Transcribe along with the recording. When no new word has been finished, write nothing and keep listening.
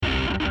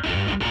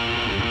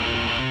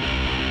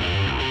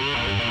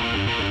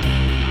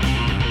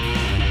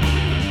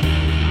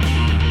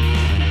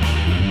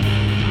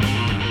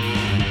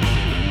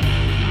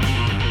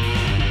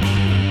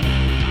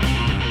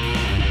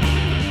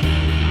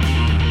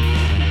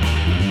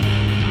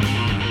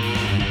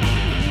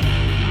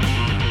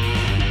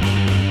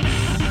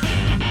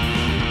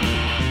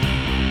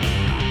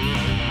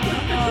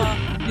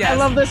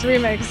love this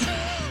remix.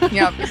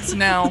 Yeah, it's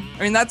now.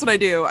 I mean, that's what I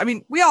do. I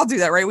mean, we all do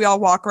that, right? We all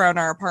walk around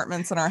our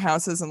apartments and our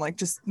houses and like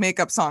just make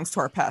up songs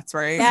to our pets,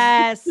 right?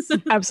 Yes.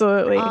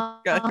 Absolutely.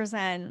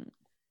 100%.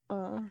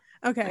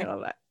 Okay. I love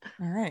that.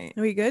 All right.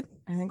 Are we good?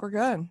 I think we're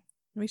good.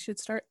 We should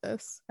start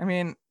this. I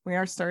mean, we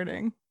are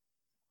starting.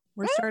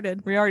 We're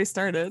started. We already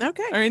started.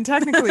 Okay. I mean,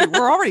 technically,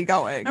 we're already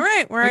going. All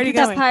right. We're We already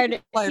can That's going.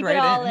 part. Slide Keep right it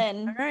all in.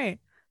 in. All right.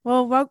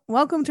 Well,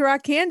 welcome to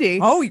Rock Candy.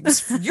 Oh,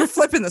 you're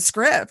flipping the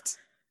script.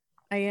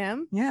 I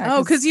am? Yeah.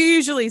 Oh, because you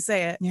usually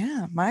say it.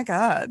 Yeah, my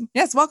God.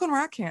 Yes, welcome to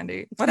Rock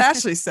Candy. What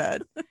Ashley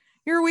said.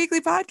 Your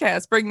weekly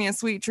podcast, bringing you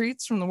sweet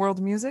treats from the world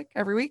of music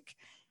every week.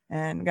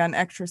 And we got an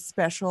extra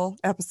special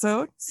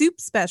episode.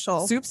 Soup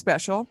special. Soup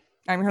special.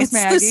 I'm your host, It's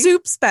Maggie. the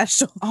soup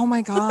special. Oh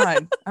my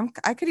God.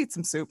 I could eat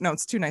some soup. No,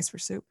 it's too nice for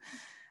soup.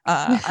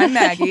 I'm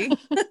Maggie.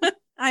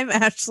 I'm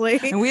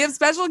Ashley. And we have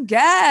special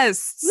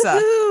guests.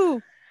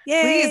 Woohoo!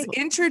 Yay. Please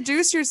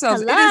introduce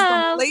yourselves. Hello. It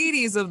is the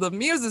ladies of the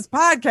Muses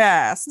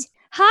podcast.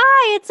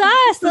 Hi, it's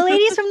us, the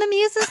ladies from the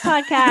Muses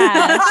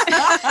podcast.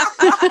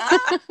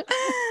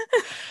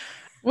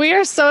 We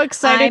are so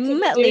excited. I'm to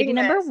be lady doing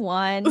number this.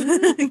 one.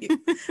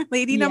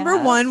 Lady number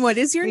Yes. one, what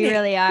is your We name?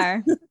 really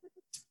are.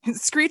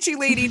 Screechy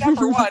lady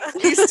number one.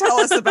 Please tell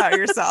us about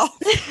yourself.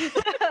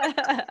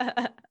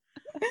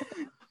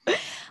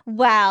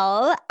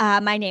 Well,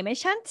 my name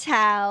is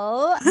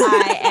Chantel.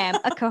 I am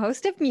a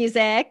co-host of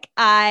music.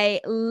 I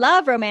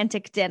love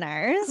romantic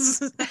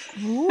dinners,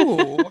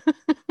 Ooh.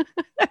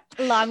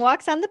 long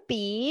walks on the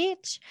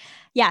beach.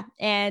 Yeah,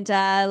 and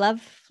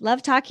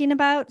love talking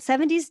about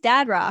 70s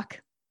dad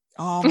rock.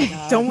 Oh my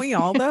God. Don't we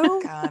all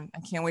though? God, I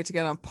can't wait to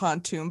get on a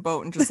pontoon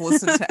boat and just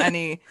listen to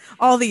any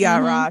All the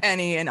yacht Mhm. rock.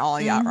 and all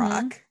yacht Mhm.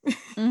 rock.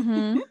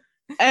 Mm-hmm.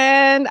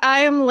 And I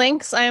am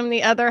Lynx. I am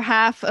the other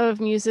half of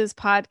Muses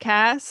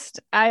podcast.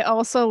 I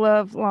also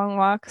love long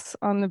walks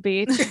on the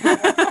beach.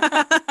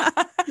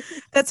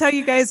 That's how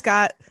you guys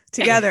got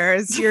together,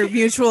 is your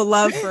mutual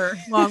love for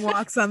long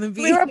walks on the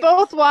beach. We were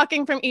both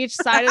walking from each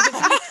side of the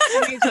beach,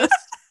 and we just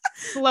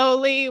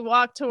slowly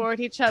walked toward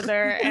each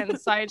other and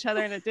saw each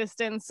other in a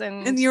distance.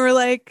 And you were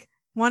like,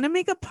 want to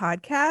make a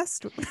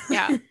podcast?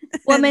 yeah,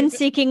 Woman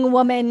seeking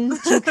woman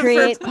to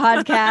create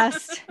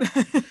podcast.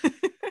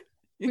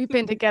 we've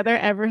been together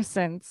ever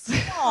since.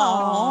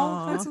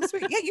 Aw, that's so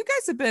sweet. Yeah, you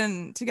guys have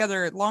been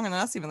together longer than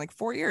us, even like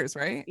 4 years,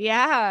 right?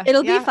 Yeah,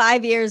 It'll yeah. be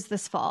 5 years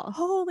this fall.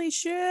 Holy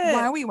shit.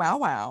 Wowie,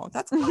 wow.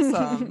 That's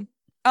awesome.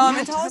 Yeah,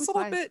 And tell us a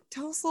time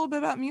little bit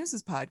about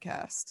Muses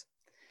podcast.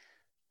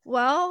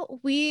 Well,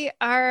 we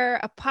are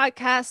a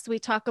podcast. We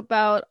talk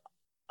about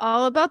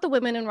all about the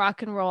women in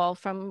rock and roll,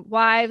 from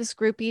wives,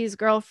 groupies,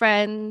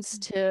 girlfriends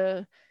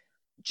to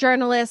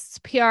journalists,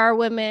 PR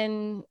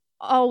women,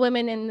 all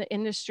women in the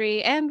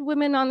industry, and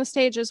women on the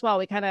stage as well.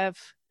 We kind of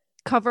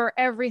cover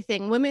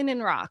everything, women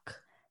in rock.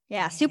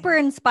 Yeah, super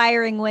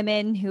inspiring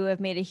women who have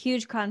made a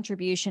huge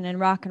contribution in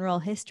rock and roll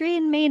history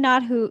and may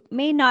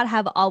not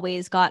have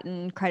always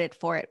gotten credit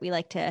for it. We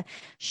like to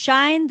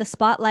shine the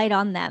spotlight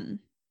on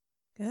them.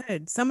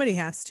 Good. Somebody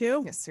has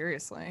to. Yeah,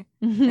 seriously.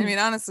 Mm-hmm. I mean,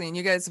 honestly, and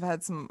you guys have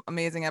had some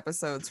amazing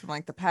episodes, from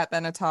like the Pat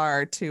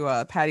Benatar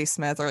to Patti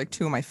Smith are like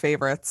two of my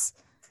favorites.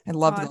 I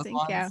loved Oh, those thank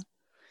ones. you.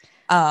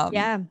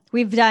 Yeah,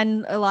 we've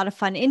done a lot of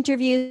fun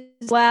interviews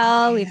as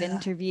well. We've Yeah.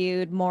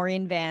 interviewed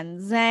Maureen Van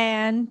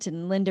Zandt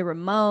and Linda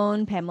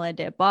Ramone, Pamela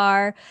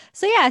DeBar.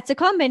 So yeah, it's a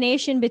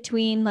combination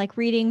between like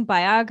reading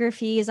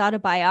biographies,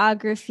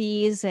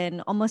 autobiographies,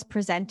 and almost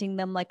presenting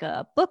them like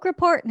a book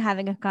report and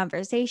having a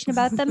conversation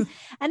about them,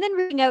 and then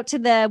reaching out to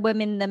the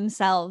women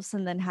themselves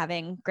and then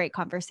having great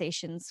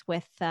conversations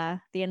with the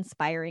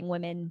inspiring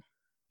women.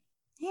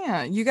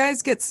 Yeah, you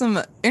guys get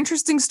some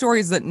interesting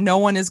stories that no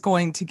one is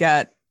going to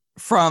get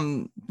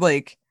from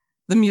like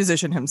the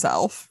musician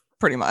himself,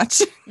 pretty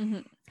much.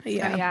 Mhm.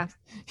 Yeah. Yeah.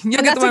 You And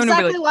get that's the women who be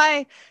exactly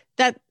like,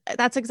 why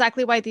that's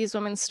exactly why these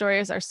women's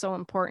stories are so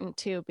important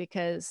too,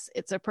 because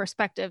it's a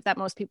perspective that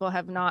most people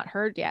have not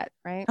heard yet,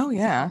 right? oh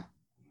yeah.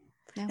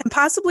 And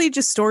possibly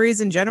just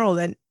stories in general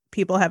that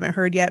people haven't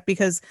heard yet,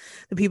 because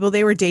the people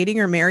they were dating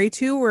or married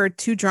to were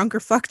too drunk or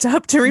fucked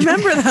up to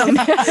remember them.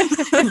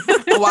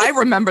 Oh, I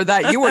remember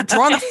that. You were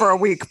drunk for a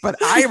week, but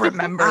I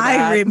remember that.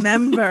 I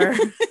remember.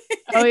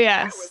 Oh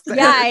yes.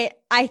 Yeah,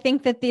 I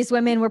think that these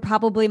women were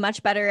probably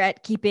much better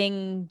at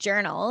keeping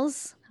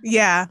journals.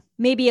 Yeah.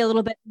 Maybe a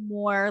little bit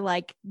more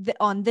like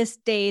on this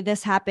day,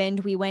 this happened,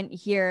 we went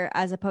here,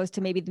 as opposed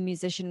to maybe the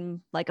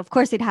musician. Like, of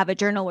course, they'd have a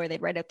journal where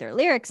they'd write out their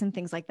lyrics and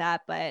things like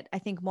that. But I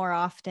think more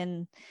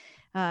often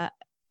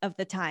of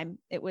the time,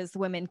 it was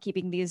women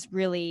keeping these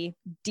really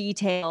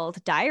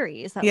detailed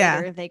diaries that Yeah.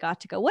 later they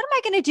got to go, what am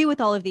I going to do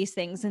with all of these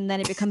things? And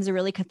then it becomes a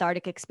really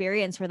cathartic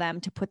experience for them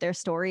to put their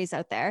stories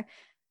out there.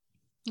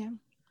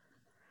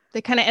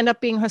 They kind of end up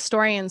being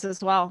historians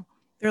as well.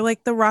 They're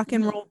like the rock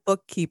and roll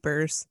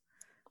bookkeepers.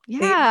 They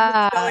know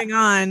Yeah. what's going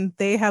on.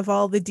 They have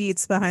all the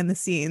deets behind the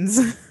scenes.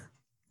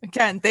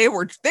 Again, they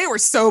were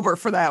sober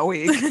for that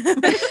week.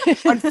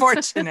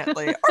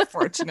 Unfortunately, or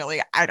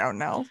fortunately, I don't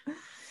know.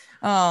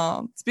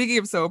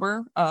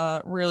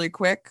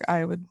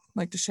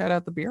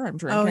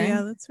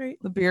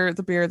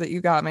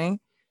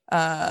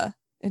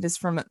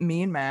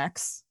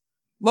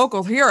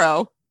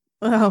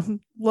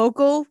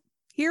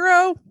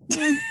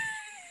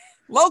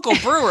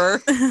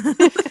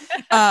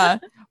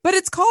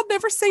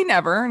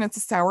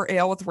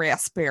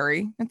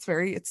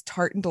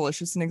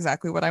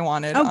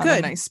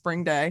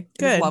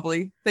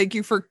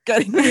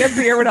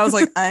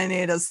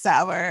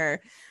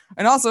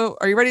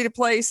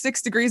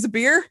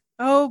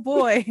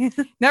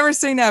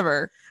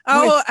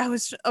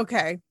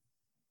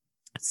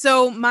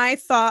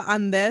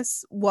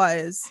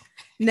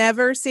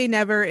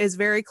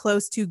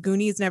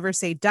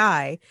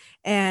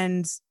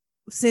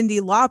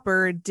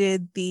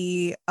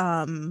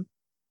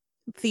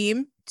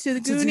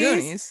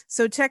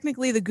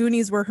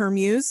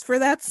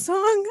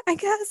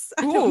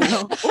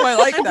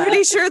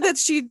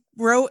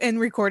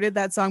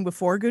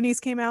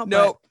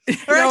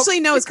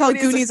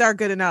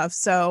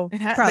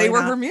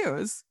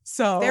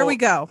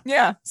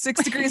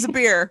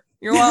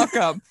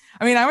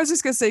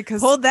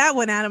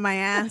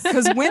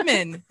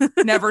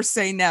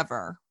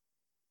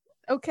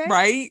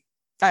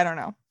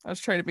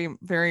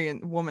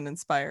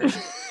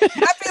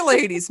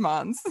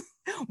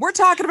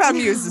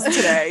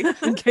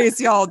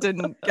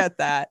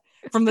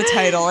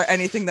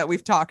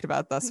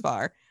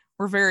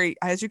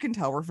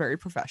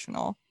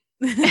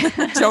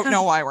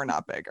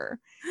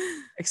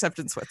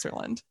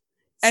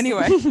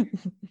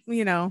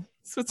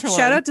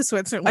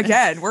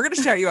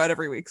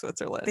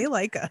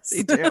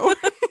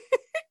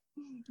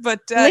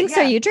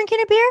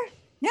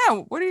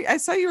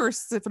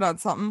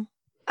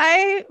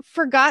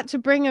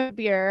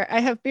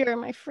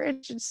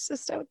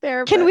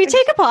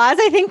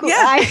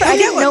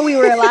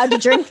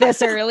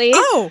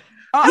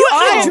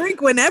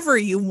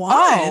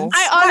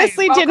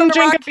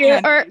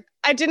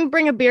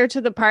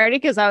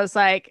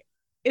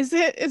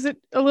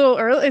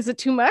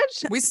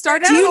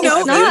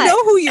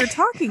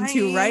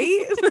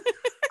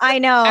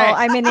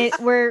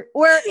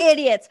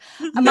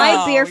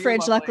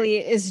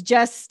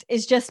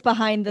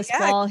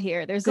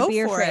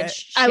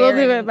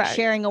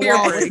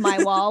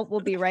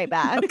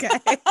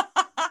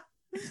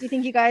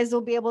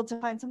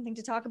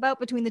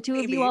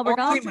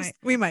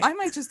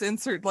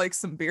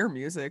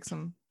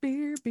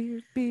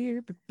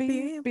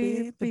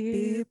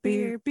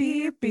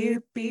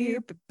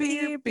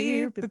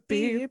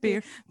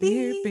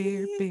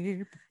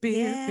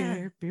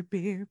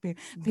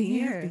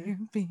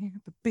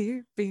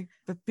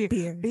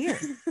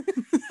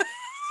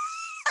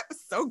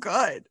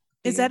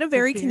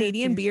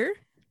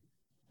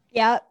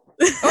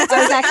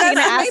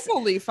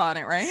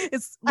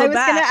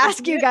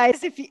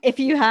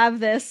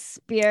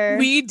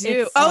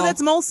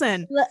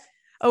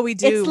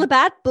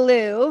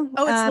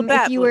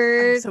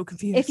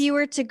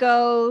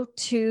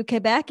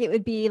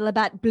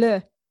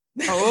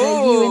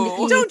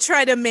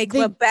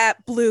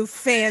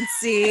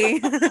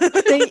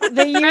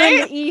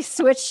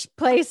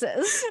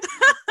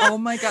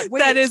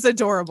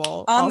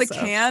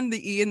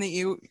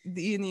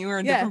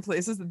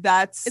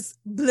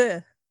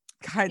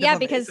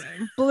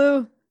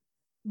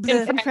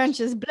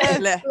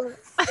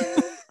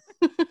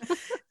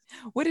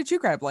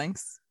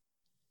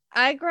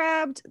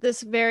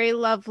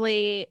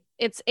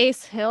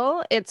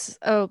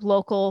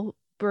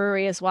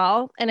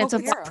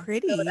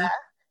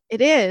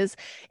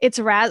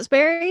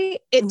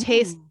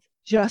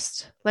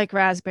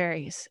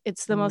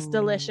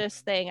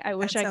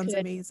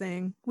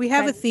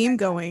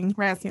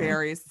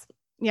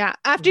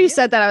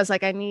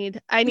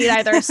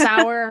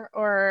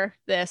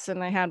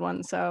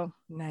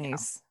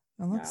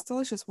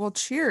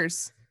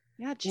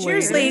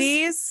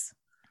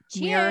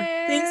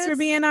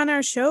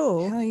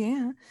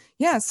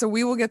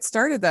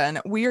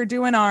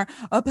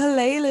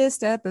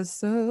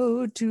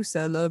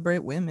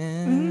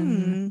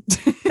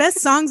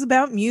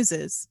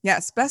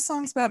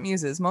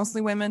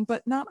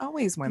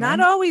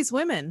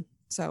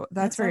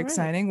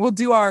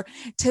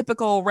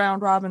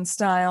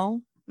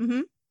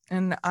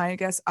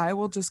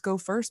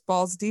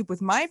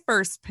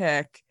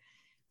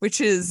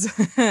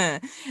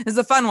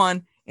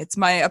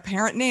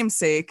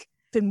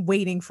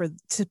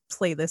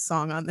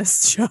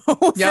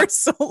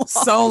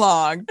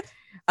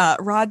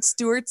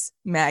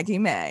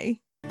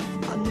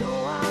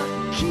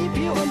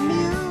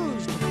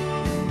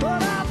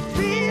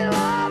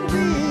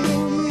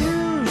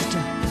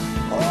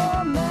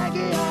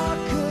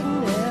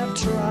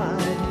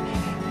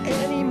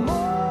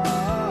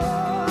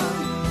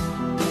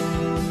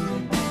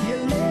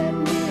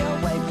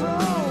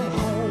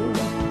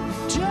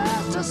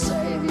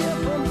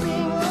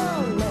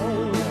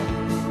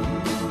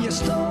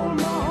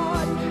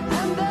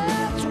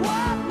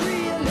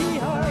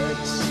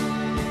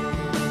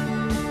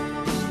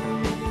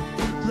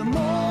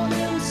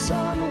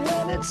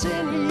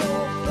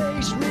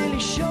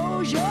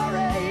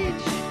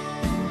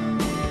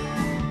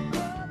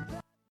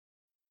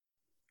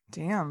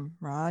 damn,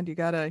 Rod, you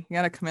gotta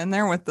come in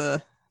there with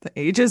the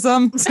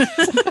ageism.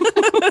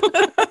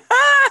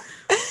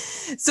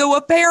 So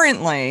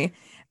apparently,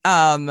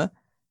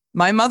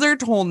 my mother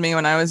told me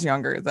when I was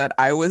younger that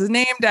I was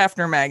named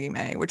after Maggie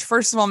May, which,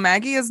 first of all,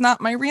 Maggie is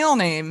not my real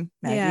name.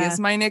 Maggie is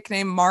my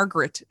nickname.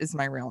 Margaret is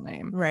my real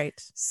name. Right.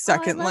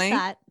 Secondly, I love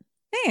that.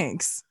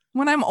 thanks.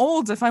 When I'm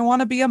old, if I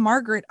want to be a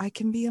Margaret, I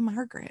can be a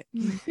Margaret.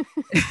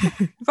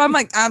 If I'm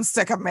like, I'm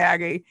sick of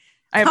Maggie,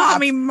 Call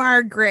me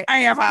Margaret. I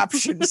have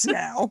options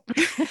now.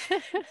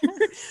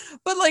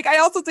 But like, I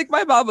also think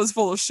my mom was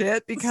full of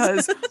shit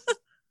because,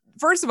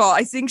 first of all,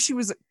 I think she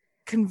was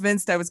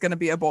convinced I was going to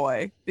be a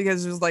boy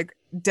because she was like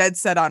dead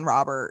set on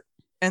Robert.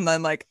 And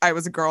then like I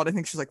was a girl and I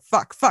think she was like,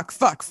 fuck.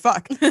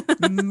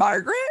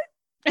 Margaret?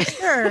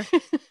 Sure.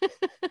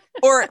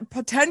 Or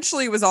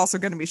potentially it was also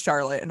going to be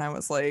Charlotte. And I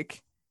was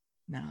like,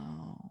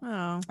 no.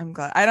 Oh. I'm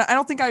glad. I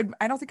don't think I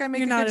make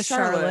You're a not good a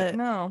Charlotte. Charlotte.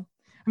 No.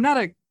 I'm not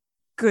a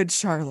good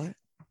Charlotte.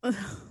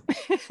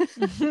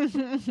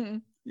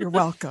 You're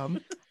welcome.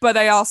 But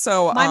I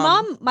also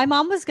My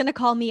mom was gonna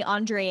call me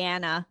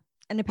Andreana,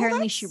 and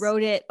apparently she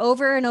wrote it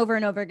over and over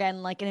and over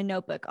again, like in a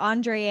notebook.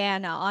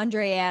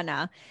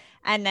 Andreana.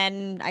 And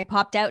then I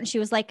popped out and she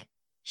was like,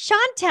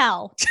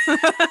 Chantel.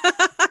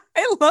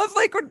 I love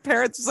like when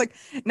parents was like,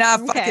 nah,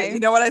 fuck it. You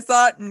know what I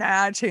thought?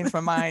 Nah, I changed my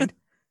mind.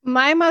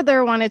 My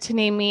mother wanted to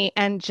name me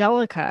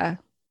Angelica,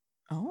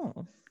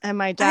 Oh. and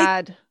my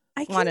dad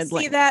I can wanted see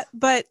Lynx. that,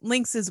 but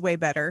Lynx is way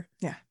better.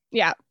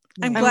 Yeah.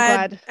 I'm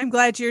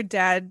glad your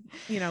dad,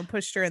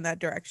 pushed her in that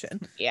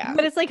direction. Yeah.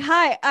 But it's like,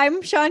 hi,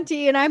 I'm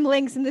Shanti and I'm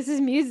Lynx and this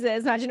is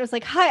Muses. Imagine it was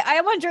like, hi,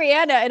 I'm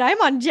Andreana and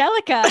I'm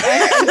Angelica.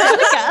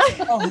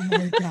 Angelica. Oh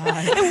my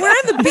God. And we're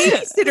in the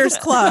Babysitters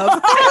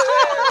Club.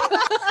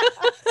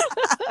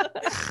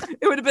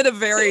 It would have been a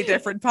very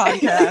different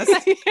podcast.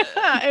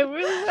 Yeah, it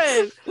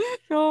really would.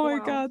 Oh my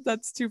Wow. God,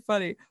 that's too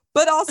funny.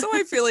 But also,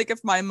 I feel like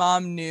if my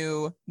mom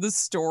knew the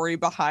story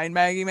behind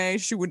Maggie May,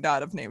 she would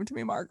not have named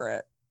me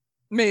Margaret.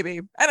 Maybe.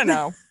 I don't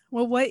know.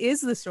 Well, what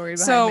is the story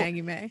behind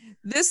Maggie May?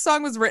 This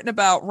song was written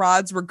about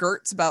Rod's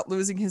regrets about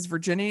losing his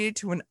virginity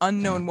to an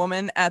unknown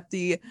woman at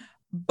the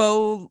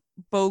Bolu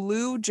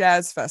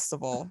Jazz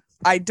Festival.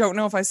 I don't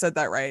know if I said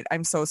that right.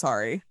 I'm so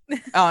sorry.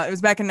 It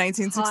was back in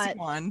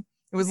 1961.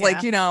 It was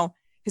like,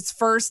 his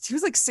first, he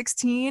was like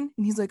 16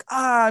 and he's like,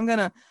 I'm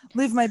gonna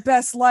live my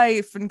best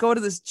life and go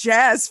to this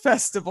jazz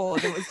festival.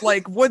 And it was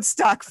like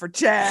Woodstock for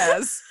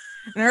jazz.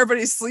 And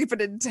everybody's sleeping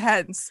in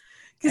tents.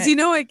 Because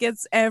it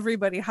gets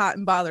everybody hot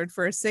and bothered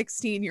for a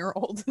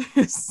 16-year-old.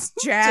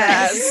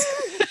 Jazz.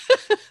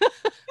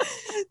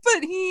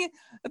 But he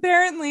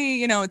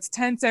apparently, it's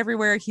tents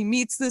everywhere. He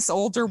meets this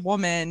older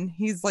woman.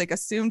 He's like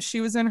assumed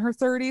she was in her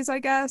 30s, I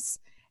guess.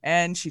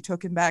 And she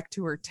took him back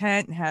to her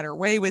tent and had her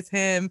way with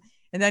him.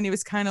 And then he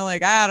was kind of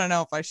like, I don't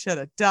know if I should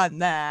have done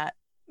that.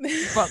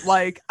 But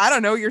like, I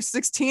don't know. You're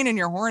 16 and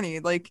you're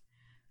horny. Like,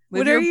 live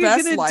What are your you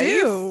best gonna life.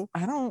 do?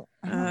 I don't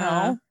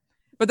know.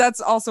 But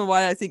that's also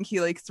why I think he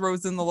like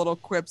throws in the little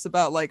quips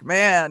about like,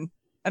 man,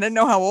 I didn't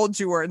know how old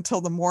you were until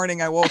the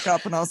morning I woke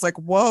up and I was like,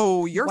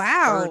 whoa, you're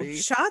 30.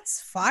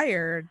 Shots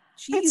fired.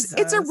 Jesus.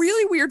 It's a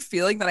really weird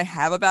feeling that I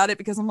have about it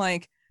because I'm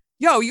like,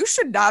 yo, you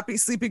should not be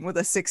sleeping with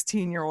a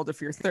 16-year-old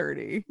if you're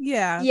 30.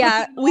 Yeah.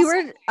 Yeah.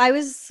 I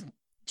was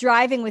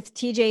driving with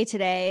TJ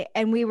today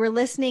and we were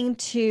listening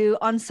to,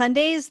 on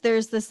Sundays,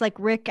 there's this like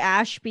Rick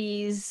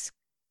Ashby's,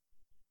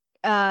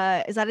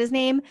 is that his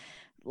name?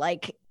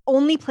 Like,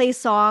 only play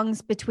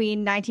songs between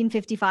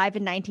 1955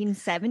 and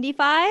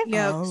 1975.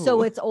 Yep.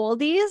 So it's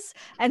oldies.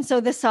 And so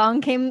the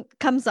song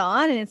comes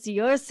on and it's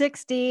you're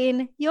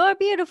 16, you're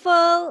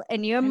beautiful,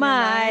 and you're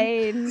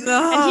mine.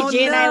 No, and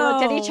TJ and I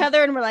looked at each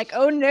other and we're like,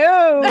 oh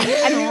no.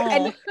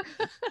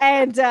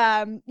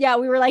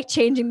 and we were like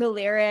changing the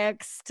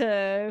lyrics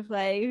to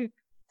like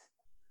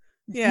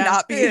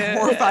not be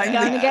horrifying.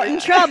 Gonna get in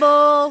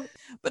trouble.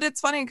 But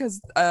it's funny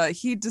because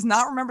he does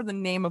not remember the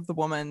name of the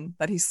woman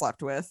that he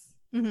slept with.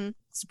 Mm-hmm.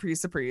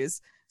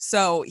 Surprise.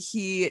 So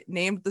he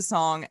named the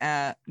song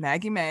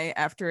Maggie May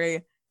after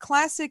a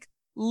classic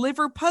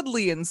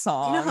Liverpudlian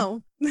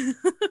song. No.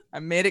 I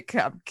made it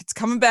come. It's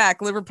coming back,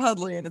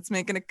 Liverpudlian. It's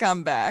making a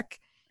comeback.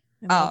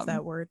 I love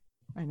that word.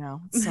 I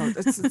know. So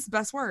it's the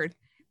best word.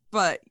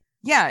 But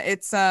yeah,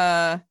 it's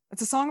a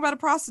song about a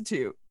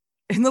prostitute.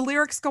 And the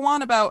lyrics go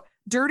on about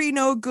dirty,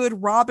 no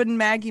good Robin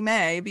Maggie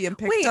May being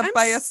picked up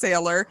by a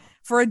sailor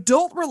for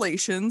adult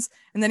relations.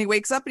 And then he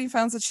wakes up and he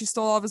finds that she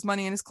stole all of his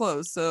money and his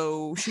clothes.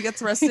 So she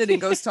gets arrested and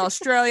goes to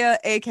Australia,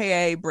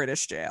 aka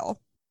British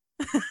jail.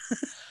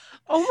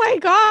 Oh my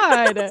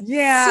God.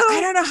 Yeah, So, I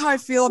don't know how I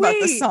feel about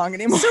this song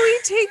anymore. So he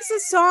takes a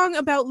song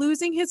about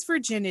losing his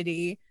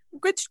virginity,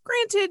 which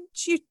granted,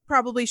 she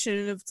probably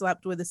shouldn't have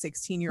slept with a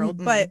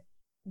 16-year-old, but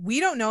we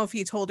don't know if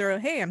he told her,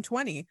 hey, I'm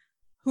 20.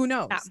 Who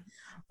knows? Yeah.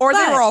 Or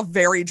they were all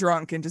very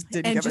drunk and just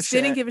didn't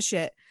give a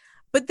shit.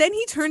 But then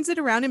he turns it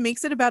around and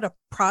makes it about a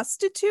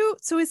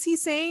prostitute. So is he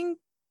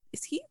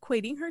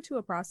equating her to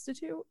a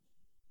prostitute?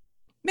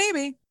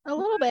 Maybe. A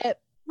little bit.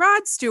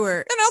 Rod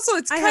Stewart. And also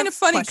it's kind of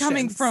funny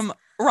coming from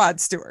Rod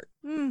Stewart.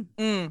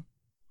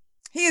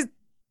 He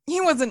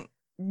he wasn't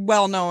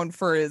well known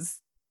for his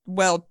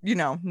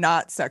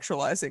not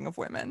sexualizing of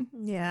women.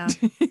 Yeah.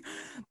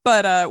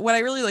 But what I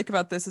really like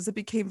about this is it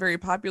became very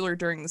popular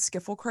during the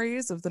skiffle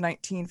craze of the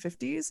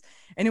 1950s,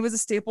 and it was a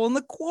staple in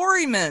the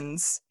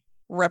Quarrymen's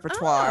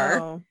repertoire.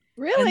 Oh.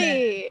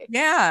 Really?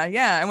 Yeah.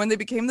 And when they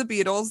became the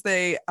Beatles,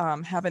 they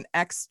have an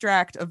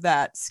extract of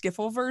that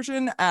skiffle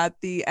version at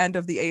the end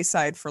of the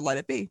A-side for Let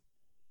It Be.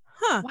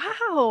 Huh.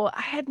 Wow.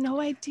 I had no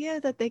idea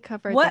that they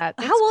covered What? that.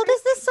 How old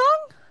is this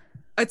song?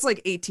 It's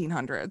like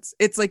 1800s.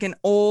 It's like an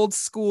old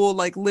school,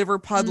 like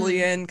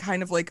Liverpudlian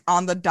kind of like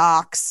on the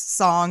docks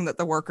song that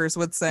the workers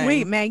would sing.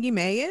 Wait, Maggie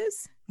May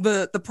is?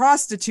 The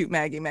prostitute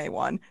Maggie May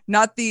one,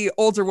 not the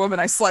older woman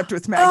I slept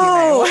with Maggie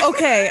May one. Oh,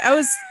 okay.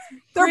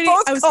 They're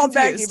both called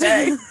Maggie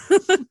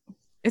confused. May.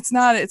 It's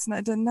not,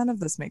 none of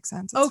this makes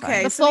sense. It's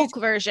Okay. The fine. folk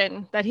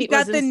version that he you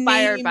got was the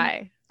inspired name-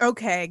 by.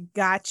 Okay,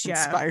 gotcha.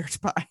 Inspired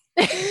by.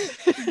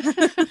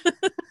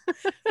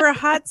 For a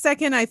hot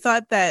second, I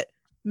thought that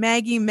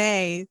Maggie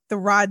May, the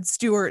Rod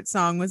Stewart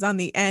song, was on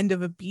the end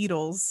of a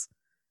Beatles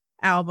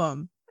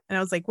album. And I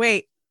was like,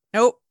 wait,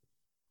 nope.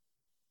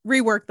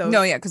 Rework those.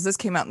 No, yeah, because this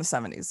came out in the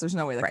 70s. There's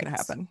no way that Right. could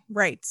happen.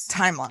 Right.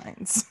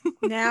 Timelines.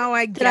 Now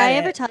I get Did I it.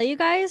 ever tell you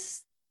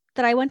guys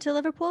that I went to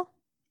Liverpool?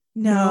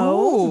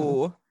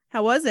 No.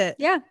 How was it?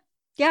 Yeah.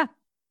 It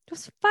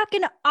was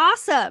fucking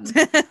awesome.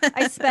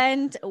 I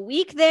spent a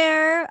week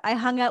there. I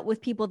hung out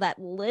with people that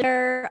live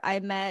there. I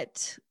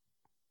met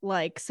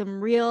like some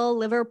real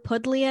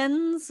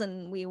Liverpudlians,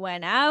 and we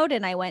went out,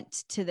 and I went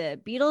to the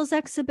Beatles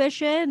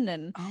exhibition,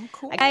 and Oh,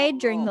 cool. I cried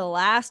during the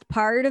last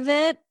part of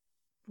it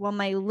while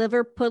my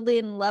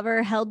Liverpudlian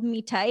lover held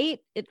me tight.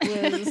 It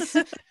was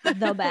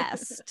the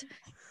best.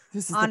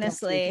 This is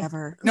honestly. the best week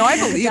ever. No, I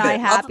believe Die it.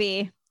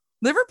 happy.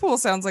 Liverpool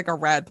sounds like a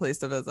rad place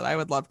to visit. I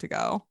would love to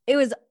go. It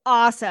was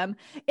awesome.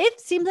 It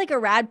seemed like a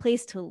rad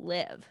place to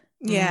live.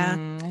 Yeah.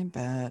 I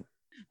bet.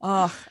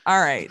 Oh, all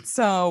right.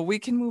 So we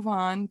can move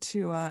on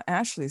to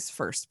Ashley's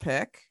first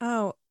pick.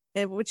 Oh,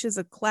 which is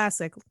a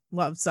classic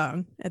love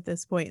song at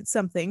this point.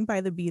 Something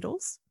by the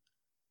Beatles.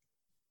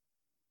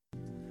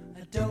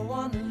 I don't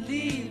want to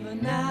leave her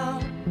now.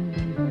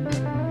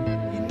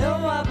 You know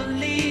I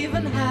believe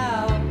in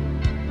how.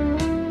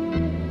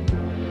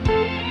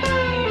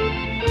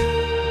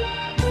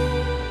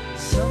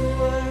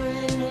 Somewhere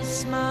in her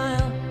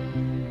smile,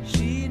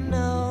 she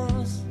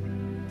knows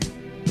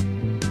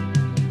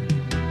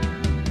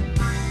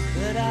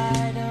that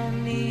I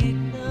don't need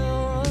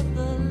no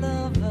other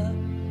lover.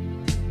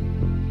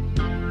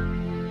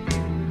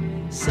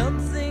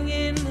 Something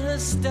in her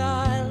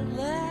style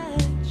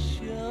that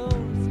shows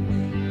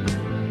me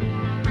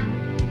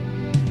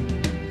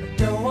I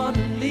don't want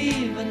to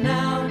leave her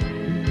now.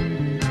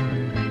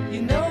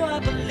 You know I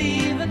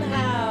believe in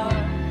how.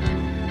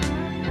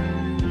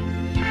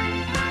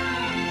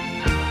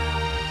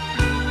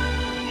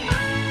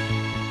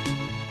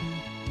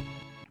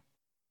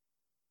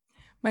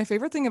 My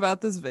favorite thing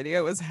about this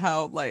video is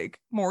how like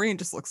Maureen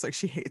just looks like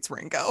she hates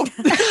Ringo.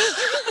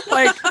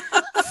 Like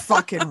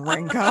fucking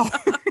Ringo.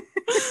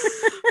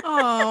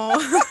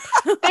 Oh.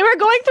 They were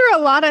going through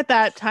a lot at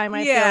that time,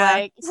 I feel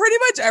like. Pretty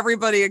much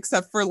everybody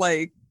except for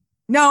like,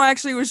 no,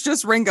 actually it was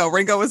just Ringo.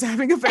 Ringo was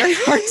having a very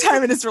hard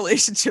time in his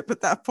relationship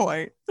at that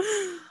point.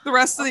 The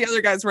rest of the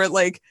other guys were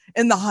like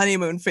in the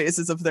honeymoon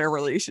phases of their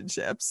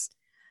relationships.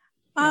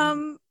 I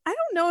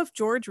don't know if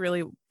George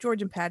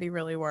and Patty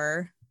really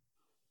were.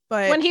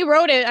 But When he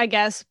wrote it, I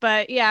guess.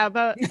 But yeah,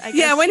 but I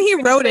Yeah, guess when he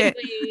wrote it.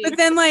 quickly- But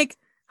then, like,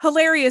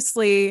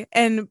 hilariously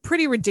and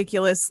pretty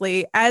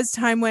ridiculously, as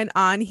time went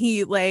on,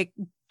 he like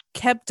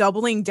kept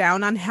doubling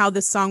down on how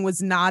the song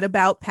was not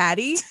about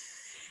Patty.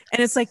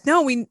 And it's like,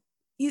 no,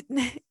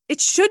 it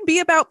should be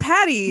about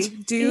Patty,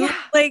 dude. Yeah.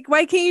 Like,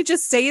 why can't you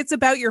just say it's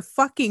about your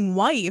fucking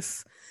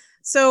wife?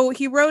 So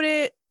he wrote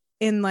it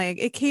in like,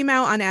 it came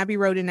out on Abbey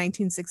Road in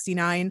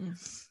 1969.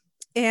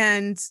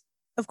 And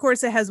of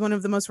course, it has one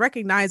of the most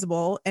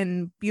recognizable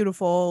and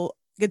beautiful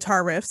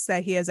guitar riffs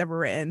that he has ever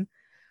written,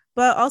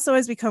 but also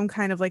has become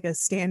kind of like a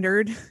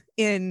standard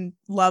in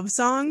love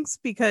songs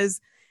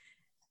because,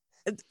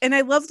 and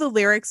I love the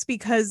lyrics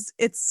because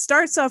it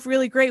starts off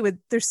really great with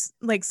there's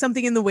like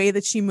something in the way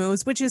that she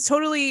moves, which is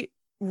totally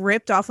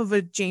ripped off of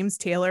a James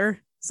Taylor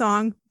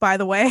song, by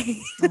the way.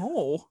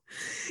 Oh,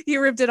 He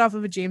ripped it off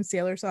of a James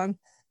Taylor song.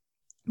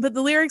 But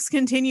the lyrics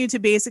continue to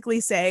basically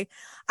say,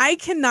 I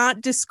cannot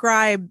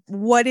describe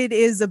what it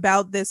is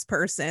about this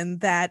person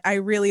that I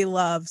really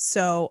love,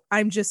 so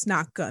I'm just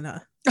not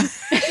gonna.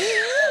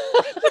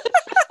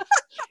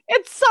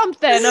 It's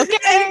something,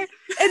 okay?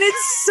 And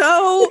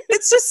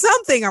it's just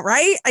something, all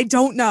right? I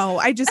don't know.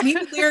 I just need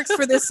the lyrics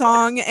for this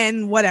song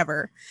and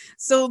whatever.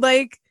 So,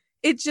 like,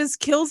 it just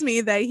kills me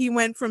that he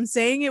went from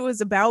saying it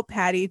was about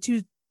Patty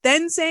to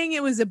then saying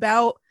it was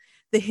about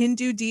the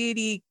Hindu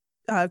deity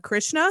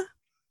Krishna.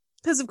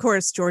 Because, of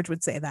course, George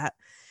would say that.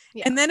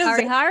 Yeah. And then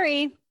Hari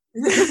Hari.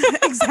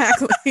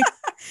 exactly.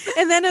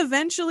 And then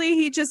eventually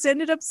he just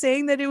ended up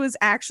saying that it was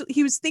actually,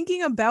 he was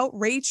thinking about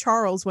Ray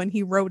Charles when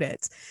he wrote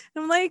it.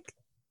 And I'm like,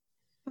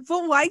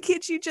 Well, why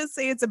can't you just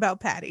say it's about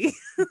Patty?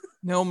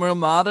 No, we're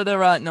mad at her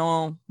right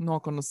now. I'm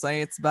not gonna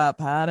say it's about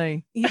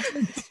Patty.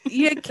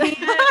 You can't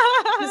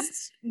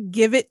just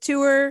give it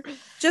to her.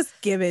 Just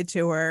give it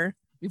to her.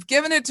 You've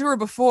given it to her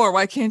before.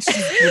 Why can't you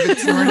just give it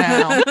to her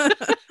now?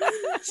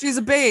 She's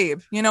a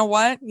babe. You know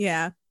what?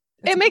 Yeah.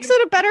 It makes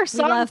it a better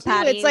song love too.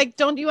 Patty. It's like,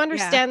 don't you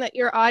understand that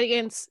your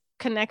audience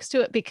connects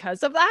to it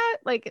because of that?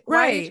 Like, why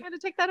are you Right. trying to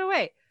take that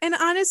away? And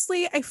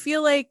honestly, I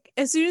feel like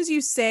as soon as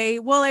you say,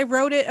 well, I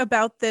wrote it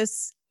about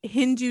this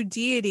Hindu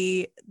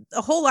deity,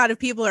 a whole lot of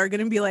people are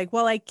going to be like,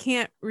 well, I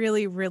can't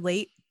really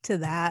relate to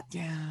that.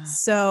 Yeah.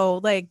 So,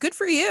 like, good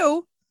for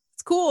you.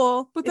 It's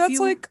cool. But If that's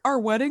you- like our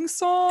wedding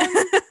song.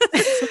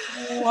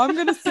 So I'm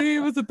gonna say it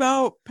was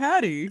about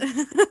Patty.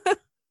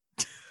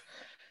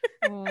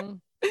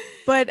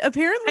 But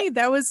apparently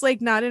that was like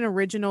not an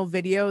original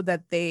video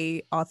that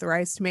they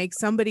authorized to make.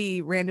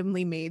 Somebody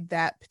randomly made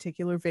that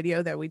particular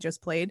video that we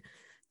just played,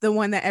 the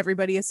one that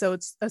everybody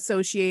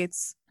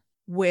associates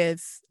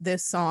with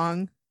this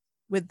song,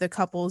 with the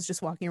couples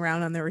just walking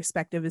around on their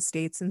respective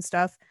estates and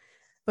stuff.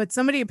 But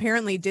somebody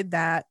apparently did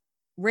that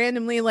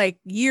randomly like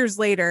years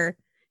later,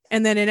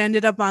 and then it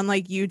ended up on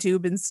like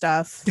YouTube and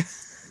stuff.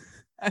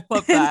 I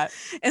love that.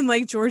 And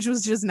like George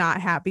was just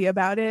not happy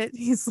about it.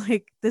 He's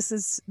like, this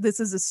is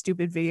a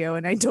stupid video,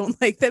 and I don't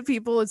like that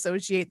people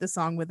associate the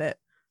song with it.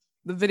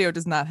 The video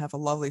does not have a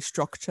lovely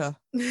structure.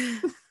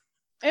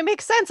 It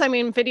makes sense. I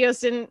mean, videos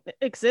didn't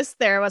exist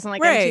there. It wasn't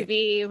like Right.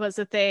 MTV was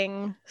a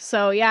thing.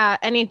 So yeah,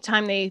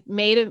 anytime they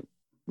made a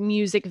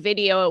music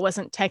video, it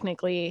wasn't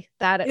technically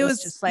that. It was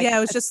just like it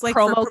was a just like for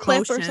promo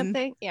clip or promotion.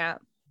 something. Yeah.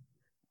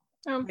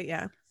 But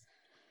yeah.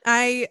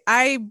 I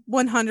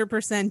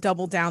 100%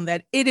 double down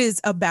that it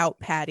is about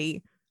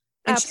Patty.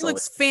 And she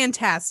looks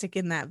fantastic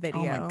in that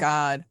video. Oh my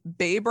God.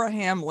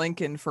 Abraham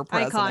Lincoln for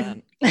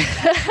president.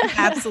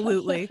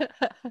 Absolutely.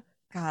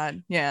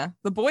 God. Yeah.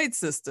 The Boyd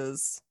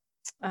sisters.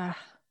 Uh,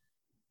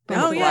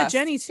 Oh yeah, Blessed.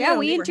 Jenny too. Yeah,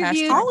 we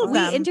all of we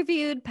them.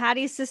 interviewed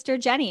Patty's sister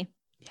Jenny.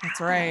 That's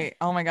right.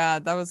 Oh my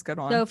God. That was a good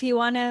one. So if you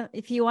wanna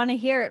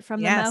hear it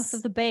from the mouth Yes.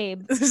 of the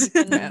babe, you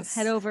can Yes.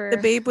 head over. The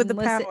babe with and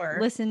the power.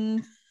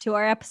 Listen to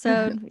our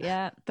episode.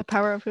 Yeah. the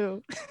power of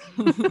who?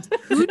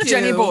 Who do?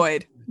 Jenny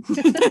Boyd.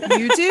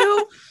 You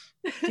do?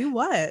 Do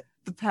what?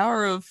 The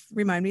power of,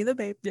 Remind me of the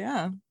babe.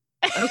 yeah.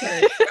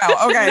 Okay. Wow.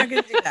 I'm Okay. not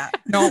gonna do that.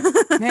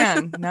 No,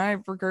 man. Now I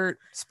regret,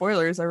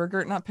 spoilers, I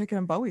regret not picking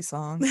a Bowie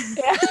song.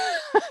 Yeah.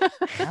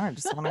 Now I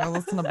just want to go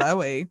listen to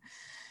Bowie.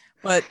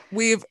 But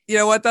you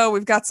know what though?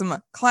 We've got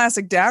some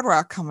classic dad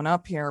rock coming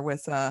up here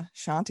with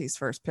Shanti's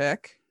first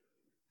pick.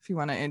 If you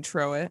want to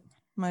intro it,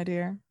 my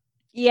dear.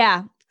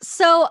 Yeah.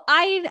 So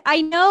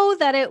I know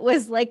that it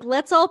was like,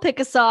 let's all pick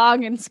a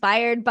song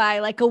inspired by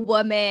like a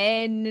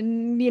woman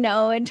and,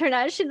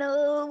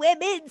 International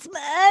Women's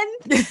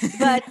Month.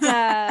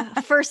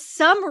 But for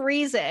some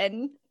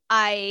reason,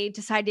 I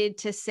decided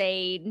to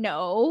say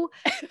no.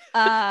 You're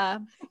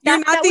not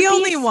that the would be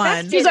only one.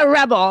 expected. She's a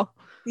rebel.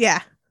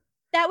 Yeah.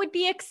 That would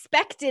be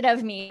expected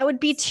of me. That would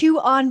be too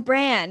on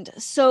brand.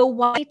 So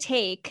why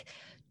take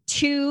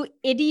two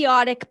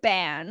idiotic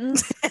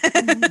bands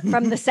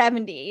from the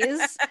 70s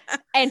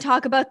and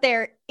talk about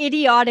their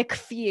idiotic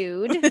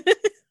feud?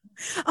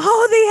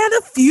 Oh, they had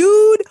a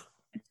feud.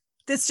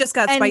 This just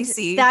got And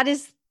spicy.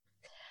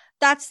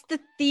 that's the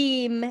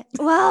theme.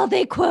 Well,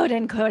 they quote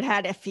unquote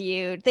had a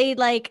feud.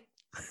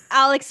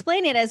 I'll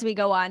explain it as we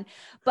go on,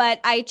 but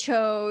I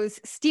chose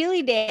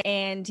Steely Dan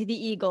and the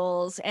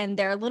Eagles and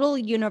their little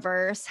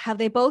universe, how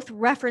they both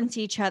reference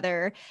each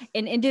other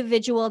in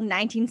individual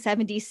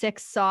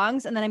 1976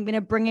 songs. And then I'm going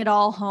to bring it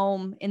all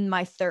home in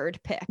my third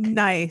pick.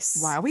 Nice.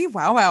 Wowie,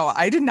 wow.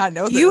 I did not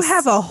know this. You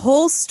have a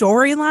whole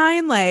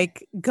storyline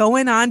like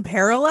going on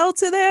parallel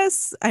to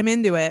this. I'm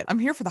into it. I'm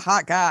here for the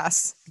hot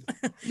gas.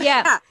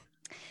 Yeah.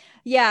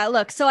 Yeah.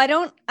 Look, so I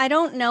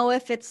don't know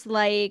if it's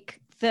like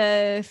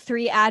the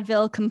 3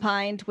 Advil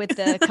combined with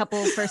the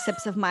couple first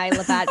sips of my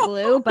Labatt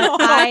Blue,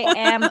 but I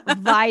am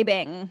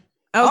vibing. Okay.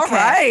 All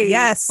right.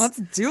 Yes. Let's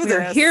do We're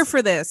this. here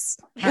for this.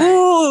 All right.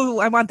 Ooh,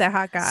 I want that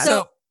hot guy.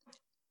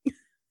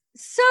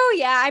 So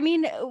yeah, I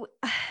mean,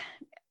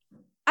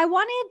 I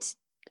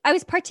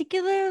was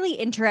particularly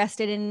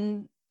interested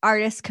in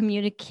artists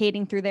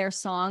communicating through their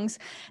songs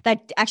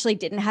that actually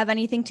didn't have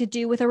anything to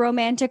do with a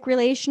romantic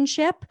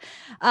relationship.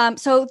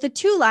 So the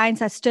 2 lines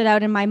that stood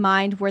out in my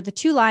mind were the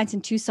 2 lines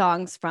and 2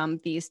 songs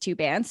from these 2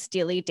 bands,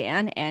 Steely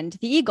Dan and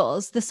the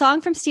Eagles. The song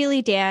from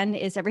Steely Dan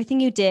is Everything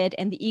You Did,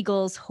 and the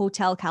Eagles,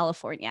 Hotel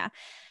California.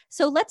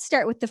 So let's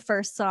start with the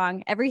first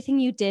song, Everything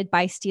You Did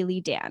by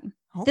Steely Dan.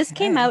 This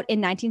came Okay. out in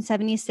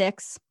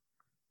 1976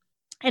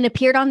 and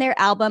appeared on their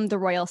album, The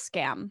Royal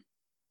Scam.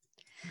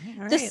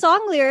 All The right.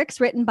 song lyrics,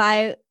 written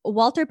by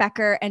Walter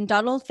Becker and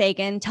Donald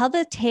Fagen, tell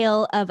the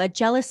tale of a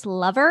jealous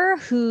lover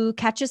who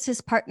catches his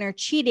partner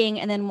cheating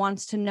and then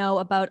wants to know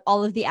about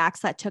all of the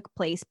acts that took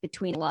place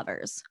between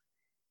lovers.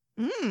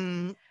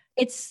 Mm.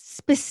 It's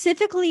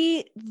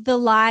specifically the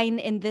line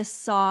in this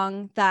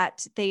song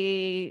that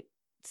they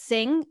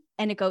sing,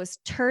 and it goes,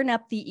 "Turn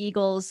up the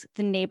Eagles,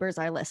 the neighbors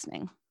are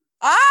listening."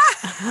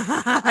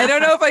 I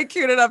don't know if I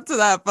queued it up to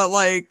that, but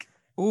like,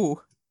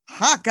 ooh,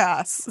 hot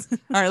goss. All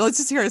right, let's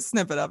just hear a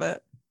snippet of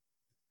it.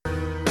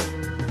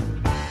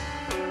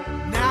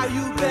 Now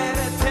you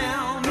better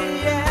tell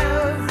me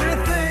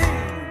everything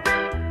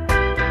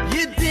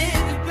you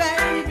did,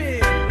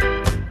 baby.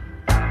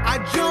 I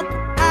jumped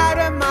out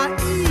of my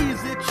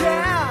easy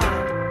chair.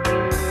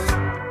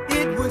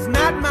 It was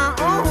not my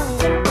own.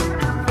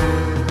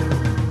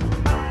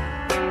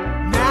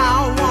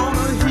 Now I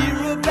wanna hear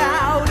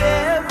about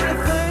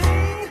everything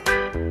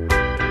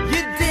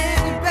you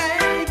did,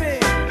 baby.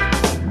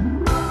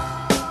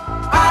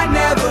 I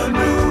never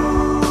knew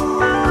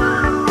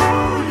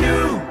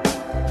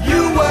you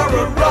were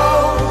a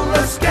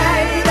roller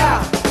skater.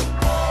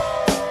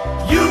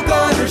 You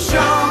gonna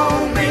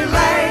show me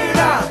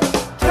later.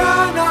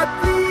 Turn up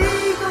the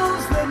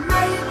eagles, the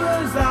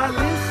neighbors are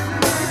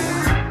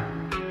listening.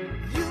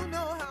 You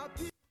know how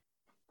people.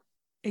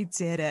 I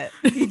did it.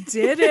 He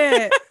did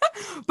it.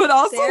 But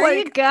also, There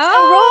you like, go.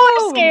 A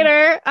roller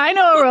skater. I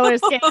know a roller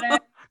skater.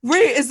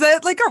 wait, is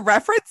that like a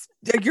reference?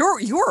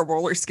 You're a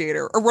roller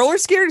skater. A roller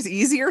skater is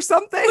easy or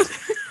something?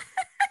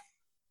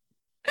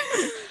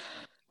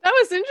 That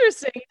was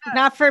interesting.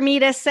 Not for me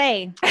to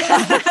say.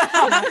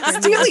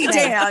 Steely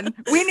Dan,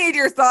 we need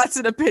your thoughts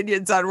and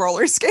opinions on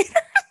roller skaters.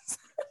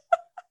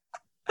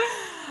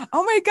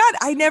 Oh my God,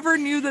 I never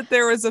knew that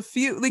there was a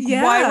feud. Like,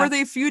 why Yeah. were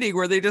they feuding?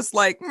 Were they just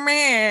like,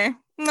 meh,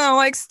 no,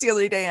 like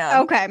Steely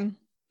Dan? Okay.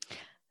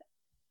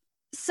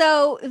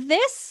 So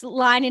this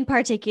line in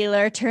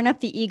particular, turn up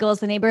the Eagles,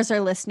 the neighbors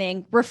are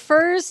listening,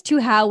 refers to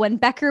how when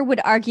Becker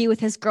would argue with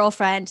his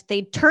girlfriend,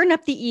 they'd turn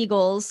up the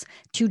Eagles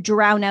to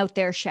drown out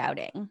their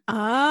shouting.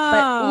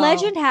 But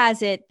legend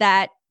has it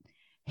that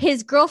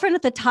his girlfriend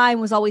at the time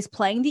was always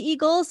playing the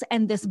Eagles,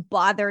 and this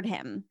bothered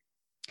him.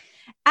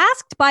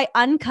 Asked by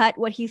Uncut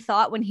what he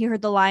thought when he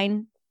heard the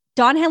line,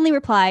 Don Henley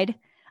replied,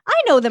 I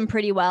know them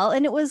pretty well.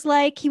 And it was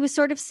like he was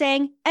sort of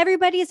saying,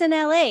 everybody's in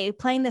LA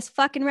playing this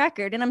fucking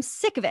record, and I'm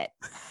sick of it.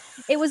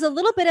 It was a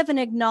little bit of an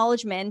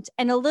acknowledgement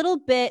and a little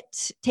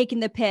bit taking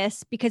the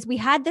piss because we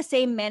had the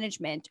same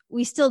management.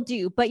 We still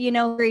do, but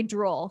very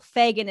droll.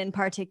 Fagan in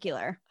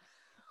particular.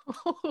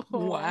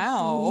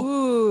 Wow.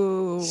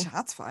 Ooh.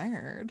 Shots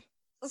fired.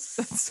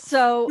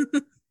 So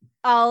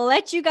I'll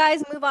let you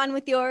guys move on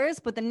with yours,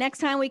 but the next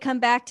time we come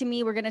back to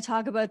me, we're going to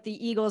talk about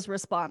the Eagles'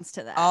 response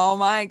to that. Oh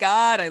my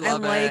God, I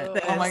love like it.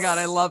 this. Oh my God,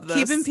 I love this.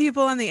 Keeping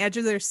people on the edge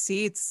of their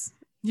seats.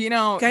 You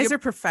know, Guys you, are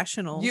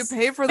professionals. you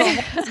pay for the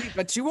whole seat,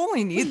 but you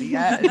only need the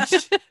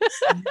edge.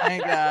 My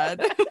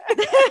God.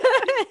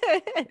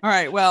 All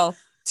right, well,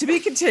 to be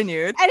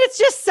continued. And it's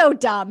just so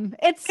dumb.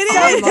 It's It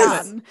so is.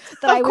 dumb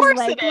that Of I was course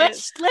like, it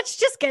is. let's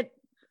just get.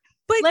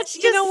 But Let's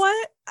you know just-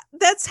 what?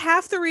 That's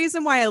half the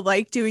reason why I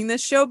like doing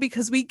this show,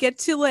 because we get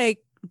to like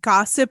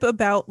gossip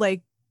about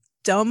like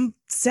dumb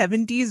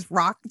 70s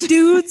rock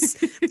dudes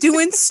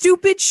doing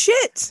stupid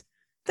shit.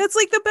 That's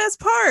like the best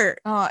part.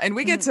 And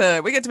we get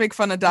to make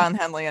fun of Don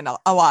Henley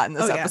a lot in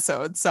this Oh, yeah.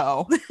 episode.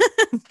 So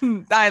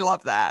I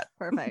love that.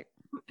 Perfect.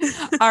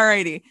 All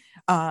righty.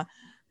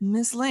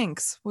 Miss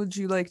Lynx, would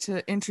you like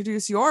to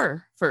introduce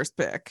your first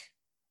pick?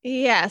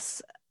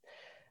 Yes.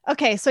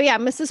 Okay, so yeah,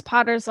 Mrs.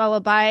 Potter's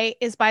Lullaby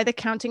is by the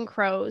Counting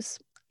Crows.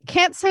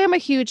 Can't say I'm a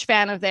huge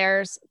fan of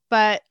theirs,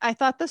 but I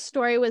thought the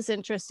story was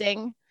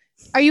interesting.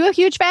 Are you a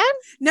huge fan?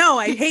 No,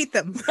 I hate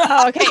them.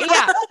 Oh, okay,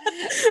 yeah.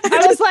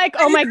 I was like,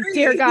 oh my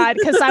dear God,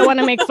 because I want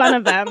to make fun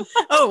of them.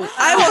 Oh,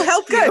 I will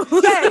help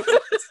you. Yay.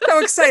 So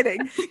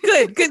exciting.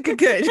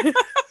 Good.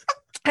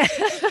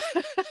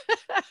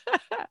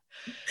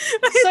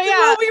 So yeah,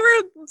 While we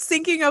were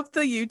syncing up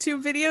the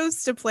YouTube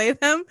videos to play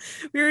them,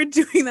 we were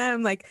doing that.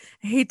 I'm like,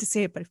 I hate to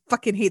say it, but I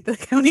fucking hate the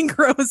Counting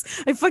Crows.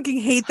 I fucking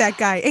hate that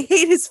guy. I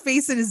hate his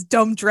face and his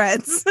dumb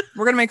dreads.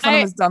 We're gonna make fun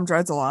of his dumb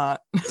dreads a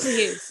lot.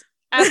 please.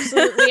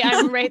 Absolutely.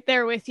 I'm right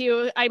there with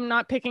you. I'm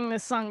not picking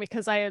this song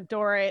because I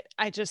adore it.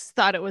 I just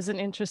thought it was an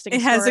interesting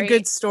It has a story.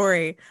 good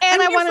story.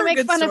 And I'm I here want to for a make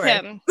good fun story.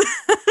 of him.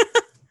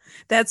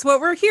 That's what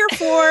we're here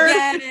for.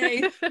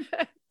 Yay.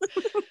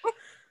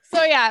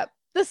 So yeah,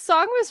 the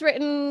song was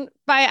written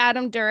by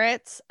Adam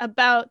Duritz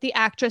about the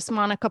actress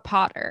Monica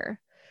Potter.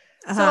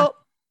 Uh-huh. So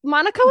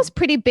Monica was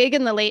pretty big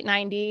in the late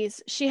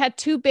 90s. She had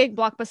two big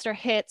blockbuster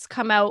hits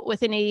come out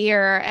within a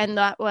year, and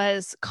that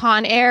was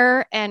Con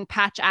Air and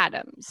Patch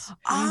Adams.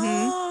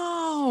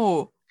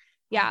 Oh.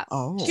 Yeah.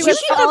 Oh. She She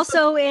was was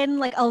also in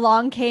like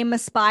Along Came a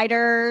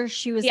Spider.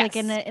 She was like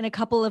Yes. in a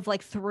couple of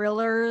like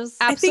thrillers.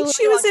 I think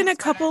she absolutely was Along in Came a a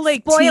couple Spider.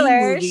 like teen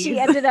Spoiler, movies. she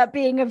ended up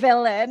being a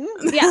villain.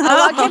 Yeah,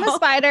 Along Came a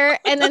Spider.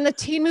 And then the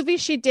teen movie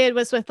she did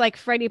was with like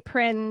Freddie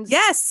Prinze.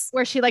 Yes.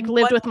 Where she like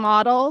lived What- with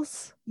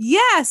models.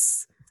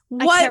 Yes.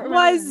 I What can't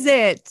remember was the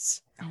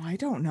it? Oh, I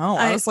don't know.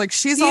 I was like,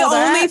 she's The all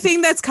that. only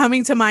thing that's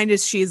coming to mind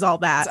is She's All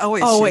That. It's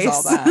always she's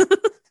all that.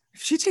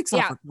 If she takes off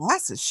Yeah. her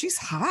glasses, she's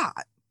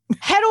hot.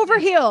 Head over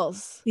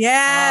heels.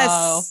 Yes.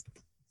 Oh.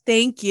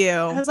 Thank I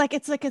you. was like,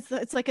 it's like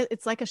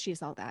a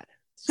she's all that.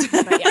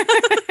 But yeah.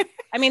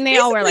 I mean, they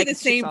all were Basically like the "She's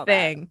same all that."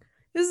 thing.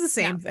 This is the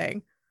same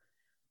thing.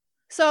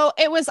 So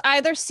it was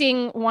either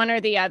seeing one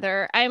or the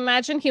other. I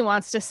imagine he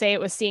wants to say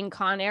it was seeing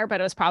Con Air, but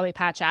it was probably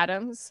Patch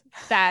Adams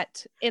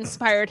that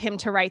inspired him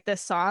to write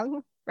this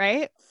song,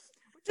 right?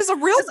 Which is a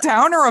real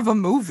downer of a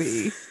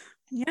movie.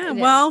 Yeah, It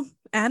well,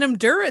 Adam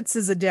Duritz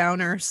is a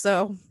downer,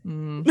 so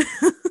Mm.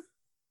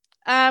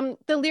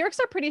 The lyrics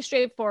are pretty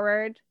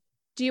straightforward.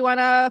 Do you want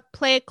to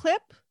play a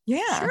clip?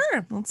 Yeah.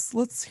 sure.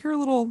 Let's hear a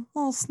little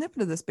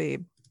snippet of this,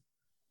 babe.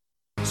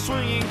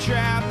 Swinging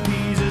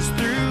trapezes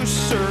through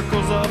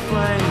circles of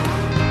flame.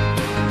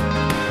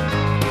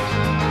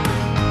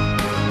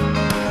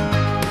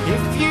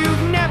 If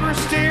you've never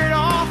stared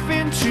off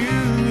into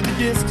the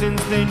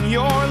distance, then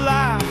your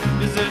life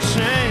is a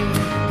shame.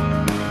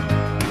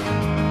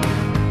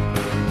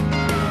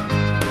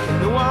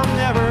 And though I'll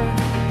never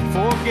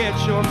forget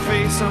your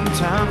face,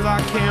 sometimes I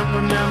can't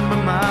remember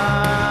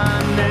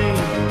my name.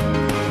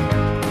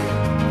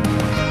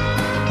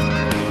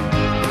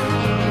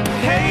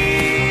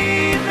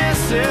 Hey,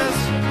 Mrs.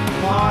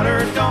 Potter,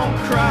 don't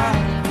cry.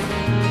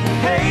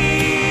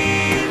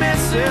 Hey,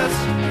 Mrs.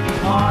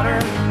 Potter,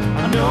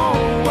 I know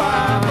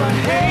why, but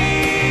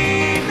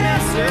hey,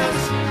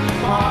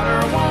 Mrs. Potter,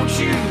 won't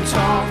you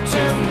talk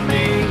to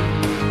me?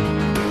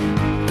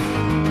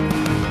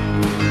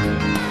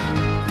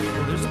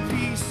 Well, there's a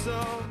piece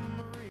of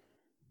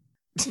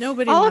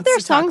Nobody All of wants their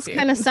to talk songs to you.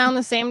 kind of sound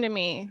the same to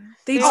me,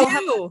 They all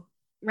do.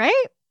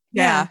 right?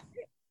 Yeah.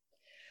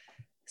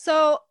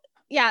 So,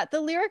 yeah,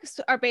 the lyrics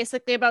are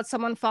basically about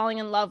someone falling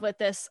in love with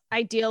this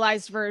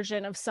idealized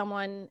version of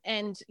someone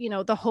and, you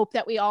know, the hope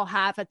that we all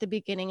have at the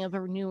beginning of a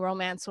new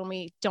romance when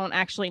we don't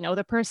actually know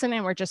the person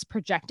and we're just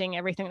projecting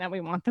everything that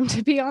we want them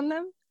to be on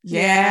them.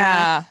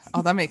 Yeah.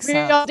 Oh, that makes We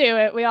sense. all do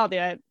it. We all do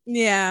it.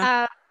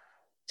 Yeah.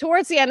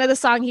 Towards the end of the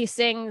song, he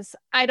sings,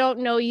 I don't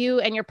know you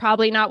and you're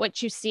probably not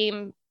what you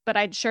seem, but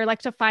I'd sure like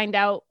to find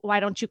out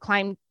why don't you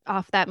climb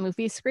off that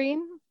movie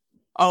screen?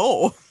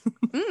 Oh,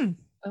 Mm.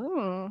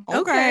 Oh.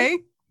 okay.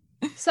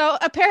 So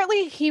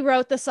apparently he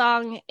wrote the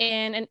song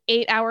in an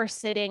 8-hour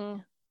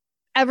sitting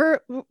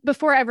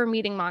before ever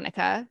meeting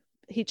Monica.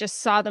 He just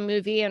saw the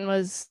movie and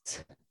was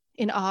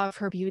in awe of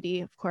her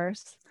beauty, of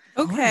course.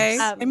 Okay.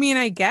 Nice. I mean,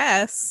 I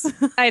guess.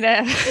 I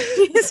know.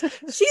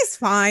 she's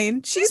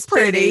fine. She's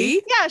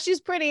pretty. Yeah, she's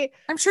pretty.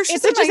 I'm sure she's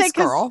It's a interesting nice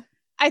 'cause girl.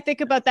 I think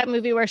about that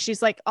movie where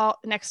she's like all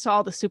next to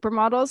all the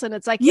supermodels and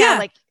it's like, Yeah. yeah,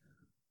 like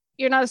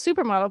you're not a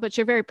supermodel, but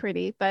you're very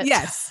pretty. But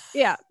Yes.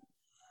 yeah.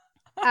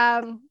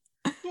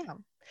 Yeah.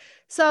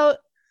 So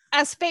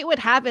as fate would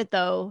have it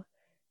though,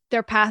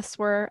 their paths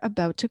were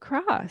about to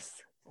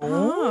cross.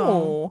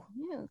 Oh.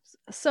 Yes.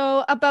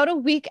 So about a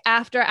week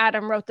after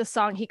Adam wrote the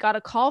song, he got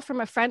a call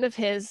from a friend of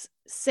his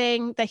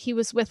saying that he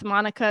was with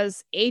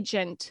Monica's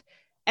agent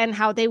and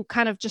how they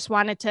kind of just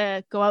wanted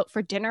to go out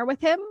for dinner with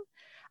him.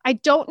 I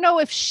don't know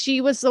if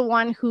she was the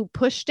one who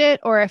pushed it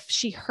or if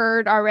she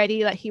heard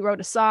already that he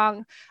wrote a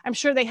song. I'm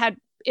sure they had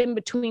in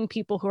between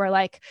people who are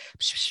like,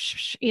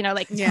 you know,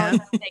 like telling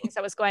them things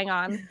that was going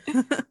on.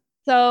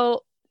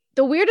 So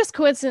the weirdest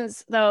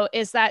coincidence, though,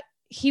 is that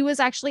he was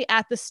actually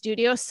at the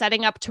studio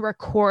setting up to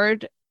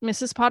record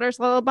Mrs.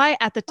 Potter's Lullaby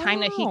at the time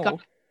that he got.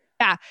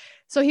 Yeah.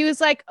 So he was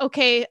like,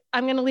 okay,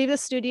 I'm going to leave the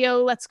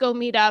studio. Let's go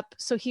meet up.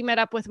 So he met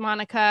up with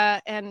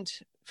Monica and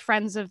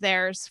friends of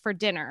theirs for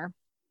dinner.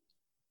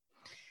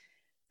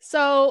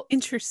 So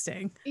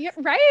Interesting. yeah,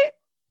 right?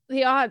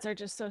 The odds are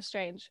just so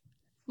strange.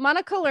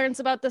 Monica learns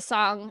about the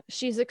song.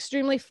 She's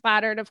extremely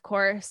flattered, of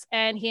course,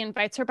 and he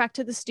invites her back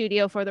to the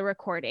studio for the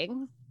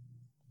recording.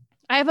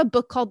 I have a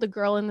book called The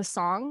Girl in the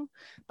Song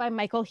by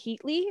Michael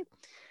Heatley.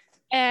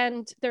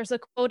 And there's a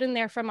quote in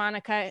there from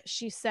Monica.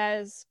 She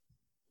says,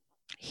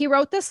 he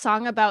wrote this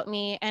song about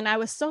me and I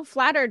was so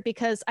flattered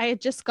because I had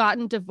just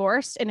gotten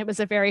divorced and it was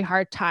a very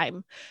hard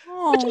time.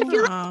 Which I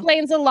feel like Aw.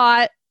 explains a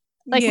lot.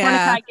 Like, Yeah.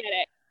 Monica, I get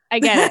it. I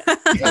get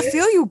it. I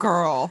feel you,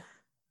 girl.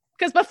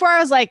 Because before I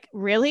was like,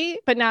 really?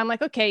 But now I'm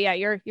like, okay, yeah,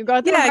 you're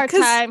going through a Yeah, hard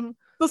 'cause time.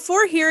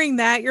 Before hearing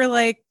that, you're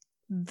like,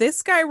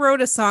 this guy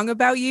wrote a song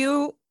about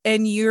you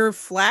and you're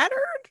flattered?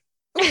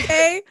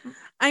 Okay.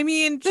 I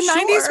mean, The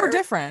 90s were sure.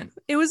 different.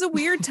 It was a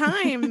weird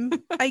time,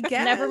 I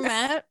guess. Never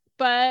met,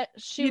 but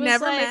she You was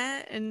never like,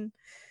 met, and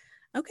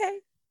okay.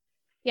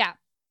 yeah.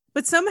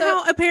 But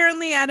somehow,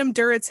 apparently, Adam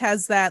Duritz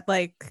has that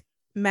like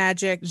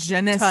magic Je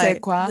ne sais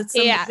type. quoi. That's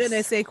some Yes. je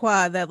ne sais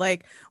quoi that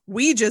like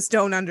we just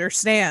don't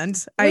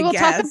understand. We I will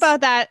guess. talk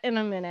about that in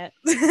a minute.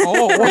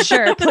 Oh, For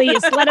sure.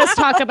 Please let us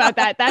talk about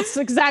that. That's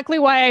exactly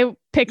why I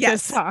picked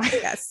Yes. this song.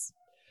 Yes.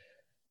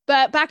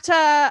 But back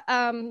to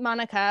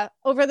Monica.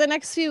 Over the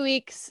next few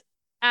weeks,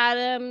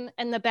 Adam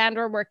and the band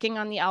were working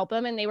on the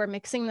album and they were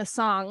mixing the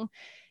song.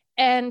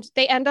 And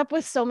they end up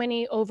with so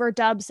many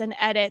overdubs and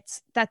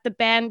edits that the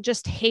band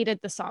just hated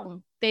the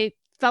song. They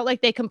felt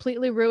like they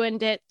completely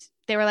ruined it.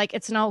 They were like,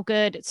 it's no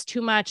good. It's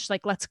too much.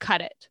 Like, let's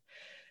cut it.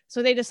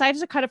 So they decided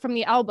to cut it from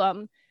the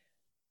album.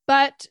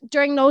 But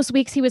during those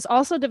weeks, he was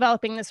also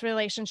developing this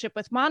relationship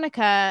with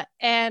Monica.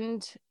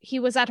 And he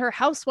was at her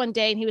house one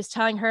day and he was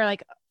telling her,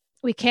 like,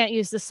 we can't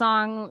use the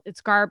song.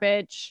 It's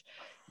garbage.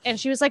 And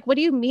she was like, what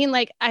do you mean?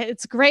 Like,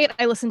 it's great.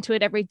 I listen to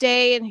it every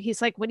day. And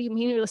he's like, what do you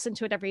mean you listen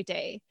to it every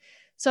day?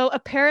 So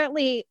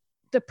apparently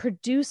the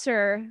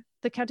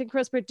Counting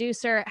Crows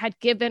producer had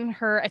given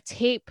her a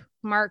tape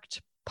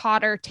marked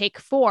Potter Take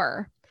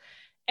 4.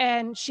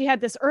 And she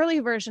had this early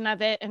version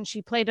of it and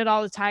she played it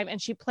all the time.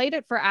 And she played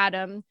it for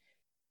Adam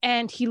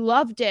and he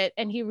loved it.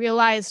 And he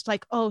realized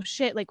like, oh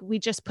shit, like we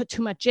just put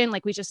too much in.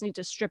 Like we just need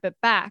to strip it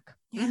back.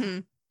 Mm-hmm.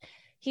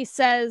 He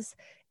says,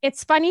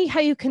 it's funny how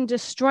you can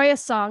destroy a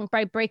song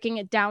by breaking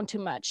it down too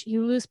much.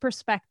 You lose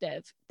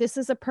perspective. This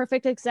is a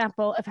perfect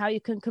example of how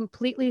you can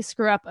completely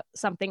screw up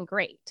something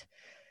great.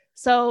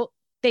 So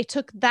they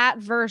took that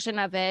version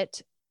of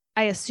it,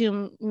 I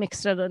assume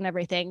mixed it and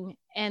everything.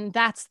 And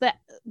that's the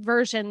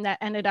version that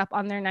ended up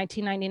on their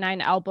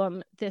 1999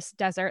 album, This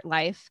Desert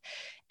Life.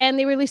 And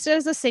they released it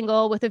as a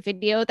single with a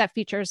video that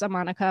features a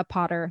Monica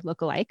Potter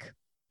lookalike.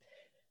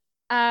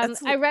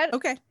 I read...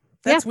 Okay.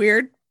 That's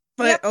weird,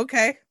 but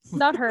okay.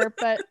 Not her,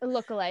 but a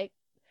lookalike.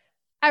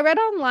 I read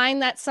online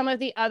that some of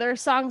the other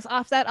songs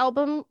off that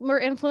album were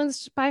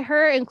influenced by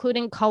her,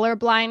 including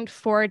Colorblind,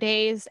 4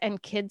 Days,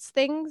 and Kids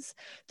Things,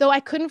 though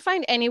I couldn't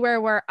find anywhere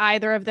where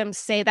either of them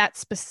say that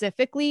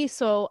specifically.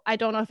 So I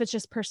don't know if it's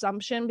just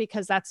presumption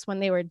because that's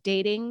when they were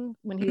dating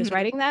when he was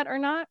writing that or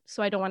not.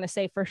 So I don't want to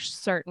say for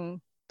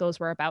certain those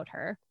were about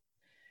her.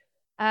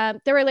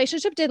 Their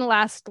relationship didn't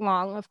last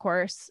long, of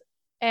course.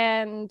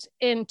 And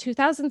in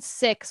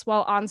 2006,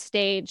 while on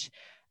stage,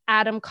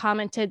 Adam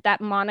commented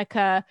that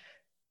Monica,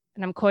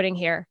 and I'm quoting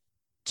here,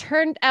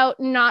 turned out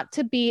not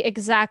to be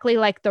exactly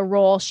like the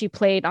role she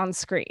played on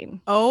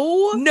screen.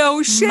 Oh,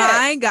 no shit.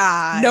 My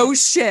God. No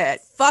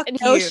shit. Fuck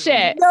no you.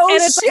 shit. No and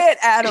it's shit,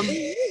 Adam.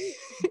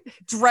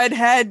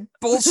 Dreadhead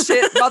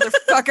bullshit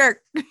motherfucker.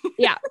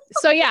 Yeah.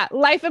 So yeah,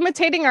 life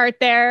imitating art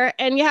there.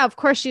 And yeah, of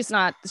course she's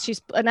an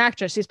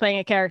actress. She's playing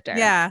a character.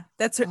 Yeah,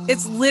 that's her.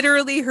 It's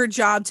literally her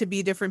job to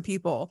be different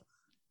people.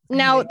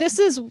 Now, this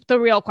is the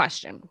real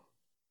question.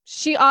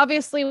 She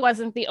obviously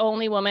wasn't the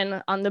only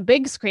woman on the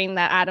big screen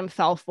that Adam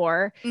fell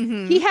for.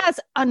 Mm-hmm. He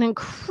has an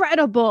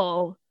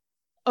incredible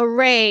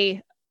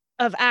array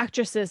of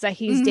actresses that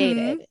he's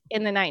dated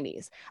in the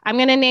 90s. I'm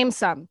going to name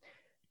some.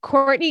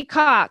 Courtney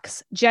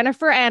Cox,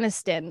 Jennifer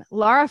Aniston,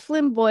 Lara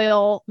Flynn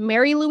Boyle,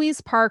 Mary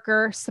Louise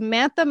Parker,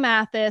 Samantha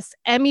Mathis,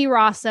 Emmy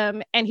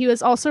Rossum, and he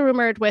was also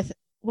rumored with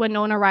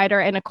Winona Ryder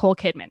and Nicole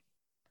Kidman.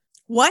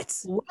 What?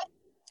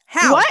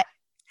 How? What?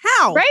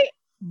 How? Right?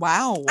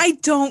 Wow. I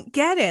don't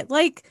get it.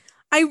 Like,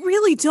 I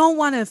really don't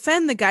want to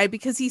offend the guy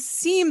because he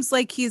seems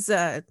like he's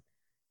a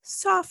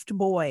soft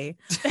boy.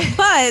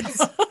 But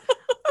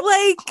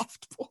like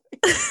Soft boy.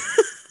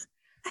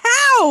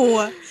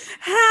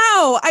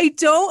 How? I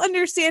don't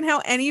understand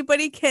how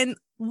anybody can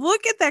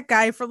look at that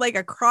guy for like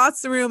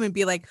across the room and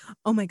be like,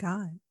 oh my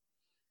God,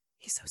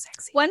 he's so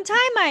sexy. One time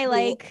I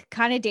like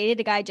kind of dated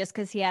a guy just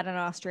because he had an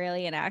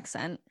Australian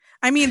accent.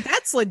 I mean,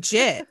 that's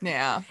legit.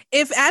 Yeah.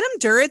 If Adam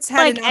Duritz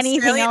had Like an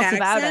anything Australian else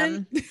about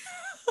accent, him.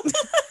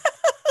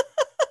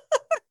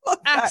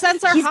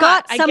 Accents are He's hot.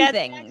 got I get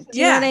something. accents. Do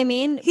you know what I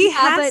mean? He Yeah,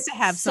 has but to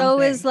have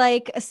so is something.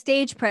 like a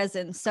stage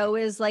presence. So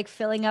is like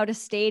filling out a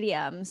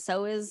stadium.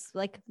 So is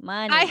like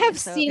money. I have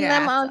So- seen yeah,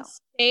 them on so.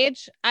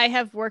 stage. I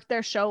have worked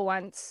their show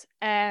once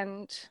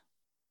and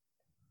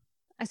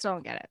I still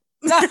don't get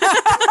it.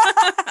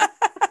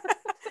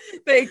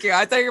 Thank you.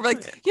 I thought you were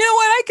like, you know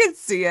what? I could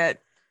see it.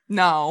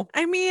 No.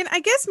 I mean, I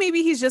guess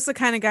maybe he's just the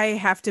kind of guy you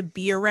have to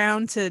be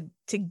around to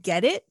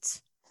get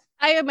it.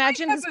 I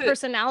imagine I his have a-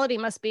 personality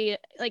must be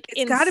like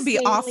It's gotta be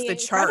off the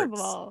insanely charts.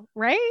 incredible,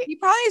 right? He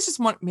probably is just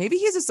one. Maybe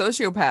he's a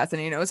sociopath and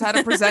he knows how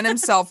to present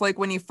himself like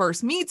when he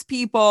first meets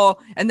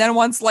people. And then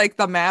once like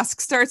the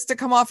mask starts to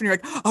come off and you're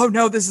like, oh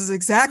no, this is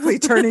exactly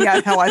turning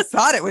out how I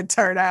thought it would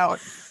turn out.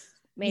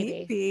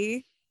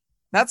 Maybe.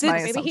 That's my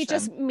Maybe assumption. he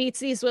just meets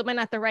these women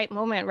at the right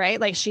moment, right?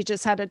 Like she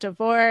just had a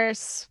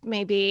divorce.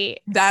 Maybe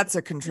That's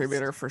a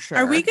contributor for sure.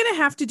 Are we going to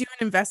have to do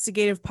an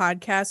investigative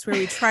podcast where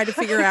we try to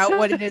figure out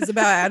what it is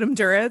about Adam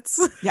Duritz?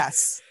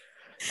 Yes.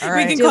 All We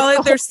right. can call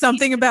it There's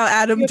Something About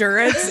Adam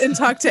Duritz and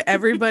talk to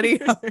everybody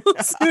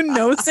else who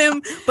knows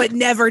him, but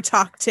never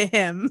talk to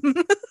him.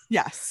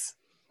 Yes.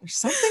 There's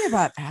something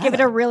about Adam. Give it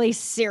a really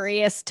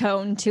serious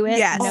tone to it.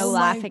 Yes. No Oh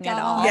my laughing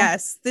at all. God.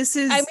 Yes, this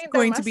is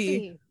going to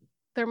be.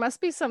 There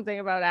must be something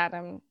about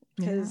Adam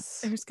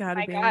because There's got to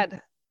my be. God,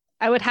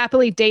 I would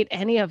happily date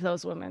any of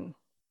those women.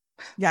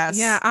 Yes.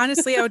 Yeah,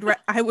 honestly,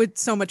 I would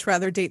so much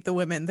rather date the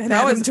women than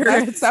That Adam was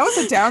Duritz. that was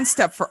a down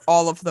step for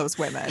all of those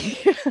women.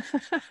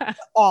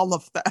 All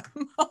of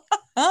them.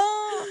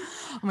 Oh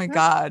my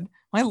God.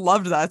 I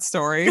loved that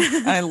story.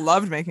 And I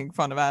loved making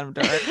fun of Adam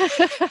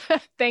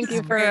Duritz. Thank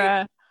you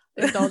for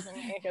indulging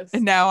me. 'Cause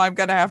And now I'm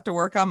gonna have to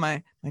work on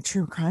my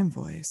true crime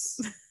voice.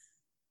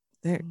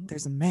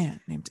 There's a man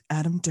named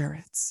Adam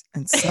Duritz,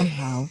 and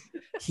somehow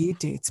he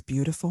dates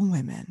beautiful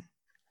women,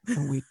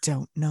 and we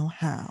don't know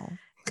how.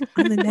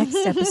 On the next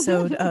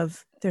episode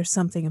of There's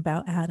Something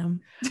About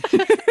Adam,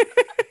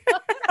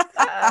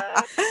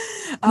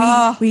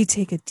 we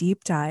take a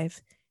deep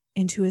dive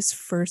into his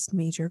first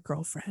major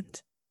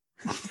girlfriend.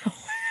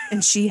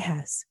 And she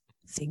has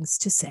things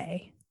to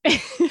say.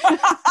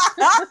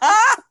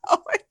 Oh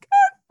my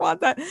god,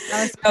 want that.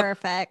 That was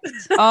perfect.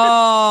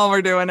 Oh,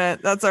 we're doing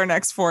it. That's our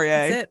next foray.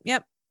 That's it.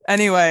 Yep.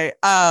 Anyway,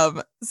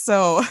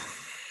 so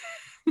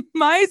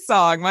my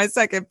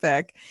second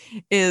pick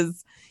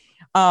is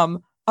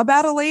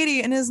about a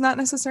lady, and is not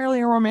necessarily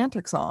a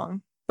romantic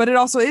song, but it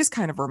also is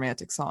kind of a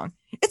romantic song.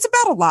 It's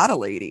about a lot of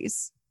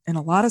ladies in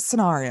a lot of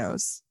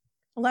scenarios.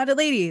 A lot of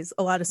ladies,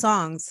 a lot of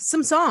songs,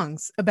 some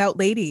songs about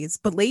ladies,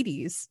 but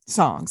ladies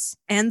Songs.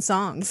 and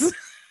songs.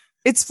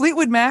 It's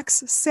Fleetwood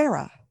Mac's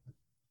Sarah.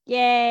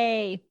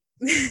 Yay.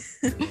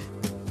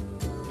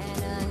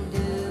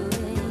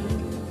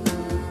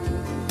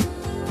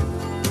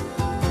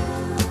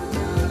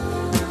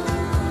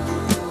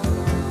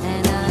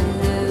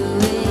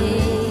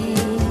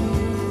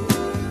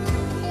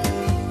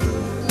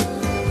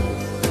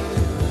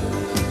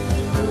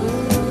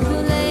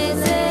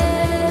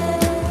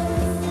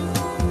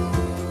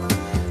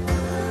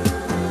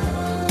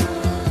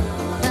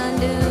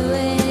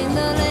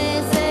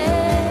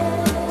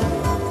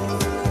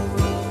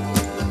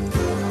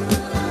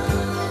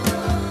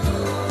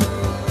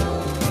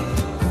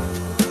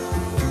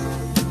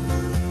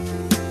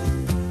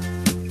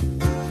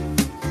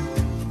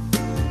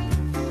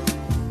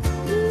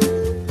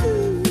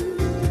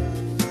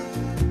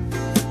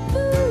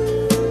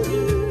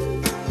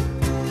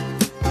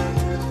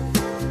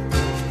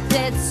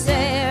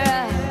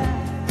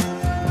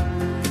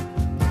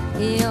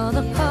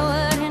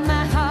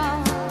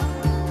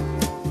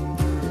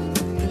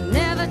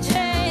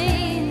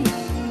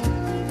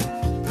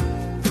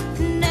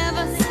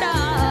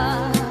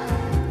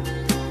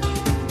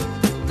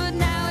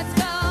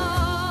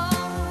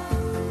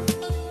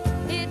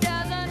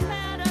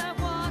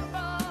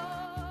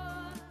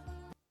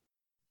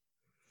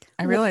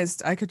 I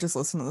realized I could just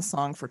listen to the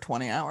song for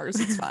 20 hours.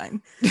 It's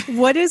fine.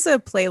 What is a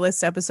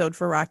playlist episode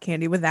for Rock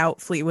Candy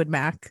without Fleetwood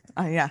Mac?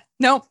 Yeah.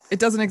 No, it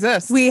doesn't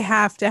exist. We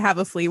have to have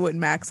a Fleetwood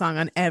Mac song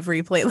on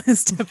every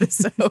playlist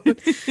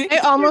episode. I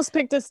almost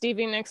picked a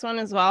Stevie Nicks one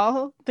as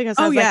well because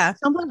I was yeah. like,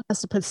 someone has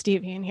to put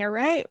Stevie in here,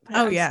 right? But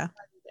Oh I'm yeah.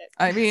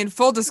 I mean,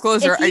 full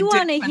disclosure, If you I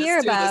wanna did hear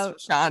about-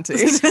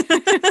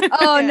 Shanti.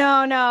 Oh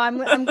no,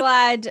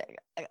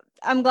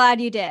 I'm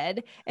glad you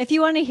did. If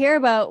you want to hear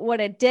about what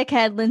a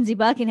dickhead Lindsey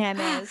Buckingham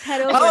is,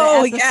 head over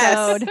Oh, to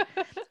yes. episode.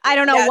 I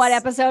don't know Yes. what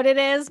episode it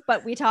is,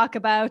 but we talk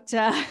about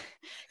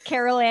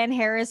Carol Ann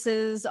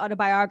Harris's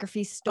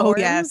autobiography Storms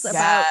yes.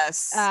 about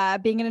Yes.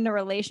 being in a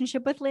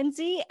relationship with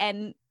Lindsay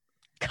and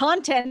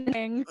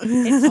contenting. Oh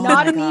It's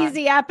not my an God.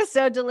 easy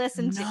episode to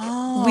listen to.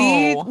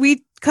 No.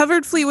 We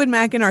covered Fleetwood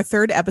Mac in our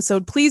third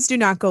episode. Please do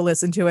not go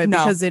listen to it No,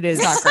 because it is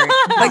It's not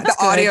great. Like the not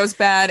good. audio's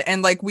bad,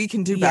 and like we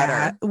can do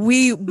better.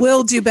 We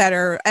will do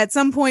better. At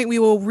some point we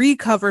will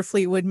recover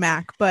Fleetwood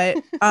Mac, but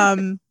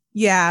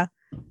yeah.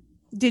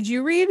 Did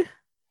you read?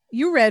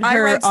 You read I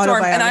her read Storm, and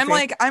autobiography. I'm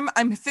like,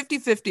 I'm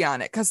 50-50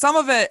 on it, because some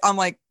of it I'm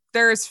like,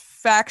 there's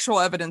factual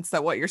evidence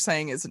that what you're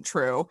saying isn't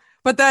true.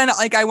 But then,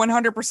 like, I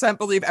 100%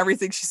 believe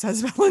everything she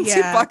says about Lindsey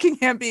Yeah.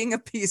 Buckingham being a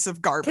piece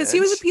of garbage. because he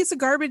was a piece of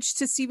garbage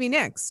to Stevie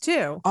Nicks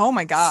too. Oh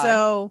my God.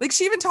 So Like,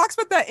 she even talks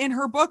about that in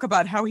her book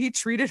about how he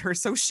treated her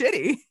so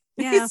shitty.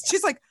 yeah.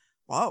 She's like,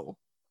 whoa,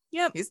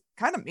 Yep. he's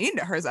kind of mean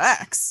to her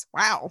ex.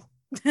 Wow.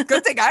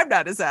 Good thing I'm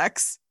not his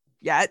ex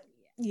yet.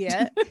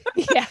 Yeah.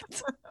 Yeah.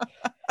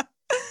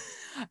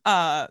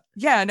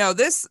 Yeah, no,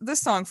 this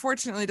song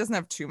fortunately doesn't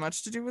have too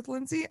much to do with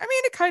Lindsay. I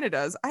mean, it kind of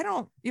does. I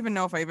don't even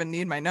know if I even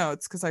need my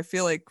notes, because I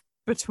feel like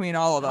between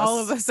all of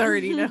us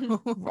already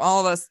know. all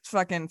of us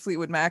fucking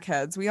Fleetwood Mac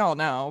heads, we all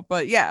know.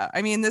 But yeah,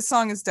 I mean, this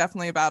song is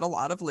definitely about a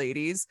lot of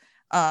ladies.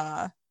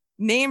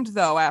 Named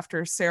though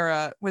after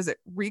Sarah, was it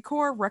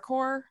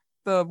Recor,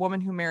 the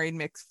woman who married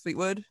Mick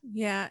Fleetwood?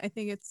 Yeah, I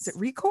think it's Is it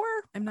Recor?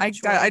 I'm not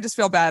sure. I just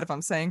feel bad if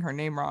I'm saying her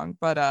name wrong.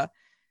 But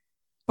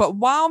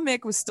while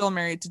Mick was still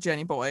married to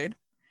Jenny Boyd,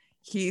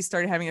 he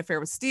started having an affair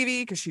with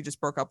Stevie because she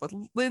just broke up with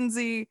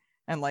Lindsay.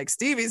 And like,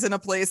 Stevie's in a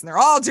place and they're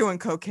all doing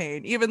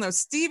cocaine, even though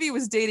Stevie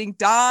was dating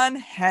Don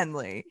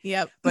Henley.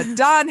 Yep. But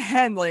Don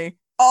Henley,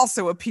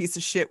 also a piece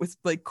of shit with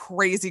like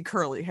crazy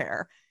curly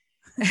hair.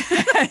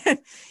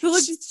 Who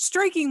looked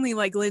strikingly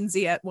like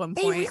Lindsay at one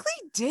They point.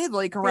 really did.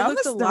 Like around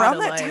looked a lot around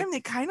that alike. time,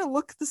 they kind of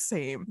look the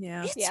same.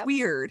 Yeah. It's Yep.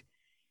 weird.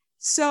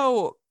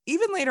 So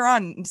even later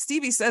on,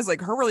 Stevie says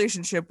like her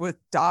relationship with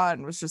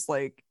Don was just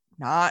like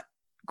not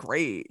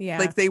great. Yeah.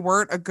 Like they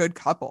weren't a good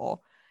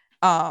couple.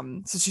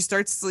 So she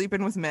starts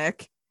sleeping with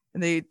Mick,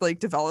 and they like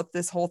develop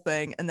this whole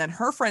thing. And then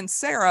her friend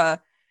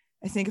Sarah,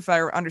 I think if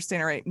I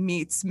understand it right,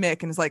 meets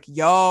Mick and is like,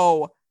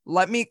 yo,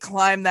 let me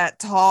climb that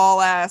tall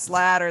ass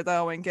ladder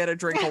though and get a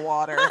drink of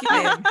water. I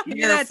am Give me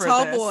here that for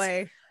tall this.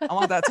 boy. I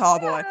want that tall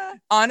boy.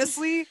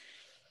 Honestly,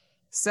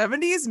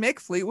 70s Mick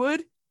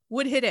Fleetwood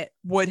Would hit it.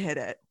 would hit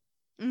it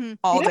Mhm.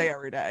 all day,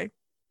 every day.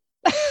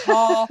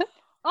 Tall.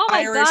 Oh my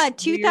Irish, God, weird.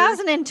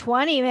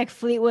 2020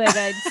 McFleetwood,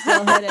 I'd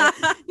still hit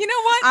it. You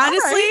know what? All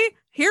Honestly, right.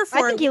 here I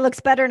for think it. he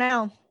looks better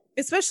now.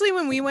 Especially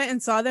when we went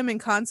and saw them in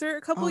concert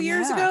a couple Oh,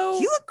 years yeah. ago.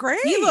 He looked great.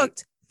 He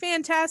looked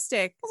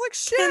fantastic. I was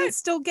like, Can shit.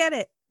 still get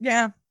it.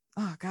 Yeah.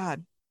 Oh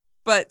God.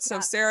 But so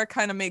Sarah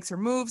kind of makes her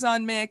moves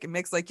on Mick, and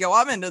Mick's like, yo,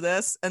 I'm into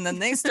this. And then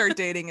they start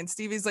dating, and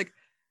Stevie's like,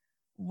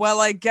 well,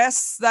 I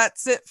guess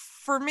that's it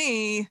for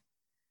me.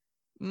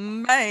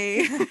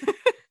 May.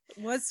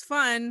 Was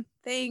fun.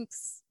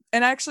 Thanks.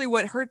 And actually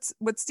what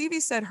Stevie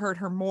said hurt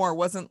her more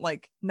wasn't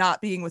like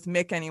not being with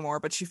Mick anymore,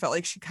 but she felt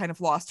like she kind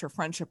of lost her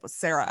friendship with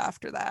Sarah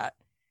after that.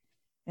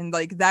 And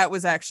like that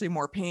was actually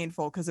more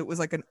painful because it was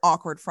like an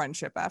awkward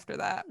friendship after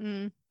that.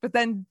 But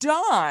then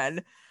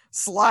Dawn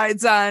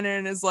slides on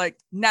and is like,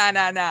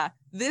 nah.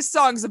 This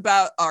song's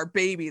about our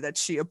baby that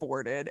she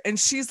aborted. And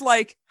she's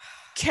like,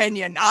 can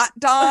you not,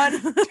 Dawn?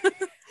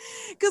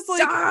 Because like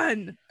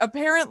Dawn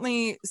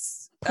apparently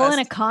Pulling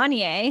a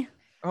Kanye.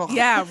 oh,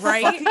 yeah,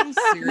 right.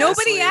 seriously.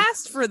 Nobody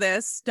asked for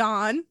this,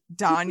 Dawn.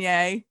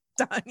 Danye.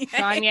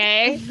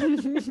 Kanye.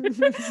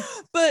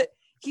 But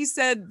he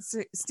said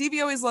Stevie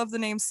always loved the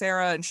name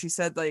Sarah, and she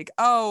said like,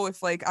 oh,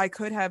 if like I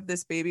could have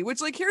this baby, which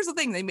like here's the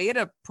thing, they made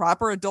a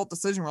proper adult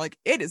decision. We're like,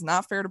 it is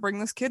not fair to bring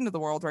this kid into the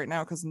world right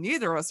now because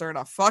neither of us are in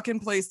a fucking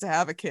place to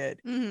have a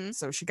kid.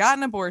 So she got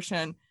an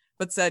abortion,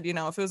 but said, you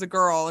know, if it was a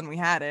girl and we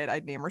had it,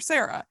 I'd name her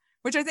Sarah,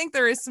 which I think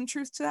there is some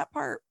truth to that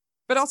part.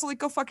 But also like,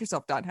 go fuck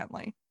yourself, Don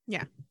Henley.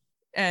 Yeah.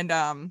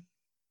 And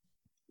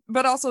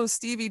but also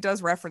Stevie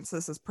does reference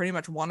this as pretty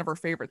much one of her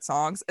favorite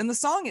songs, and the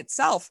song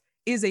itself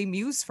is a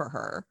muse for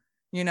her.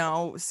 You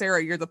know,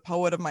 Sarah, you're the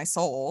poet of my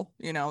soul.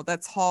 You know,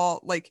 that's how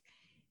like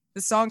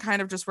the song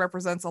kind of just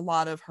represents a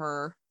lot of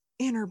her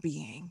inner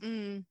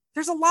being.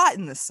 There's a lot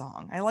in this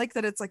song. I like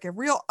that it's like a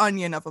real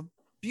onion of a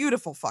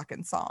beautiful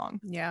fucking song.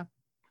 Yeah,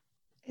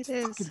 It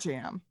is. Fucking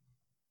jam.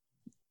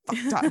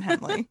 Fuck Don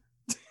Henley.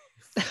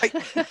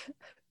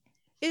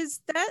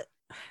 Is that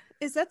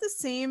the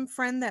same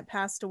friend that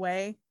passed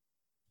away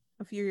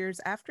a few years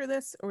after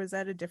this, or was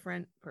that a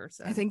different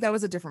person? I think that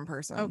was a different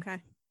person.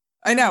 Okay.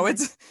 I know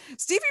it's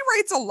Stevie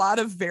writes a lot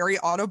of very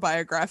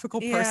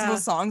autobiographical personal Yeah.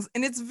 songs,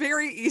 and it's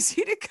very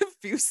easy to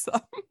confuse them.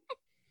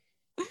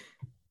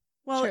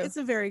 Well, True. it's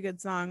a very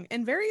good song,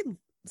 and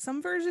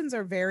some versions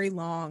are very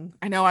long.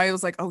 I know. I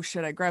was like, oh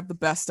shit, I grabbed the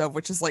best of,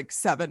 which is like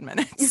 7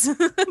 minutes.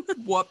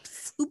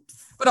 Whoops.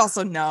 Oops. But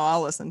also, no,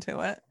 I'll listen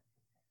to it.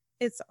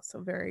 It's also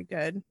very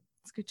good.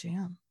 It's a good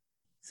jam.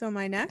 So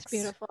my next.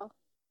 Beautiful.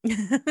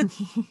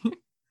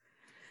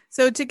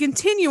 So to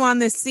continue on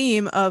this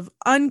theme of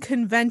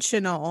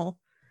unconventional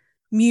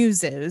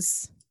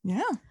muses,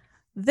 Yeah.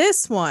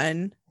 this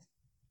one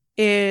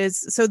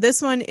is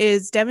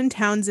Devin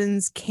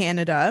Townsend's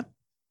Canada.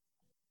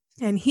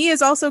 And he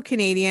is also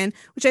Canadian,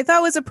 which I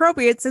thought was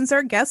appropriate since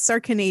our guests are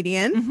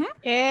Canadian. Mm-hmm.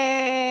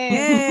 Yay.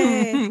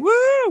 Yay.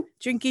 Woo!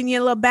 Drinking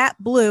your Labatt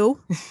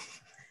Blue.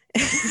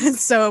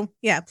 So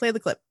yeah, play the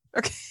clip.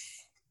 Okay.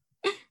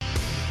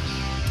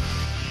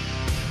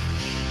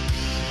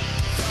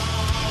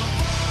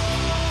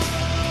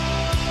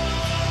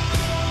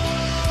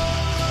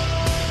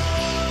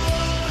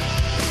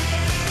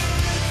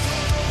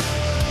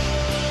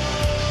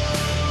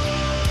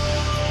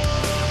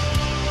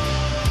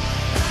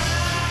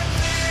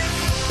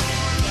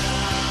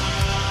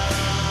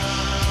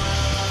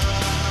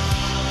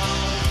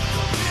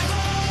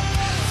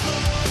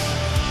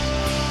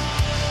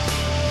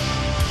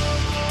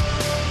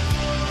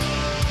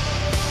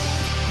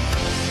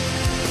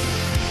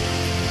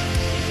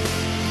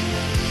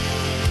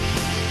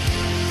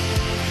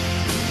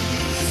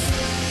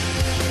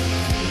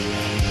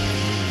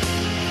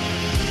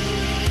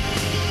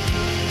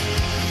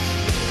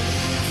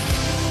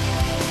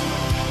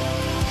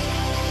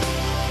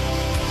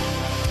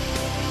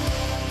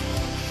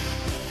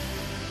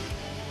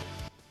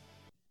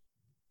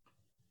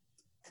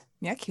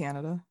 Yeah,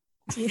 Canada.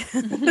 Yeah.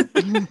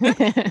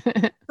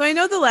 So I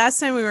know the last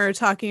time we were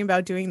talking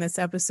about doing this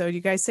episode,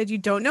 you guys said you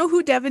don't know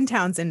who Devin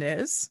Townsend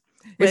is.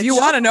 If you which-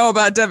 want to know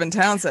about Devin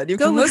Townsend, you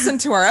Go- can listen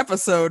to our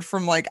episode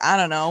from like, I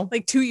don't know.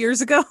 like 2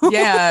 years ago.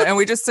 Yeah, and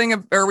we just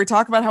we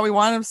talk about how we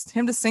want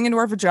him to sing into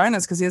our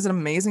vaginas because he has an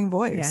amazing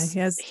voice.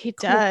 Yeah, He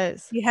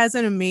does. He has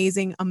an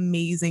amazing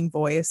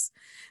voice.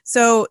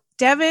 So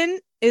Devin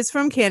is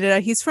from Canada.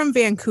 He's from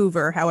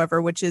Vancouver,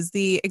 however, which is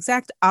the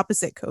exact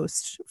opposite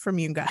coast from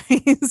you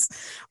guys.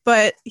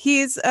 But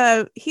he's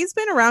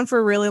been around for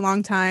a really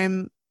long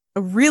time,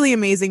 a really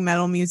amazing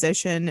metal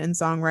musician and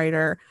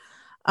songwriter.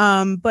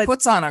 But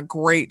Puts on a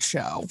great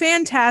show.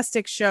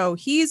 fantastic show.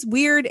 He's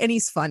weird and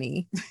he's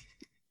funny.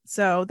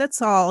 So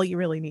that's all you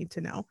really need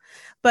to know.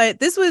 But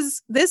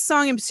this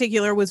song in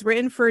particular was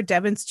written for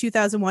Devin's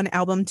 2001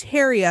 album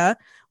Terria,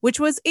 which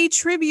was a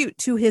tribute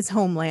to his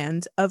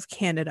homeland of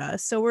Canada.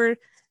 So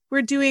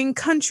we're doing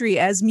country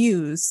as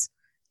muse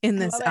in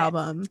this love it.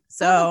 album.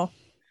 So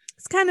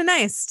it's kind of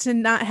nice to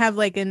not have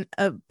like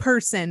a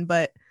person,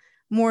 but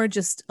more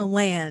just a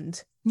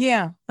land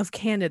Yeah, of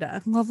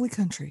Canada. lovely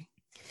country.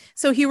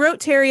 So he wrote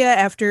Terria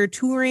after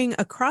touring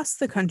across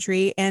the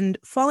country and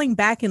falling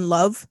back in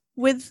love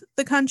with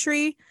the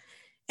country.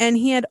 And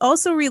he had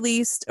also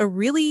released a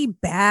really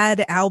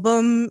bad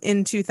album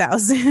in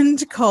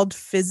 2000 called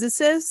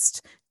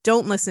Physicist.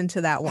 Don't listen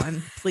to that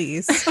one,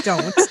 please.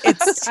 Don't.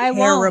 It's I won't.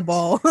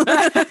 terrible.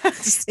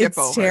 Skip It's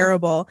over.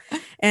 terrible.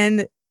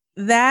 And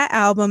that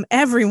album,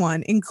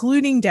 everyone,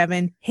 including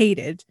Devin,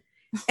 hated.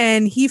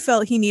 And he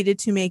felt he needed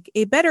to make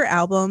a better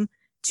album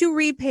to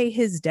repay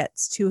his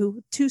debts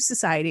to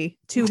society,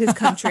 to his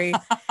country.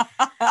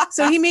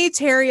 So he made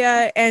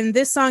Teria, and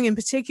this song in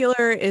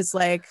particular is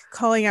like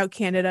calling out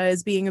Canada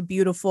as being a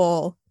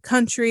beautiful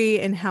country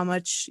and how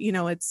much, you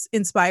know, it's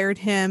inspired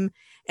him.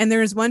 And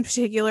there's one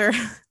particular,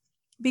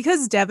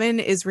 because Devin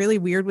is really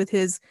weird with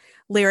his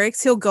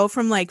lyrics, he'll go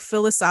from like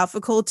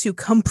philosophical to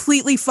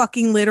completely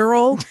fucking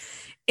literal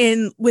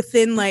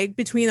within like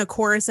between a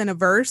chorus and a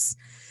verse.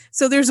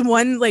 So there's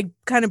one like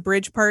kind of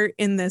bridge part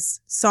in this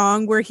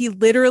song where he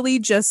literally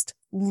just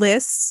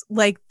lists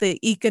like the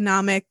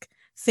economic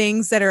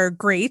things that are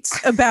great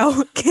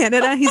about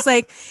Canada. He's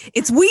like,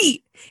 it's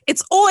wheat,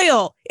 it's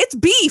oil, it's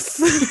beef.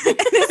 And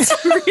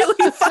it's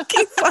really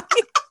fucking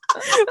funny.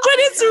 But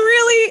it's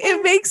really,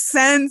 it makes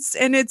sense.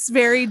 And it's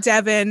very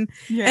Devin.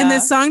 Yeah. And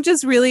this song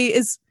just really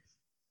is,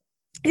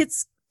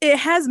 it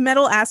has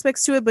metal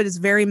aspects to it, but it's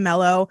very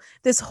mellow.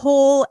 This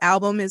whole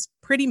album is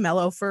pretty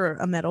mellow for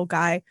a metal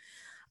guy.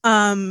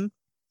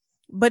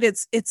 But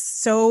it's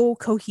so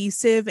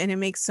cohesive and it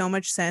makes so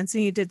much sense,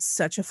 and he did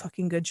such a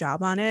fucking good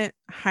job on it.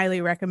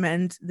 Highly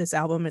recommend this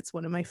album. It's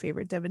one of my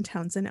favorite Devin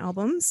Townsend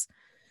albums.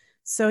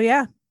 So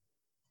yeah,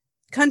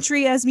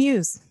 country as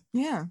Muse.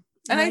 Yeah.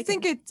 And I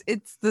think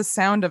it's the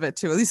sound of it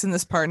too, at least in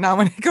this part. Not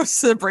when it goes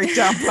to the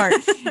breakdown part.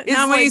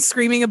 Not when he's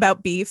screaming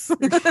about beef.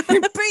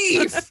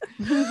 Beef.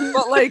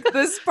 But like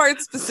this part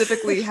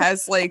specifically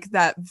has like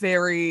that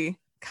very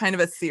kind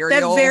of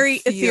ethereal. That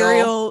very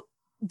ethereal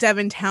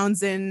Devin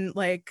Townsend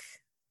like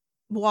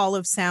wall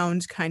of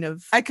sound kind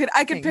of. I could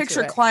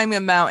picture climbing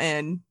a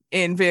mountain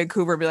in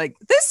Vancouver and be like,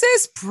 this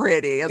is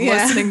pretty, and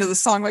listening to the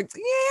song like,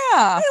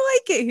 yeah, I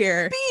like it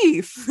here.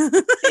 Beef.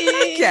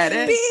 I get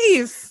it.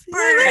 Beef.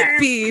 I like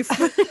beef.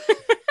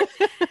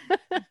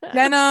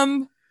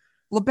 Denim,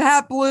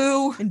 Labatt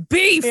Blue, and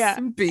beef. Yeah.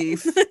 And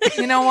beef.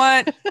 You know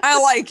what?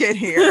 I like it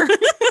here.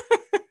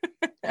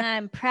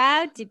 I'm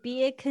proud to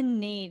be a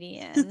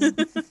Canadian.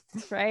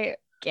 Right.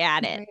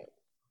 Got it.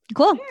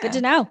 Cool. Yeah. Good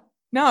to know.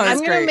 No, I'm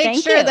going to make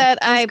Thank sure you. that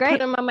I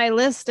put him on my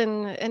list,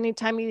 and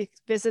anytime he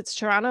visits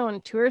Toronto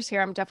and tours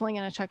here, I'm definitely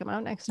going to check him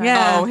out next time.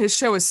 Yeah. Oh, his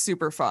show is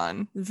super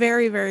fun.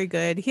 Very, very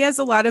good. He has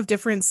a lot of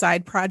different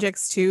side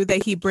projects too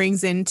that he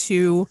brings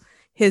into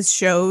his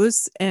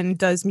shows and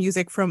does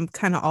music from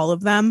kind of all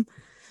of them.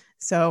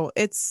 So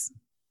it's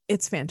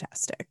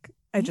fantastic.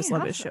 I just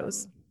love his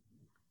shows.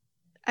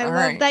 I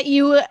love that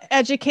you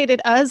educated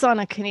us on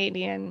a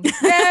Canadian.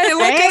 Yay,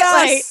 look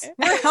at us.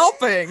 We're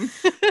helping.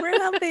 We're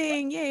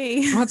helping.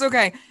 Yay. That's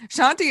okay.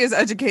 Shanti is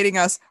educating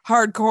us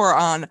hardcore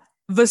on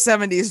the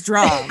 70s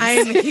drums. I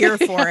am here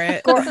for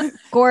it.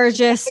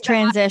 Gorgeous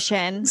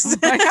transition.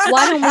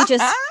 Why don't we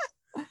just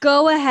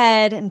go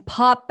ahead and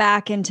pop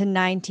back into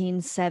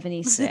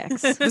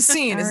 1976? The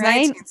scene is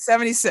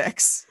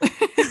 1976.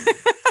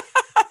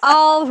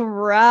 All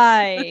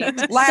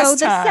right. Last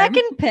the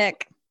second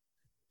pick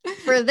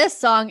for this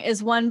song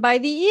is one by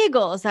the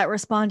Eagles that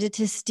responded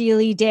to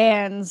Steely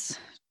Dan's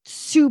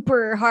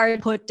super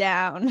hard put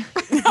down.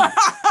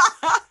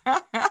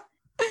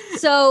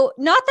 So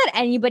not that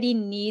anybody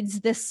needs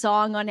this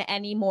song on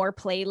any more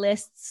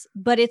playlists,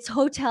 but it's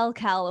Hotel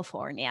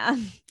California.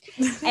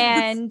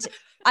 And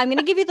I'm going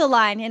to give you the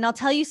line, and I'll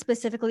tell you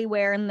specifically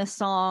where in the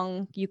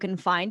song you can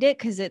find it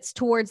because it's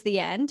towards the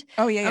end.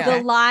 Oh, yeah.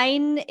 The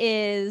line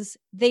is,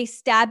 they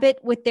stab it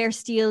with their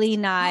steely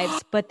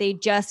knives, but they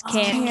just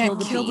can't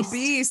kill the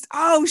beast.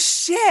 Oh,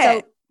 shit.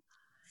 So,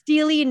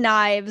 Steely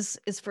Knives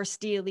is for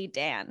Steely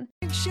Dan.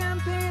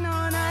 Champagne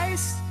on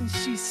ice, and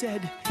she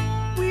said,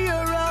 we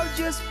are all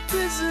just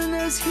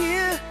prisoners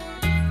here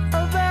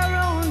of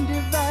our own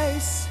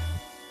device.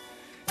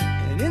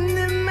 And in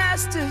the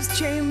master's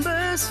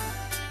chambers,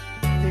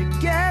 they're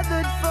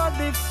gathered for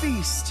the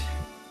feast.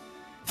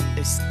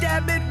 They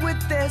stab it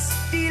with their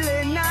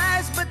steely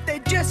knives, but they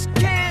just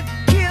can't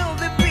kill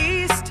the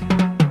beast.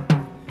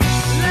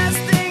 Last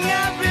thing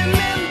I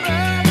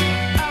remember,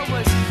 I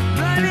was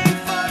running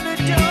for the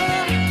door.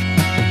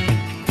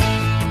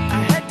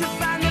 I had to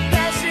find the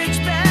passage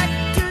back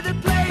to the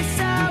place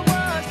I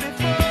was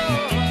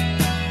before.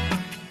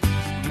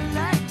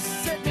 Relax,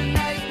 said the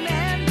night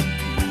man,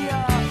 we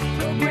are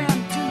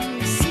programmed to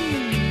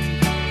receive.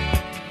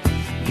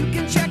 You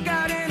can check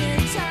out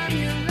anytime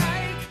you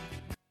like,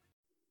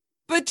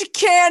 but you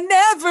can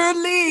never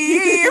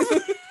leave.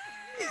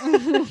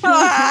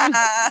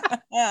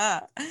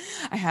 I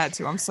had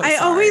to. I'm so sorry. I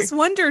always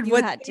wondered You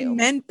what had they to.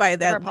 meant by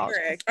that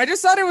lyric. I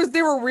just thought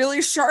they were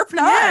really sharp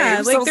knives.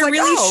 Yeah, like I was they're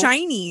really oh.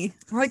 shiny.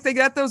 Like they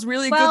got those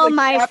really Well, good,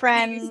 my Japanese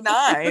friend.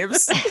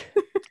 knives.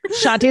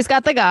 Shanti's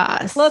got the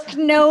goss. Look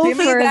no Give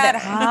me that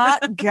further.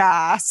 hot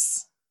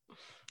gas.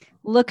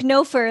 Look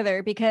no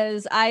further,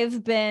 because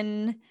I've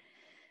been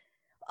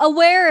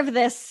aware of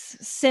this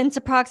since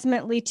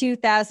approximately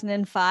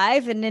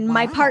 2005. And in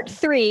my part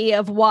 3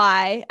 of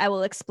why, I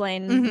will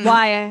explain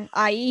why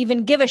I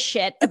even give a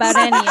shit about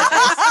any of this.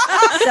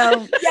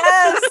 So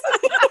Yes,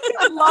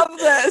 I love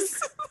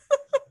this.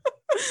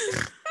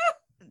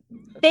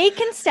 They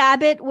can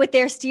stab it with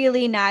their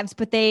steely knives,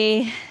 but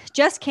they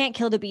just can't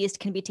kill the beast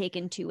can be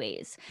taken two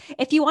ways.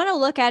 If you want to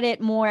look at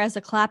it more as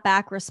a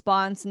clapback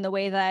response in the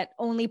way that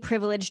only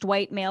privileged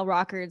white male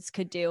rockers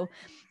could do,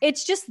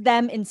 it's just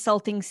them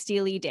insulting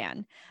Steely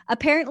Dan.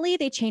 Apparently,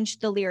 they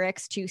changed the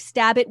lyrics to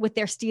stab it with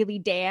their Steely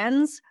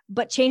Dans,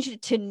 but changed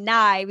it to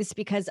knives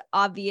because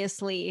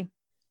obviously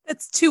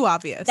It's too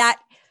obvious. that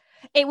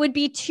it would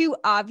be too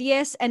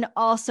obvious. And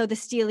also the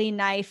Steely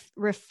knife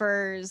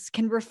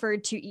can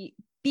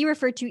be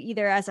referred to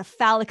either as a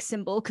phallic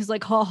symbol, because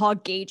like ha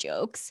gay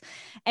jokes,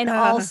 and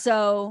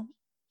also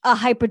a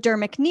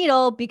hypodermic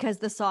needle because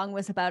the song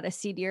was about a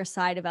seedier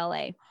side of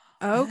LA.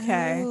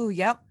 Okay. Oh,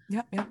 yep.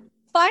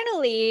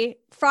 Finally,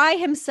 Fry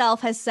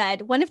himself has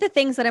said, one of the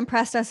things that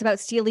impressed us about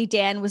Steely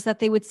Dan was that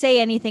they would say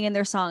anything in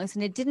their songs,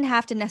 and it didn't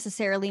have to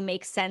necessarily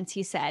make sense,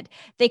 he said.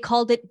 They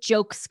called it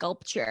joke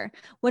sculpture.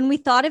 When we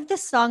thought of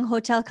this song,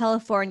 Hotel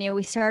California,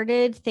 we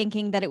started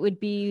thinking that it would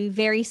be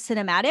very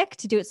cinematic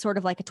to do it sort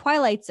of like a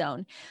Twilight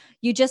Zone.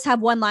 You just have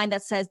one line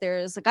that says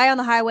there's a guy on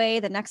the highway.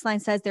 The next line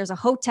says there's a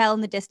hotel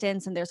in the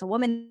distance and there's a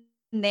woman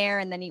there,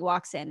 and then he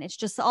walks in. It's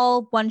just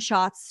all one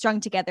shots strung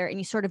together, and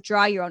you sort of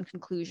draw your own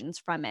conclusions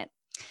from it.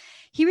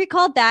 He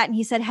recalled that, and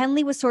he said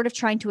Henley was sort of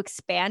trying to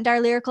expand our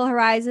lyrical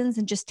horizons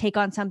and just take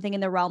on something in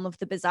the realm of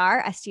the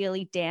bizarre, as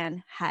Steely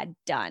Dan had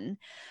done.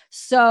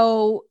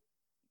 So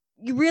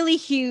really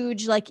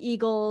huge, like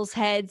Eagles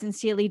heads and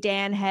Steely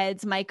Dan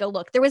heads might go,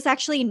 look, there was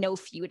actually no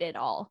feud at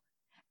all.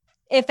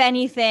 If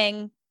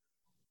anything,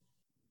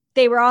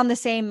 they were on the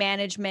same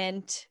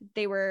management.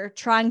 They were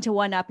trying to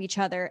one-up each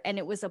other, and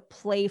it was a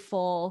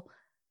playful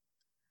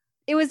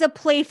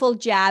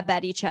jab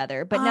at each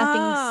other, but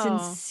nothing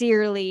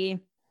sincerely.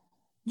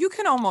 You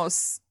can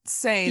almost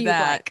say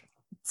that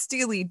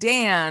Steely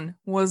Dan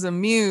was a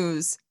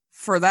muse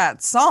for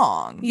that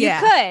song.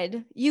 Yeah.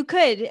 You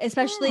could,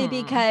 especially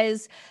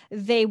because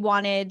they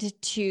wanted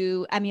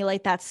to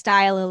emulate that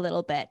style a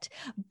little bit.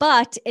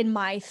 But in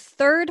my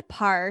third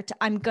part,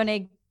 I'm not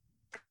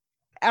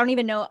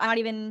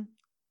even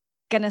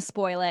gonna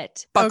spoil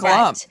it. Buckle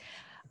up.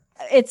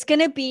 It's going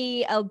to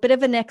be a bit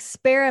of an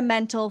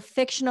experimental,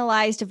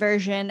 fictionalized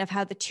version of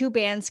how the two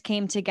bands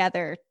came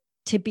together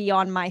to be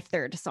on my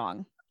third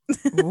song.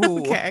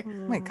 Ooh, Okay. Oh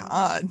my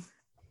God.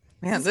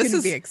 Man, This this is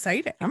is be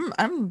exciting.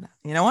 I'm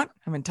you know what?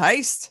 I'm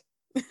enticed.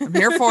 I'm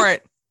here for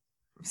it.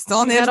 I'm still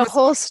on the You edge got of a my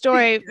whole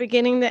story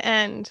beginning to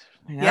end.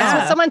 I know. That's Yeah.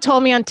 what someone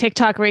told me on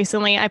TikTok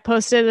recently. I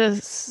posted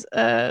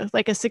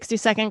like a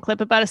 60-second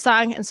clip about a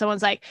song, and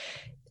someone's like,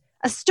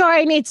 a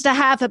story needs to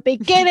have a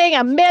beginning,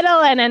 a middle,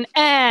 and an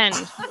end.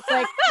 It's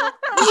like,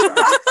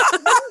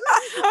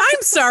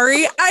 I'm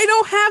sorry. I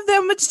don't have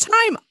that much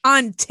time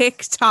on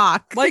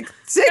TikTok. Like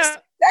 6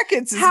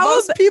 seconds is How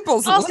most ab-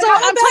 people's also, life.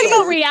 I'm talking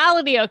about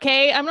reality,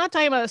 okay? I'm not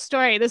talking about a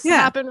story. This Yeah.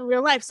 happened in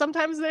real life.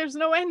 Sometimes there's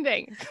no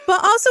ending.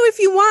 But also, if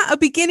you want a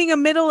beginning, a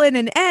middle, and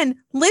an end,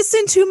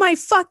 listen to my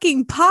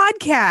fucking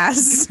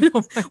podcast.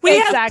 We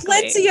have Exactly.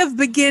 plenty of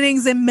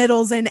beginnings and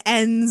middles and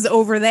ends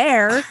over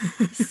there.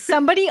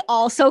 Somebody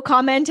also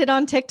commented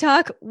on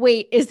TikTok,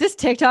 wait, is this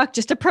TikTok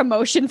just a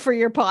promotion for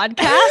your podcast?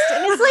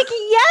 And it's like,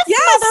 yes,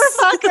 Yes.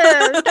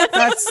 motherfucker. That's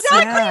That's-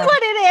 exactly yeah.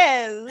 what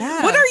it is.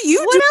 Yeah. What are you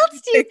What doing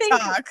else do you think?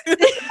 TikTok?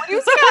 What do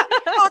you think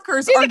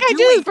TikTokers Do you are think I do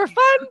doing? this for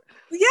fun?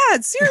 Yeah,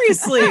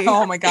 seriously.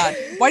 Oh my God.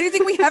 Why do you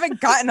think we haven't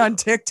gotten on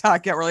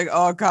TikTok yet? We're like,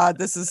 oh God,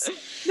 this is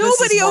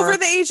Nobody over work.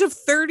 the age of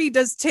 30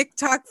 does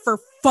TikTok for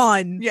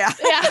fun. Yeah.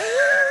 Yeah.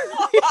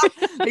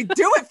 They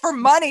do it for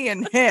money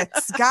and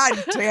hits.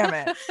 God damn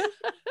it.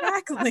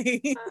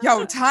 Exactly.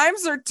 Yo,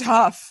 times are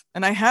tough,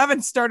 and I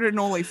haven't started an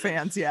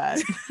OnlyFans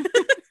yet.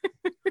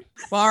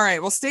 Well, all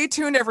right. Well, stay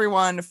tuned,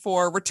 everyone,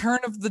 for Return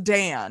of the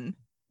Dan.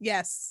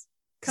 Yes.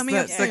 It's Coming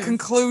the, up the soon.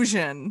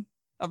 conclusion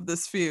of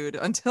this feud.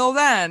 Until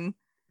then,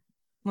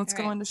 let's All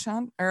go right. into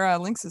Sean or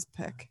Lynx's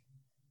pick.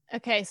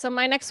 Okay, so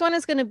my next one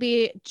is going to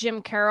be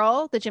Jim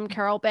Carroll, the Jim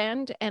Carroll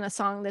Band, and a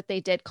song that they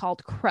did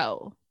called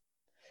Crow.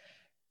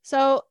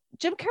 So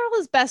Jim Carroll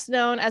is best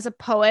known as a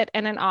poet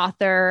and an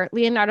author.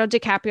 Leonardo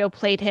DiCaprio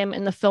played him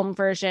in the film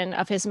version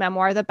of his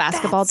memoir, The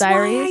Basketball That's why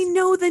I Diaries.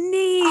 know the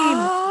name.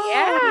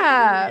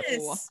 Yeah.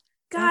 Yes.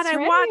 God, That's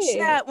I watched right.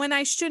 that when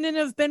I shouldn't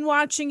have been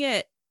watching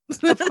it.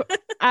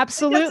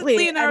 Absolutely.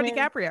 Leonardo I mean,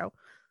 DiCaprio.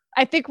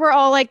 I think we're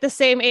all like the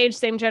same age,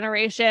 same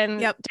generation.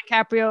 Yep.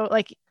 DiCaprio,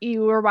 like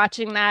you were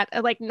watching that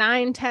at like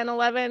 9, 10,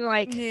 11,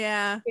 like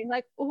Yeah. being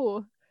like,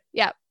 ooh,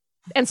 yeah.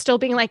 And still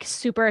being like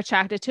super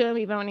attracted to him,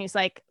 even when he's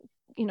like,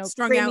 you know,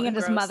 Strung out Screaming and at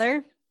his gross.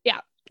 mother. Yeah.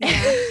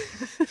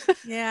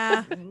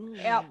 Yeah.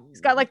 Yeah.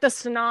 He's got like the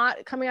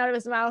snot coming out of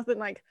his mouth and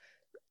like,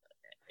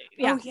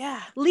 yeah. Oh,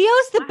 yeah.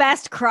 Leo's the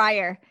best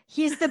crier.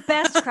 He's the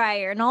best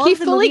crier. And all He of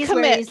the fully movies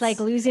where he's commits. like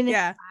losing his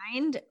Yeah.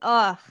 mind.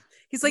 Ugh.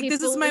 He's like, He this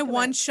is fully my commits.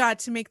 one shot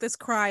to make this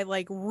cry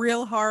like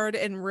real hard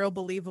and real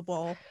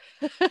believable.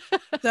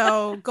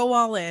 So go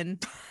all in.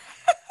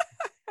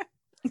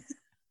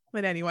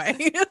 But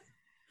anyway.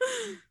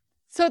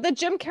 So the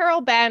Jim Carroll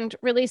Band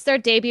released their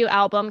debut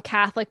album,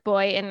 Catholic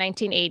Boy, in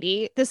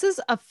 1980. This is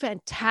a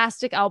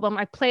fantastic album.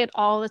 I play it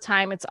all the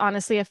time. It's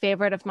honestly a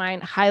favorite of mine.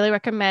 Highly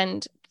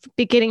recommend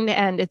beginning to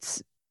end.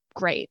 It's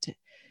great.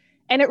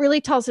 And it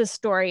really tells his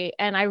story.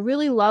 And I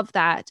really love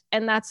that.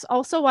 And that's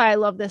also why I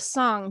love this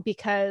song,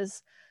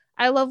 because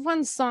I love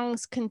when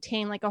songs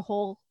contain like a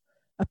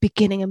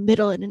beginning, a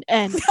middle, and an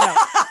end. No.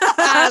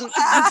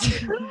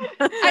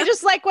 I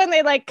just like when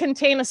they like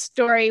contain a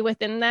story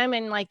within them,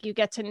 and like you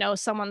get to know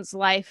someone's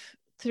life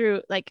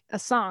through like a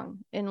song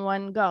in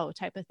one go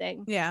type of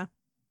thing. Yeah.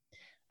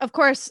 Of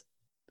course,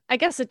 I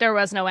guess that there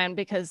was no end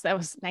because that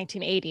was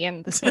 1980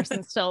 and this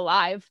person's still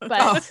alive.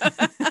 But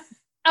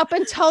up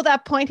until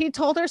that point, he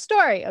told her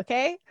story.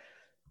 Okay.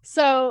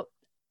 So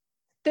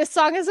this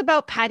song is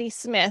about Patti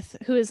Smith,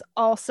 who is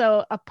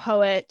also a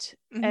poet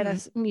and a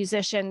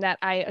musician that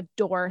I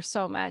adore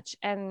so much.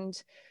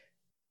 And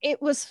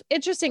it was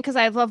interesting because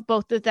I've loved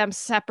both of them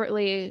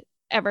separately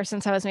ever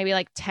since I was maybe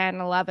like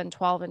 10, 11,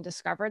 12 and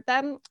discovered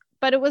them.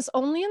 But it was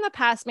only in the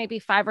past maybe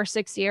 5 or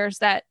 6 years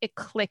that it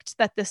clicked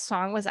that this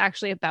song was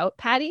actually about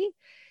Patti.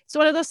 It's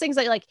one of those things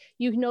that like,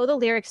 you know, the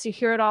lyrics, you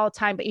hear it all the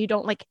time, but you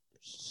don't like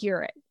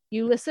hear it.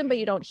 You listen, but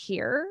you don't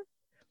hear.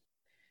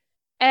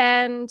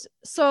 And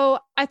so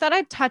I thought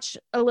I'd touch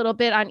a little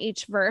bit on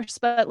each verse,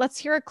 but let's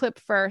hear a clip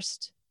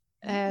first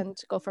and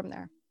go from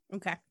there.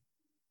 Okay.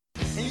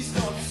 And you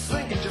start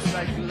sinking just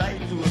like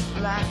light through a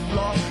black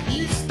floor.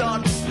 You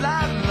start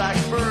sliding like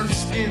burnt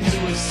skin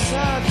through a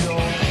saddle.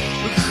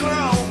 The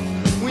crow,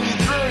 when you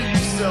throw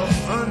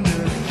yourself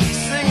under,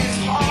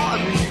 singing's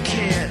hard when you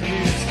can't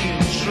lose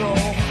control.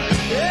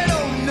 They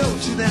don't know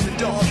to them the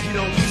dog, you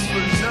don't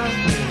whisper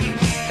nothing.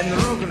 And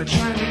they're all gonna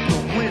try and make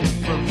the wind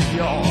from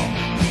your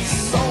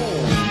soul.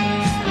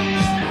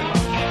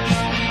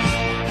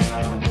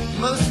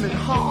 Must have been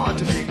hard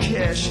to be a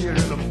cashier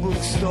in a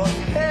bookstore.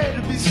 Had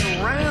to be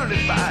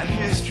surrounded by a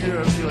history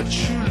of your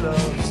true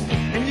loves.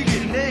 And you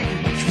get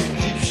naked between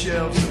deep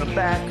shelves in the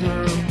back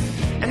room.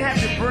 And have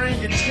to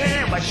bring your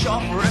tan by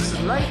sharp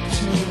fluorescent light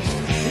tubes.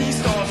 And you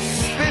start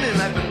spinning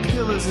like the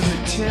pillars in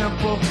the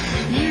temple.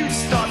 You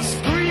start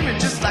screaming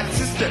just like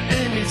Sister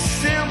Amy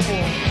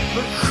Simple.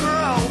 The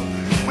crow,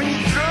 when you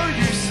throw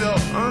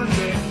yourself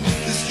under,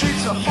 the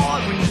streets are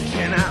hard when you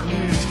cannot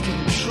lose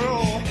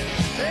control.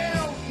 They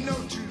don't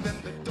know to them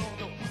that don't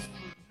know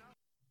whisper.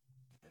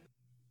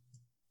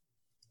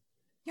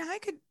 Yeah,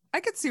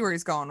 I could see where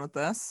he's going with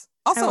this.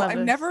 Also, love I've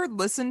this. never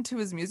listened to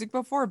his music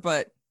before,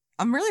 but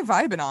I'm really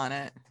vibing on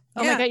it.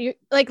 Oh Yeah. my God. You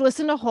like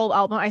listen to the whole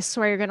album. I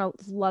swear you're going to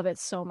love it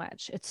so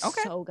much. It's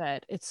Okay. so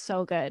good. It's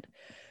so good.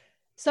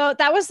 So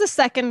that was the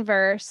second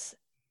verse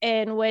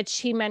in which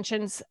he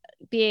mentions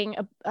being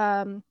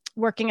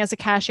working as a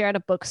cashier at a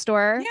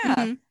bookstore. Yeah.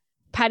 Mhm.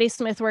 Patti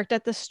Smith worked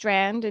at the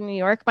Strand in New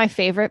York, my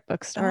favorite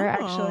bookstore, Oh.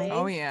 actually.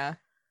 Oh yeah.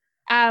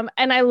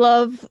 And I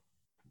love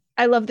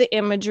the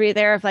imagery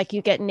there of like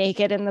you get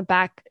naked in the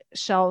back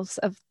shelves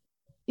of,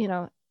 you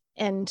know,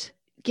 and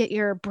get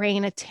your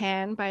brain a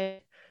tan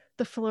by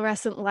the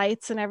fluorescent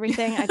lights and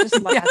everything. I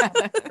just love that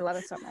so much. I love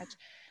it so much.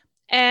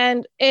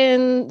 And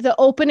in the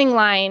opening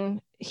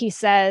line, he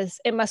says,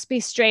 "It must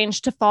be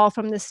strange to fall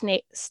from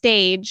the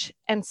stage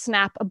and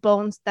snap a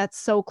bone that's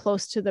so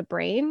close to the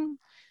brain."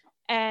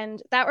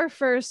 And that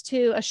refers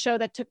to a show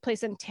that took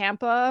place in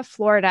Tampa,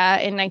 Florida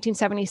in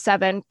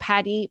 1977.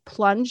 Patti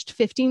plunged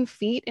 15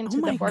 feet into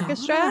Oh the my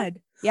orchestra.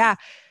 God. Yeah.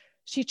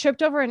 She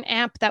tripped over an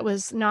amp that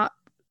was not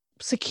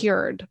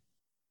secured.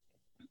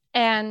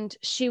 And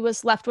she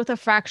was left with a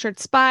fractured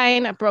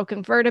spine, a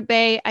broken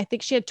vertebrae. I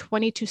think she had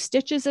 22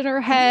 stitches in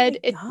her head.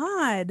 Oh my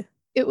God.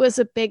 It was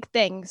a big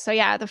thing. So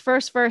yeah, the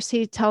first verse,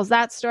 he tells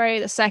that story.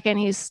 The second,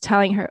 he's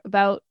telling her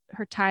about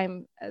her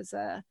time as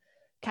a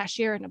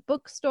cashier in a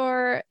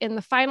bookstore. In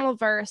the final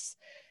verse,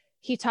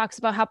 he talks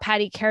about how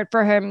Patti cared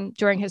for him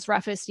during his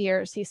roughest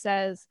years. He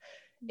says,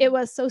 "It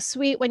was so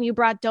sweet when you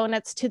brought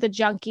donuts to the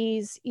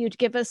junkies. You'd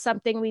give us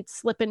something, we'd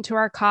slip into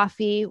our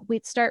coffee.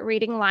 We'd start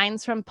reading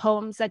lines from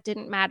poems that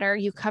didn't matter.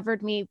 You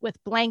covered me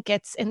with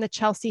blankets in the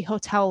Chelsea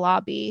hotel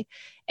lobby.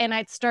 And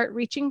I'd start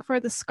reaching for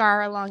the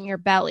scar along your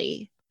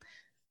belly."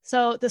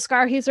 So the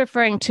scar he's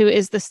referring to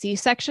is the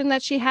C-section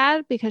that she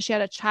had because she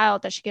had a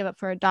child that she gave up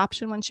for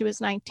adoption when she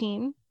was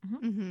 19.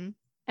 Mm-hmm.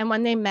 And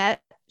when they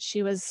met,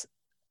 she was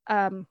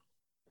a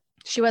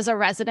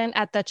resident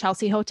at the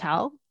Chelsea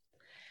Hotel.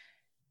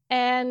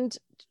 And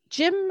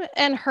Jim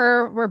and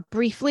her were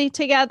briefly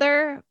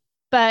together,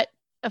 but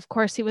of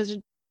course he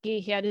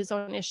had his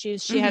own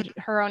issues. She had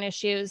her own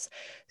issues.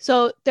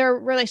 So their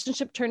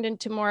relationship turned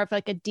into more of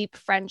like a deep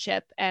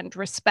friendship and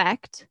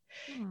respect.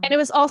 And it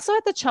was also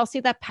at the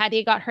Chelsea that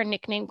Patti got her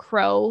nickname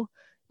Crow,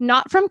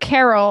 not from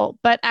Carol,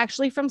 but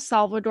actually from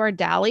Salvador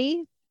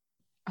Dali.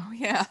 Oh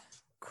yeah.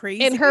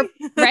 Crazy. In her,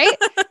 right?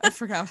 I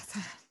forgot about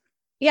that.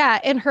 Yeah.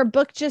 In her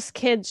book, Just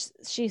Kids,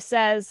 she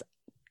says,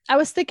 "I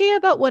was thinking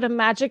about what a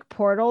magic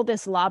portal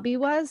this lobby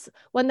was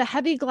when the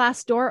heavy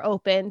glass door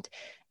opened,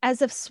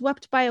 as if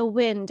swept by a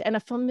wind, and a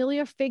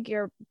familiar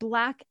figure,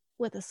 black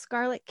with a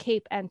scarlet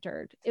cape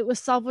entered. It was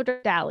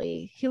Salvador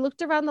Dali. He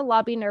looked around the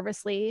lobby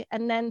nervously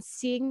and then,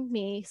 seeing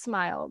me,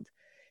 smiled.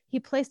 He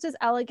placed his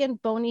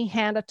elegant, bony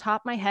hand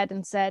atop my head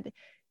and said,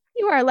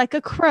 "You are like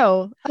a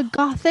crow, a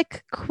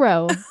gothic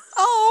crow."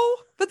 Oh,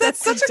 but that's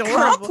such adorable.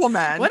 a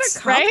compliment. What a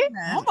Right?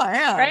 compliment. Oh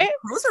man. Right?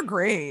 Crows are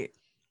great.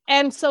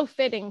 And so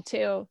fitting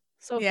too.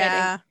 So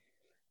Yeah. fitting.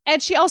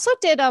 And she also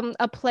did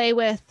a play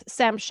with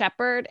Sam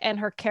Shepard, and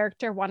her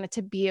character wanted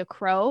to be a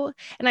crow.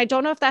 And I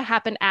don't know if that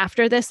happened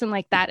after this and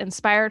like that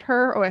inspired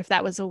her, or if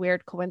that was a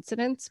weird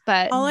coincidence.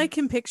 But All I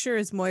can picture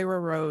is Moira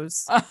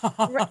Rose.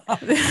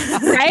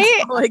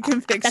 right? All I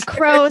can picture. The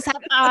crows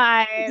have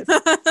eyes.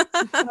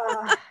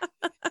 Ugh.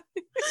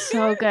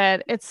 So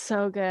good. It's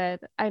so good.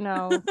 I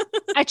know.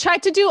 I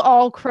tried to do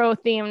all crow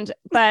themed,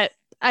 but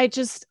I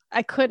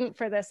couldn't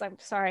for this. I'm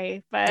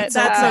sorry, but It's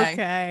That's okay.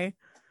 okay.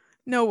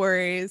 No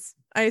worries.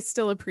 I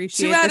still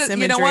appreciate Two out this of,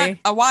 imagery. you know what?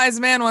 A wise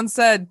man once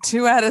said,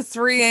 2 out of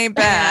 3 ain't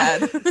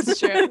bad. It's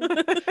true.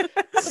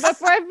 So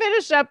before I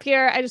finish up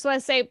here, I just want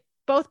to say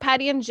both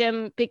Patty and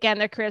Jim began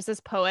their careers as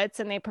poets,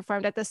 and they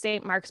performed at the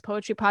St. Mark's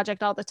Poetry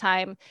Project all the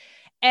time.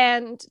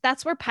 And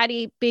that's where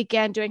Patty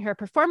began doing her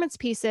performance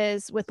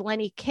pieces with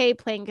Lenny Kaye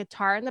playing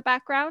guitar in the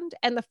background.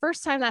 And the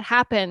first time that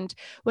happened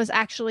was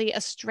actually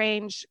a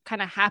strange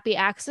kind of happy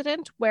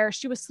accident where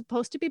she was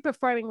supposed to be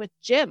performing with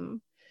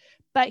Jim,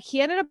 but he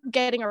ended up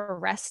getting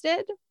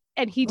arrested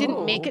and he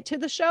didn't make it to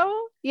the show.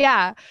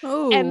 Yeah.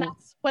 Oh. And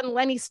that's when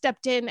Lenny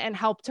stepped in and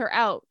helped her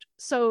out.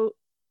 So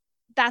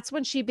that's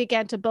when she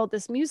began to build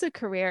this music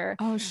career.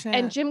 Oh shit.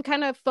 And Jim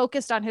kind of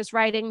focused on his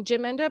writing.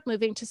 Jim ended up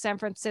moving to San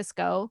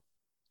Francisco.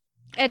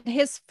 And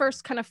his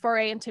first kind of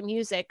foray into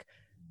music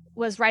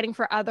was writing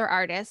for other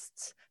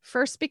artists.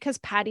 First, because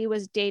Patty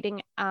was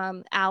dating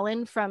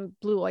Alan from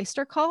Blue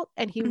Oyster Cult,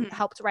 and he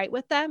helped write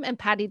with them, and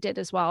Patty did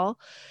as well.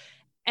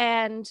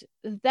 And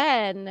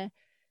then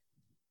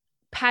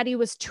Patty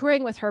was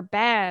touring with her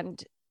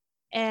band,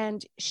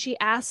 and she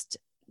asked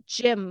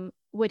Jim,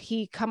 would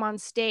he come on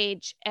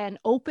stage and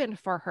open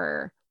for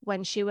her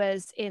when she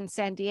was in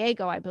San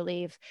Diego, I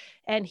believe.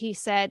 And he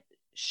said,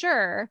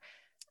 sure.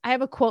 I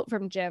have a quote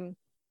from Jim.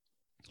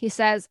 He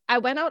says, "I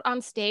went out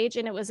on stage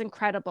and it was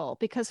incredible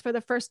because for the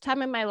first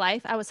time in my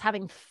life, I was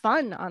having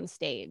fun on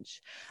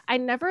stage. I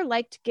never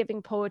liked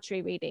giving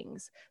poetry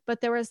readings, but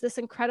there was this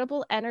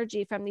incredible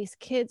energy from these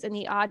kids in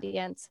the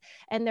audience.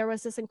 And there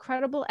was this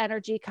incredible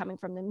energy coming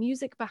from the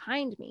music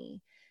behind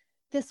me.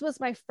 This was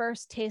my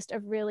first taste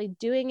of really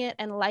doing it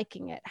and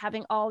liking it,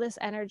 having all this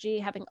energy,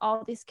 having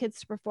all these kids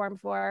to perform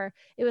for.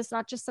 It was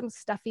not just some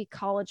stuffy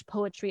college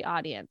poetry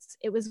audience.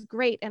 It was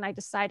great. And I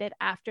decided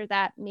after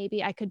that,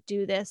 maybe I could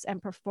do this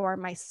and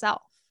perform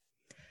myself."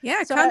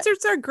 Yeah, So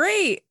concerts are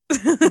great.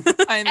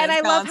 And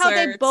I love how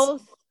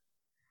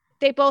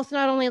they both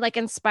not only like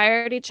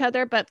inspired each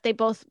other, but they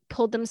both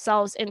pulled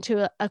themselves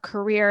into a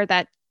career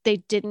that they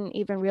didn't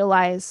even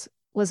realize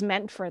was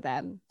meant for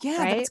them. Yeah,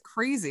 right? that's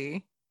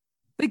crazy.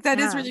 Like that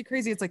is Yeah. really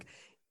crazy. It's like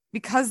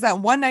because that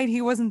one night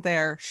he wasn't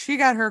there, she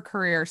got her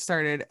career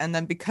started, and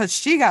then because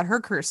she got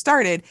her career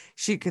started,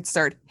 she could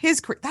start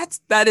his career.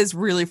 That is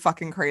really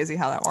fucking crazy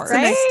how that works. It's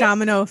a nice Right?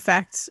 domino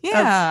effect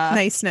Yeah. of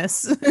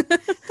niceness.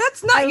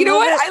 That's not, I you know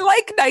love what? it. I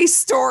like nice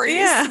stories.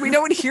 Yeah. We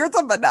don't hear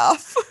them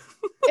enough.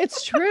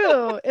 It's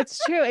true. It's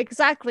true.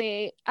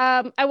 Exactly.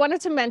 I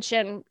wanted to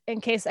mention,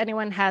 in case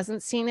anyone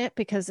hasn't seen it,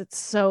 because it's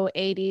so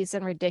 80s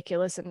and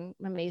ridiculous and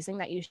amazing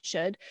that you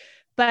should.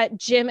 But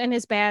Jim and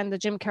his band, the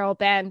Jim Carroll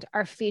Band,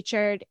 are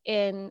featured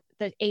in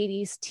the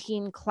 80s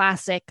teen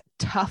classic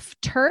Tough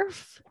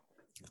Turf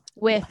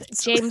with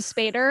James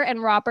Spader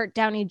and Robert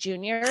Downey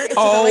Jr. It's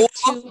about, like,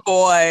 two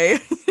boy.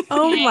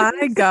 Oh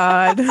my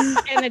God.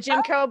 and the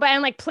Jim Carroll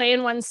Band like play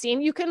in one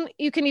scene. You can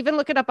even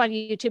look it up on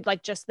YouTube,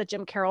 like just the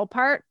Jim Carroll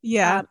part.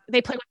 Yeah.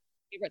 They play one of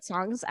my favorite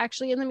songs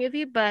actually in the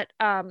movie, but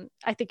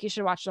I think you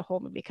should watch the whole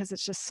movie because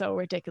it's just so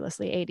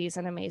ridiculously 80s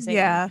and amazing.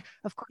 Yeah. And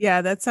of course,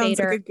 Yeah, that sounds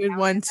like Spader a good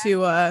one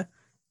to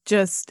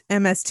just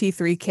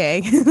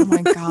MST3K. Oh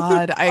my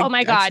God. Oh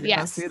my God, actually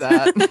wanna yes. see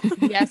that.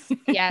 yes,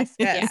 yes,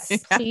 Yes.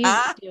 yes. Please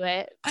do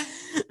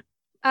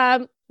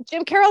it.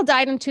 Jim Carroll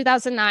died in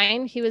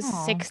 2009. He was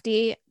Aw.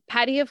 60.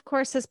 Patty, of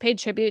course, has paid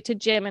tribute to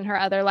Jim in her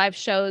other live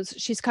shows.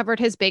 She's covered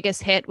his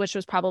biggest hit, which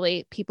was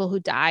probably "People Who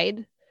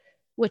Died,"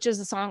 which is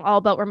a song all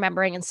about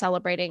remembering and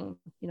celebrating,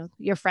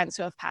 your friends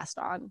who have passed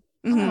on.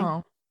 Mhm.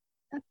 Oh.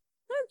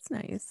 That's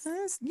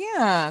nice.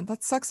 Yeah,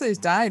 that sucks that he's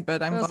died,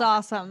 but I'm It was glad-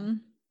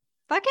 awesome.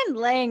 Fucking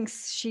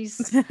Lynx.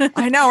 She's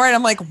I know, right?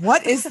 I'm like,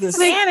 what is this?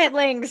 damn it,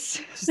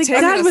 Lynx. She's Like,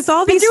 taking God, us- with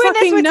all Been these doing this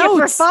fucking with you for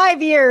notes.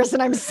 5 years,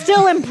 and I'm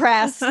still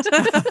impressed.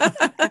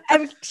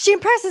 She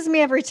impresses me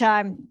every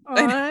time.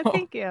 know.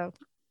 Thank you.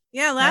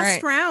 Yeah,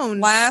 last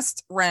round,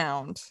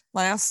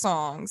 last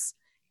songs,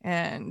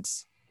 and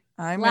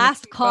I'm gonna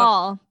Last keep up-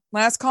 call.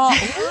 Last call.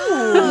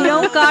 You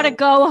don't gotta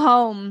go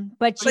home,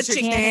 but you But you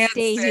can't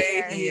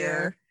stay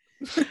here.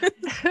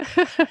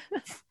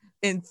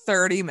 in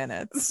 30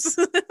 minutes.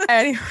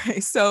 Anyway,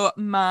 so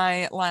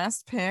my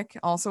last pick,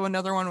 also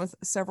another one with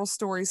several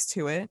stories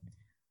to it,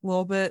 a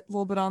little bit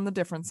on the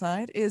different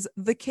side, is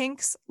The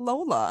Kinks'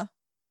 Lola.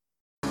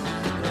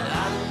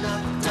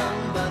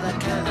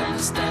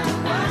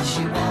 understand why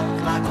she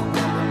walked like a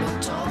woman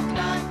but talked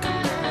like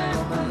a man.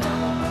 Oh, my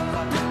love.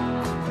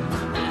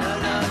 La,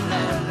 la,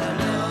 la, la, la,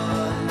 la,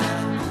 la,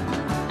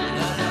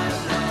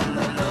 la,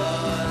 la,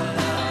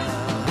 la,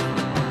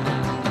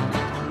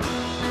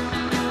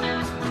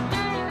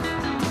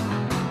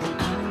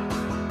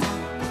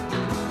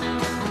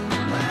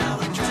 well,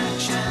 we drank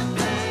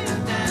champagne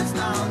and danced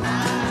all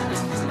night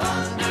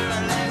under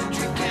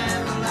electric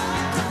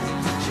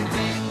candlelight. She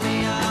picked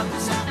me up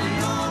and sat me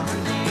on her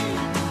knee.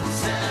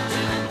 Said,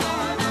 little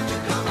boy, won't you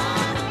come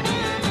on with me?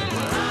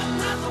 Well, I'm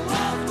not the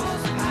world's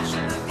most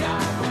passionate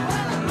guy, but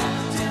when I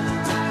looked in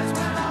her eyes,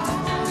 well, I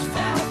almost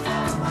fell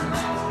for my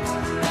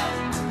Lord. La,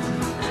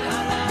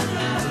 la, la,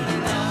 la,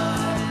 la,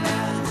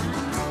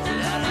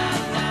 la, la,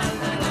 la,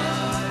 la, la.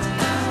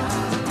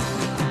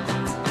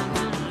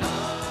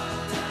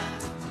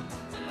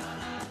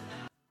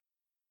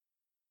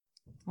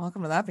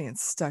 Welcome to that being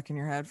stuck in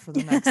your head for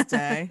the next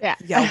day. Yeah.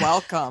 Yeah,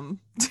 welcome.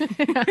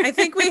 I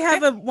think we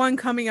have one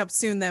coming up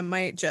soon that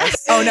might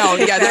just. Oh no,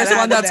 yeah, Get there's that one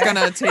out of that's there.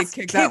 gonna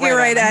kick that Kick it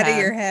right my out of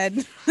head. your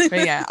head.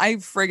 But yeah, I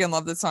friggin'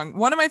 love this song.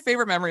 One of my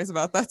favorite memories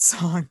about that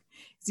song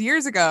is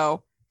years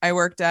ago. I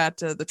worked at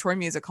the Troy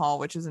Music Hall,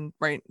 which is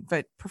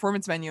the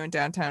performance venue in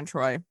downtown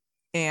Troy.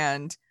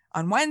 And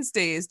on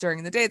Wednesdays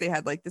during the day, they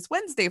had like this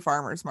Wednesday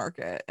farmers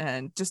market,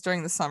 and just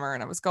during the summer,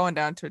 and I was going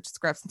down to it just to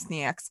grab some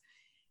snacks,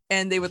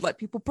 and they would let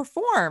people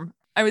perform.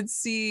 I would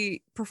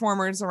see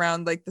performers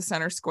around like the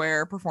center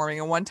square performing.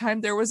 And one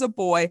time there was a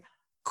boy,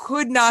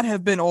 could not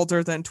have been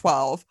older than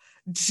 12,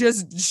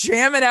 just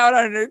jamming out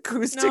on an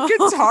acoustic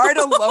guitar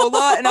to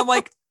Lola. And I'm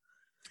like,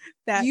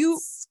 That's you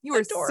are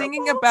adorable.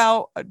 singing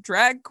about a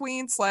drag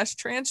queen /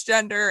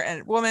 transgender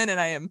and woman, and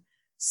I am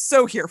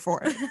so here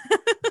for it.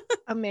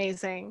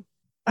 Amazing.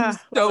 It was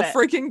so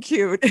freaking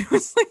cute. It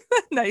was like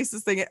the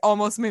nicest thing. It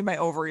almost made my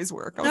ovaries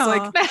work. I was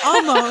like,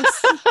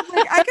 almost.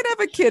 like, I could have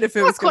a kid if it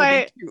Not was going to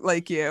quite. be cute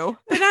like you.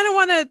 But I don't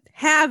want to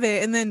have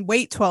it and then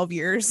wait 12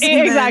 years.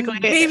 and Exactly.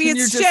 then Maybe And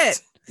it's you're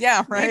just- shit.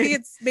 Yeah,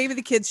 right. Maybe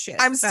the kid's shit.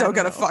 I'm I still don't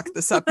gonna know. fuck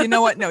this up. You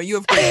know what? No, you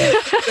have great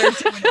kids.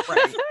 They're doing it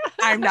right.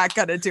 I'm not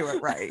gonna do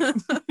it right.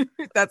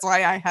 That's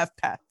why I have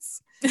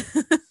pets.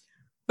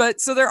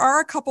 But so there are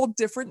a couple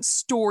different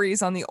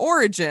stories on the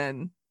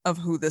origin of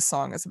who this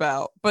song is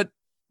about. But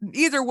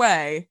either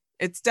way,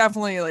 it's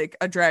definitely like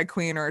a drag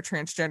queen or a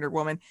transgendered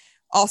woman.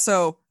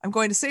 Also, I'm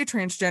going to say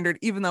transgendered,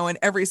 even though in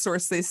every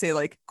source they say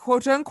like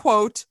quote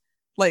unquote,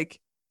 like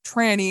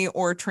tranny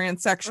or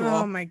transsexual.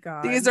 Oh my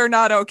God. These are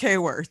not okay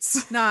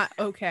words. not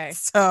okay.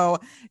 So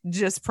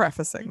just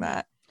prefacing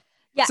that.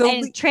 Yeah, So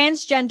and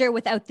transgender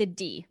without the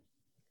D.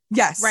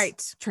 Yes. Right.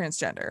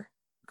 Transgender.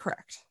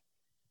 Correct.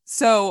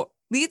 So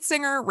lead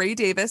singer Ray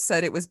Davis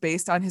said it was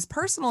based on his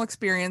personal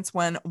experience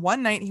when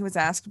one night he was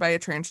asked by a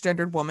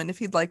transgendered woman if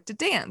he'd like to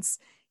dance.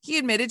 He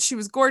admitted she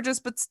was gorgeous,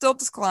 but still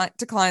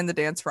declined the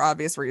dance for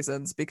obvious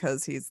reasons,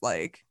 because he's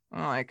like,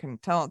 oh, I can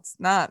tell it's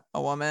not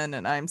a woman,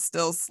 and I'm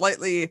still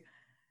slightly,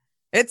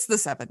 it's the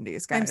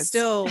 70s, guys. I'm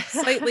still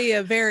slightly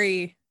a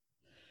very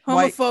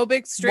White-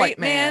 homophobic straight white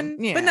man,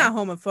 yeah. but not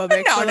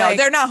homophobic. no, but no, like,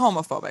 they're not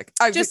homophobic.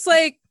 just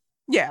like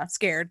yeah,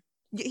 scared.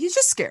 he's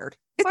just scared.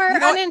 Or You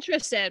know what?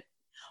 uninterested.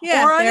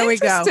 Yeah, or there we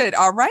go. uninterested.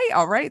 All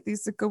right.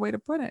 These are a good way to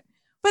put it.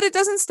 But it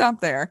doesn't stop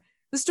there.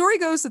 The story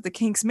goes that the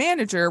Kinks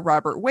manager,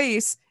 Robert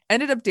Wace,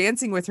 ended up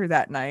dancing with her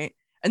that night.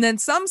 And then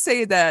some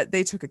say that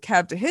they took a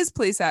cab to his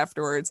place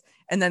afterwards.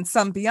 And then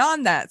some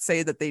beyond that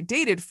say that they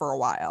dated for a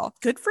while.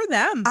 Good for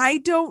them. I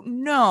don't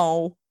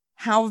know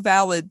how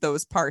valid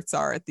those parts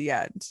are at the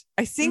end.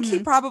 I think he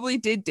probably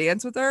did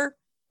dance with her,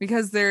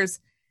 because there's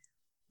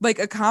like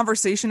a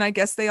conversation I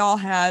guess they all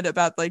had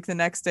about like the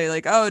next day,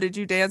 like, oh, did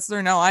you dance with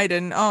her? No, I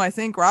didn't. Oh, I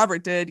think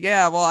Robert did.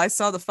 Yeah, well, I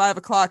saw the 5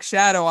 o'clock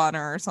shadow on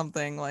her or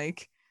something,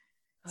 like.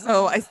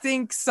 So I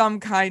think some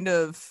kind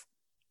of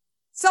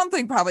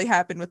something probably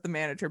happened with the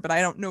manager, but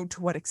I don't know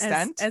to what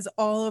extent. as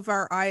all of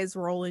our eyes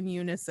roll in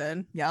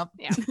unison. Yep.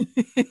 Yeah.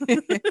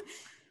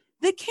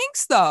 The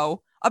Kinks,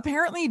 though,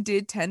 apparently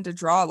did tend to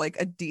draw like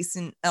a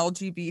decent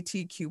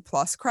LGBTQ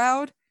plus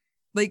crowd.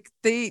 Like,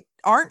 they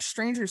aren't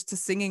strangers to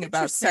singing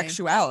about Interesting.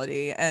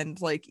 sexuality and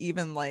like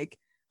even like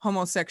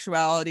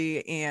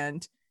homosexuality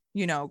and,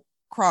 you know,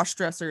 cross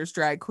dressers,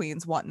 drag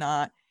queens,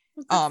 whatnot.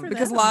 Well, good for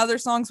Because a them. lot of their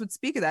songs would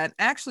speak of that. And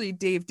actually,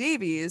 Dave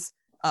Davies,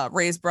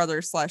 Ray's brother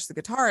 / the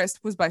guitarist,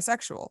 was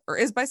bisexual, or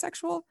is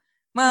bisexual.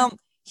 Well,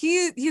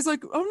 he's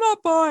like, I'm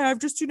not bi. I've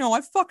just,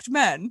 I fucked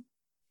men.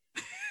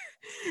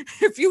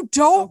 If you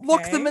don't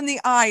look them Okay. in the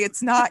eye,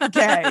 it's not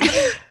gay.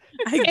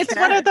 It's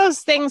one of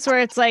those things where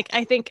it's like,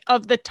 I think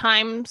of the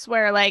times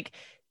where like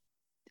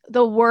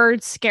the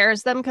word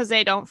scares them because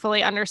they don't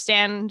fully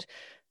understand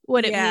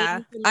what it Yeah.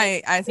 means. And,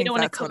 like, I they think don't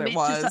wanna that's what it commit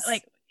to was.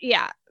 like,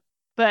 yeah,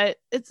 but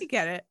it's You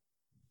get it.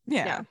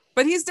 Yeah. Yeah.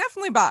 But he's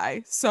definitely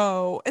bi.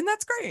 So, and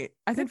that's great.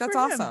 I think Good that's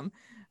for him.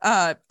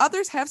 awesome.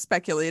 Others have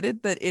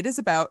speculated that it is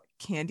about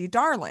Candy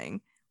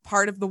Darling,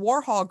 part of the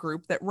Warhol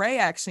group that Ray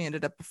actually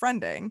ended up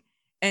befriending.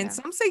 And Yeah.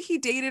 some say he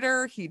dated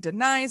her. He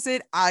denies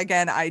it.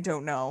 Again, I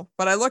don't know.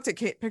 But I looked at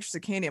pictures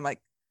of Candy. I'm like,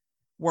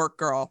 work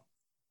girl.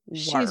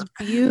 She's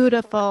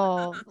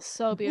beautiful.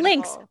 So beautiful.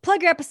 Links.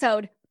 Plug your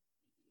episode.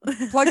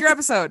 Plug your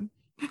episode.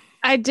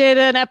 I did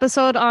an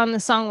episode on the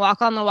song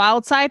Walk on the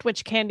Wild Side,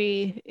 which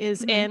Candy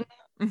is in,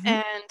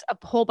 and a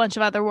whole bunch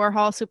of other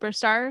Warhol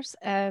superstars.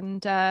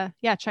 And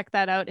yeah, check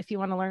that out if you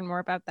want to learn more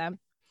about them.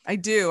 I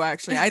do,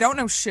 actually. I don't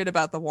know shit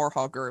about the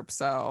Warhol group,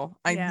 so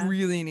I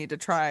really need to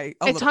try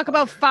I talk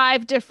about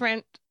 5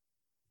 different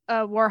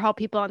Warhol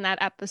people in that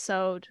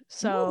episode.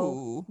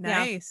 So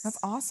nice. That's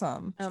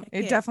awesome. I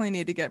it. definitely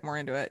need to get more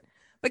into it.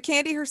 But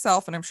Candy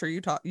herself, and I'm sure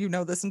you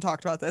know this and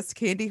talked about this,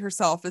 Candy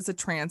herself is a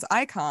trans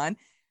icon.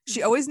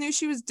 She always knew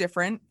she was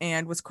different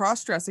and was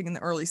cross-dressing in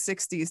the early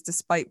 60s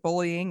despite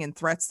bullying and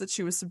threats that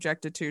she was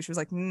subjected to. She was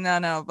like,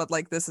 no, but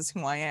like, this is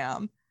who I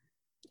am.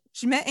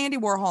 She met Andy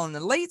Warhol in the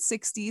late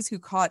 60s, who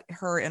caught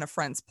her in a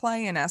friend's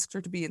play and asked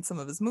her to be in some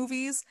of his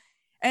movies.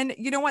 And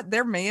you know what?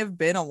 There may have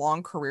been a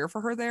long career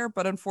for her there,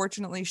 but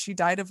unfortunately, she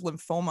died of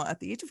lymphoma at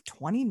the age of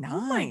 29. Oh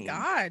my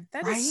God.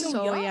 That is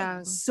so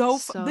young. So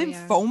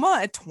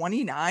lymphoma at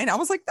 29. I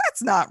was like,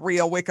 that's not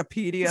real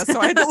Wikipedia.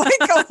 So I had to like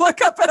go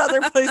look up at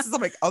other places.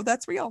 I'm like, oh,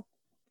 that's real.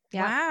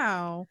 Yeah.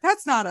 Wow.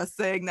 That's not a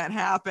thing that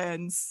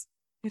happens.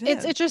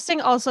 It's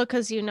interesting also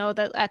because you know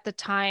that at the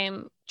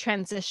time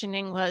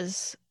transitioning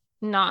was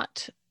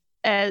not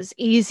as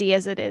easy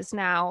as it is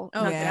now.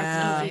 Oh, Not that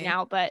yeah. it's easy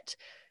now, but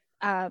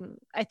I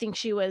think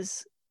she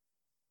was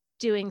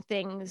doing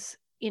things,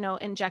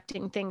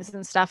 injecting things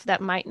and stuff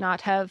that might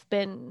not have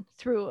been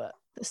through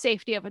the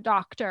safety of a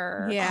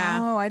doctor. Yeah.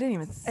 Oh, I didn't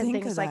even think And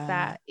things of like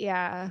that.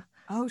 Yeah.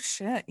 Oh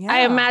shit. Yeah. I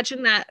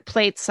imagine that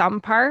played some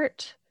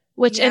part,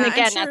 which, Yeah, and I'm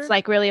again, sure. that's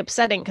like really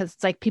upsetting because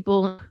it's like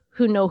people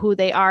who know who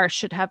they are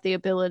should have the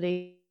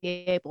ability to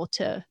be able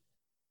to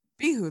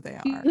be who they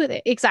be are. who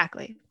they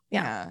exactly.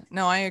 Yeah. Yeah.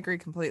 No, I agree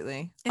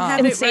completely. And have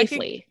And it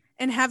safely.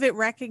 and have it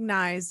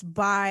recognized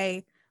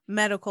by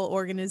medical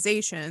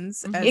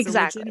organizations as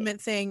Exactly. a legitimate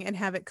thing and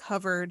have it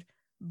covered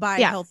by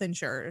Yeah. health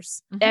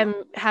insurers. And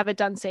have it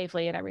done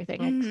safely and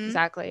everything. Mhm.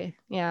 Exactly.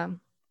 Yeah.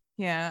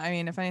 Yeah, I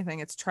mean, if anything,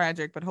 it's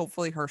tragic, but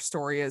hopefully her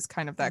story is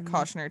kind of that Mhm.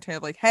 cautionary tale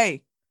of like,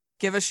 hey,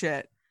 give a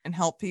shit and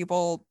help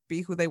people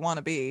be who they want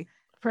to be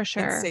For in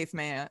sure. safe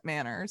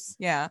manners.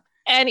 Yeah.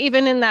 And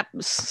even in that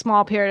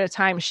small period of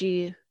time,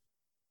 she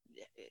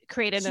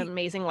created an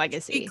amazing He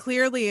legacy.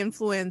 clearly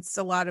influenced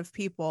a lot of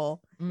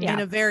people Yeah. in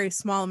a very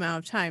small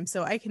amount of time.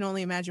 So I can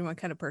only imagine what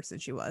kind of person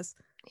she was.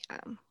 Yeah.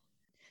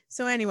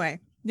 So anyway,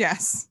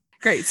 Yes.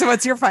 Great. So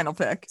what's your final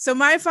pick? so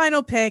my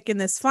final pick in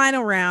this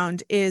final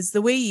round is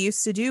The Way You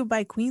Used to Do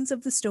by Queens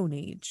of the Stone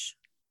Age.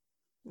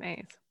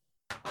 Nice.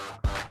 Well,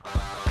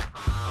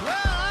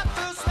 I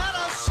first met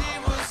her, she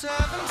was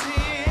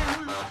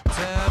 17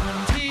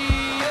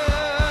 years.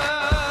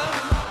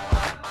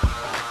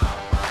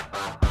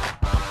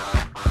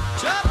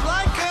 Just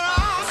like an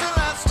ounce, and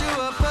that's to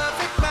a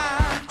perfect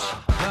match.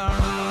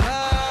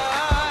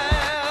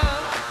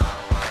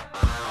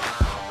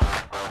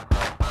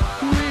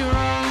 We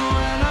run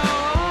when no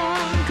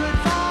one could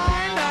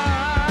find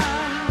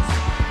us.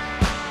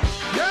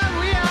 Yeah,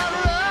 we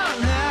outrun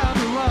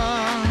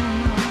everyone.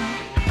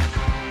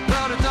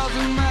 But it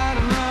doesn't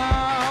matter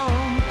now.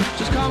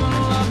 Just come and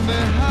love me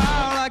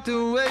how, like the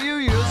way you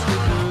used to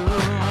do.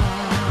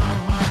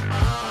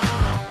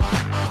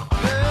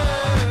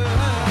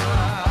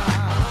 Yeah.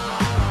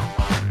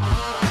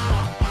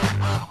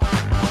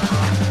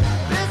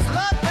 This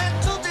love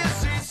mental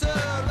disease,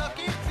 a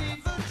lucky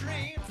fever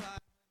dreams.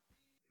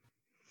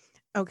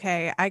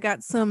 Okay, I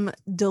got some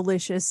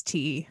delicious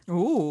tea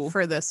Ooh.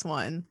 for this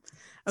one.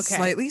 Okay.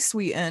 Slightly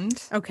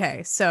sweetened.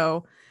 Okay,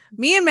 so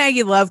me and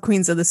Maggie love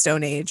Queens of the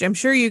Stone Age. I'm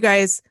sure you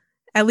guys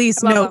at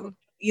least Love know 'em.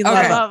 you Okay. love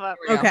I them. love them.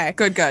 There we go. Okay.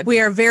 Good. We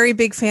are very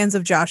big fans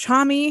of Josh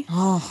Homme,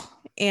 Oh.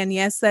 and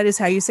yes, that is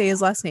how you say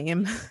his last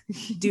name.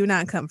 Do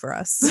not come for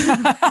us.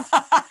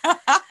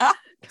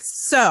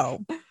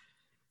 So,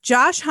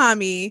 Josh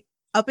Homme,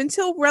 up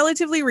until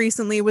relatively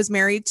recently, was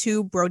married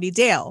to Brody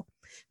Dale,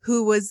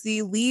 who was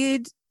the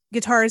lead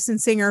guitarist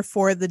and singer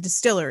for the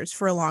Distillers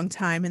for a long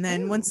time. And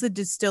then once the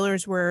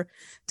Distillers were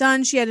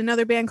done, she had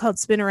another band called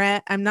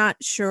Spinneret. I'm not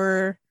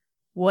sure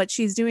what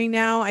she's doing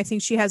now. I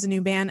think she has a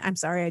new band. I'm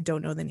sorry, I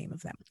don't know the name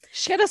of them.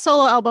 She had a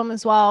solo album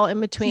as well in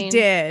between. She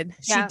did.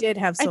 Yeah. She did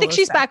have I solo think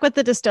she's stuff. back with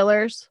the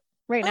Distillers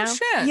right Oh now.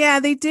 shit. Yeah,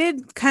 they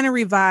did kind of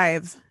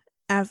revive.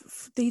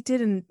 They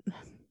didn't.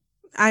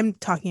 I'm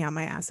talking out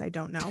my ass. I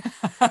don't know.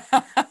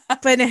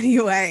 But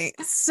anyway,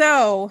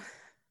 so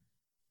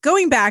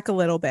going back a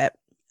little bit.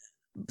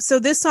 So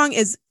this song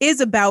is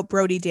about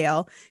Brody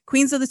Dale,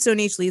 Queens of the Stone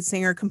Age lead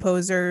singer,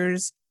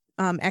 composer's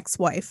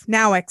ex-wife.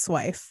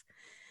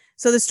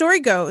 So the story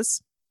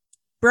goes,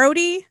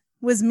 Brody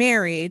was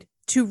married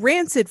to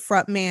Rancid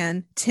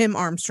frontman Tim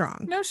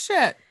Armstrong. No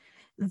shit.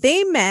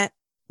 They met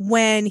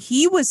when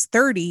he was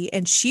 30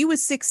 and she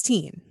was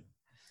 16.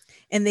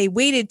 And they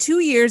waited 2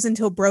 years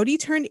until Brody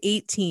turned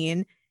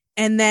 18.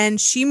 And then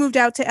she moved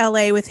out to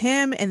LA with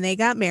him and they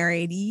got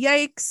married.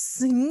 Yikes.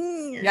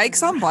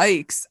 Yikes on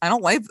bikes. I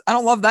don't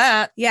love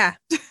that. Yeah.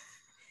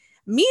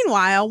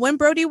 Meanwhile, when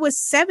Brody was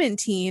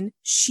 17,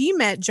 she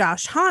met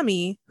Josh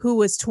Homme, who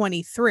was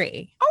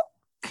 23.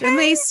 And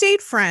they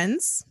stayed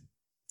friends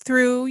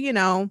through, you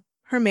know,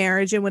 her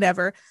marriage and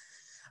whatever.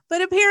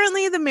 But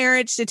apparently the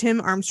marriage to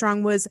Tim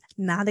Armstrong was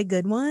not a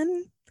good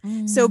one.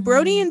 So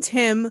Brody and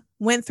Tim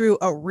went through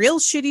a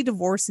real shitty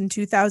divorce in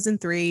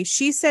 2003.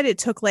 She said it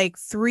took like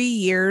 3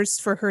 years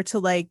for her to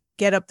like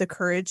get up the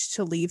courage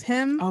to leave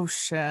him. Oh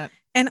shit.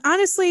 And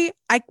honestly,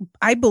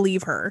 I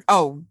believe her.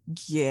 Oh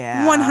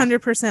yeah.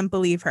 100%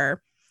 believe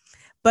her.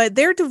 But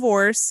their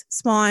divorce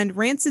spawned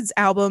Rancid's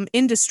album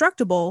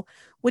Indestructible,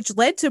 which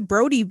led to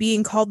Brody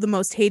being called the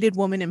most hated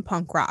woman in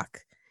punk rock.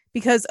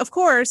 Because of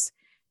course,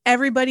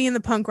 everybody in the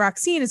punk rock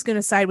scene is going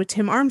to side with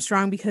Tim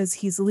Armstrong because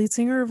he's the lead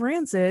singer of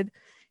Rancid.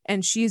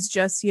 And she's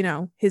just, you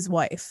know, his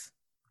wife.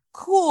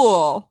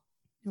 Cool.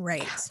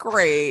 Right.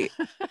 Great.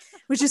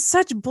 Which is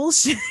such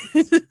bullshit.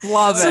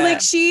 Love it. So like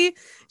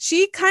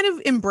she kind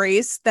of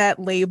embraced that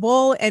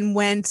label and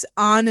went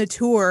on a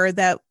tour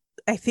that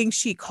I think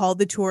she called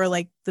the tour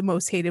like the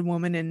most hated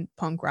woman in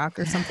punk rock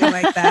or something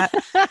like that.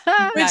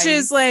 Which Nice.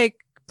 is like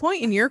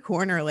point in your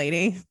corner,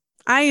 lady.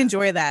 I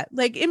enjoy that.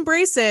 Like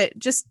embrace it.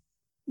 Just,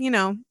 you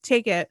know,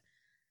 take it.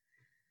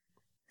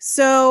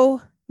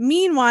 So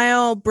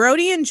meanwhile,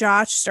 Brody and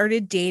Josh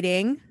started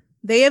dating.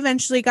 They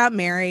eventually got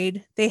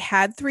married. They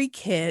had 3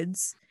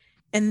 kids,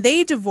 and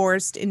they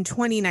divorced in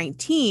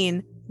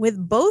 2019 with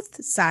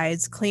both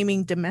sides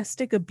claiming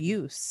domestic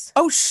abuse.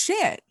 Oh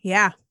shit.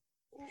 Yeah.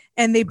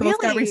 And they both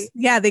got Really?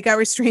 they got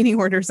restraining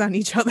orders on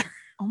each other.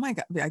 Oh my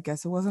god. I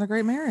guess it wasn't a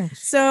great marriage.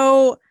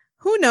 So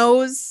who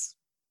knows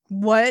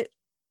what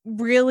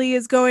really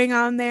is going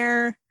on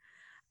there?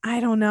 I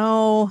don't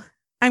know.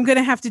 I'm going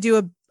to have to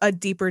do a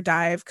deeper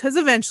dive because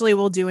eventually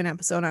we'll do an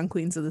episode on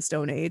Queens of the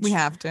Stone Age. We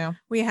have to.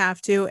 We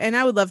have to. And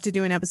I would love to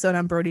do an episode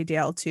on Brody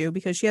Dale too,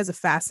 because she has a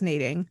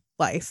fascinating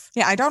life.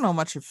 Yeah, I don't know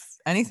much of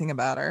anything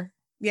about her.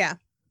 Yeah.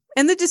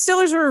 And the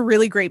Distillers are a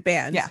really great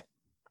band. Yeah.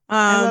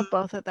 I love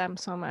both of them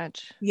so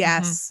much.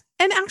 Yes.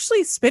 And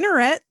actually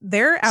Spinneret,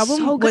 their album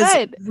So was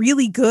good.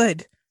 really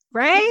good.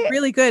 Right?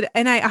 Really good.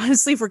 And I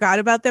honestly forgot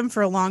about them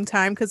for a long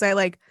time because I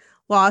like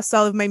lost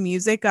all of my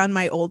music on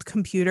my old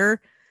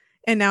computer.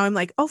 And now I'm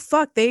like, oh,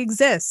 fuck, they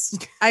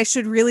exist. I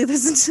should really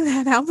listen to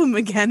that album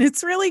again.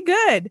 It's really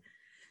good.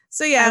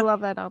 So, yeah, I love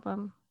that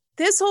album.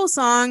 this whole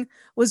song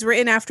was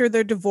written after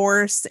their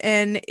divorce.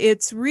 And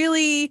it's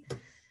really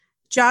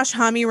Josh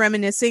Homme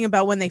reminiscing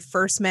about when they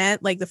first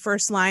met. Like the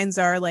first lines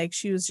are like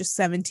she was just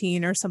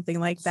 17 or something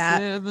like that.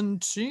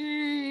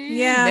 17.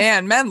 Yeah.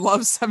 Man, men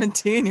love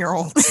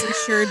 17-year-olds. They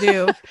sure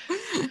do.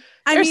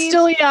 They're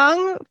still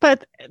young,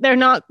 but they're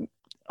not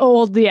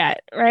old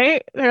yet,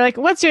 right? They're like,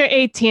 what's your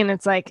 18?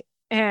 It's like,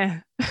 eh.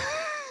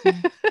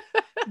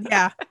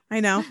 Yeah, I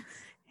know.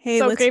 Hey,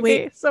 So let's creepy.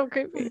 wait. So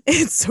creepy.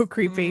 It's so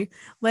creepy.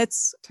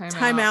 Let's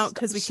time out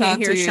because we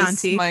can't hear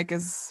Shanti's Shanti. mic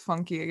is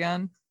funky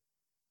again.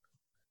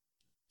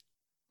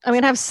 I'm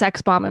gonna have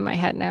sex bomb in my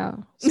head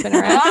now. Spin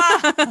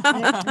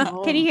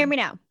around. Can you hear me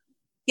now?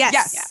 Yes.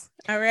 Yes.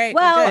 All right.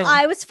 Well, good.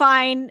 I was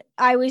fine.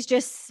 I was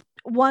just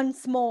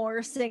once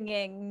more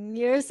singing,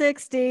 "You're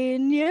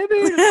 16, you're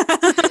beautiful."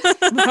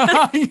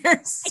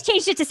 Yes. I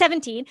changed it to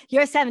 17.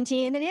 You're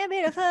 17 and you're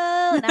beautiful.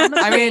 And I'm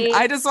I mean, afraid.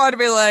 I just want to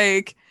be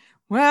like,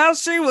 well,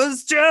 she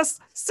was just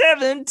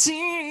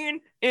 17,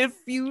 if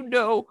you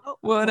know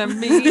what I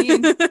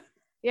mean.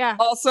 Yeah.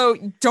 Also,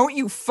 don't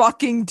you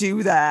fucking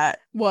do that.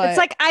 What? It's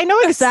like, I know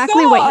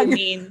exactly what song. you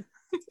mean.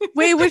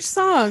 wait, which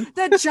song?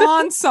 That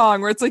John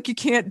song where it's like, you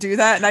can't do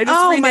that. And I just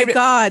Oh my renamed it.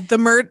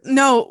 God.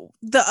 No,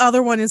 the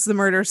other one is the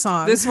murder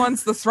song. This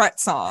one's the threat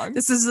song.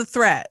 This is the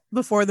threat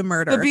before the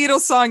murder. The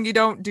Beatles song, you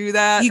don't do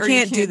that. You or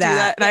can't do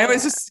that. And I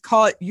always just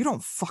call it, you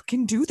don't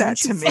fucking do that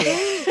to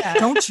me. Yeah.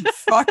 Don't you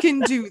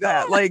fucking do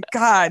that. Like,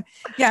 God,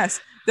 yes,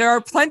 there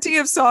are plenty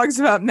of songs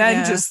about men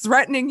Yeah. just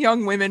threatening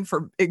young women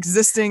for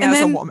existing And as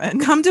a then woman.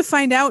 Come to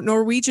find out,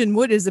 Norwegian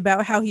Wood is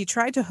about how he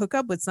tried to hook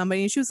up with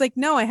somebody and she was like,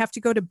 no, I have to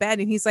go to bed.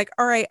 And he's like,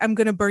 all right, I'm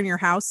going to burn your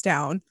house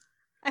down.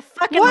 I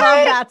fucking What?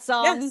 love that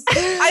song. Yes.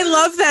 I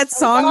love that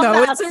song, I though.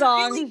 love that It's a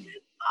song. really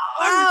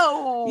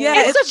wow. Yeah.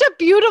 It's such a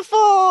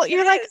beautiful,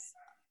 you're it like, is.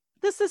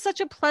 this is such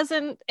a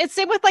pleasant, it's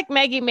same with like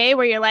Maggie May,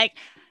 where you're like,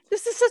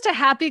 this is such a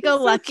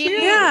happy-go-lucky.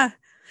 Yeah.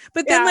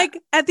 But then Yeah. like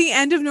at the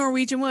end of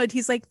Norwegian Wood,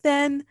 he's like,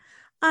 then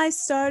I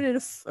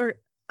started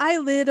I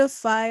lit a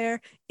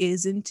fire.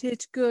 Isn't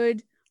it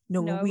good?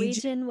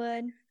 Norwegian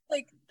Wood.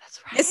 Like That's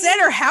it set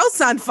her house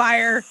on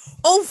fire.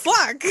 Oh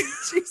fuck.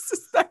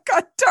 Jesus, that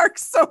got dark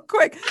so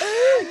quick.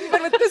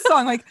 Even with this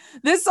song, like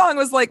this song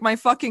was like my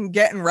fucking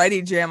getting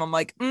ready jam. I'm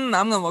like, I'm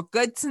gonna look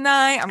good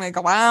tonight. I'm gonna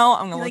go out.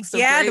 I'm gonna look Like, so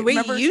yeah, great. the way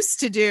Remember- you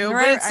used to do. But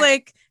Right, it's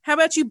like, how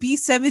about you be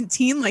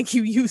 17 like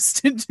you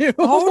used to do?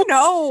 Oh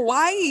no,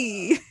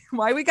 why?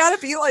 Why we gotta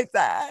be like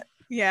that?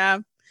 Yeah.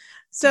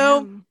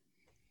 So Damn.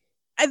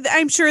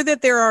 I'm sure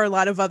that there are a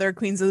lot of other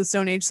Queens of the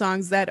Stone Age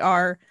songs that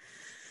are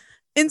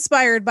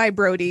inspired by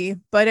Brody,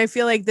 but I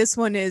feel like this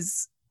one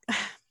is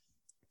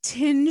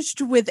tinged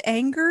with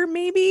anger,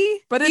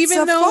 maybe. But it's even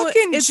a though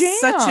fucking it's jam.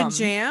 such a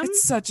jam.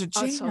 It's such a Oh,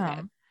 jam. it's so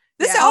good.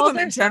 This Yeah. All album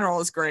their in general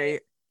is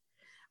great.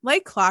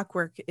 Like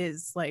Clockwork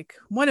is like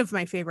one of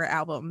my favorite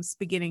albums,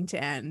 beginning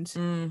to end.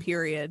 Mm.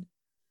 Period.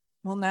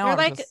 Well, now They're I'm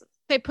like just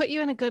they put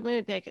you in a good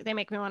mood. They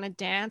make me want to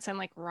dance and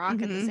like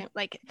rock at the Mhm. same.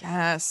 Like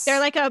yes. they're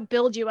like a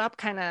build you up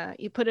kind of.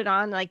 You put it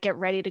on, like get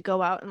ready to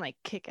go out and like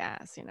kick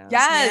ass. yes,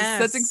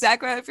 that's Yes.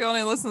 exactly how I feel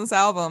when I listen to this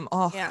album.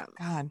 Oh Yeah.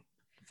 God,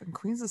 from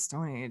Queens of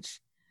Stone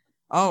Age.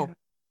 Yeah.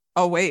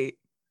 Oh wait,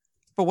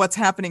 but what's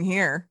happening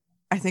here?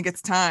 I think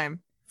it's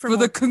time for more.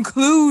 the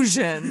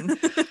conclusion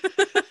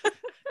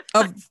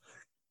of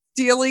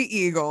Steely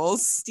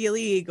Eagles.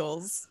 Steely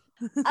Eagles.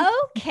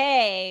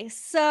 Okay,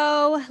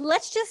 so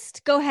let's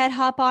just go ahead,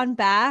 hop on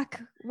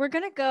back. We're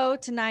going to go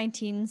to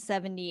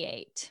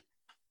 1978.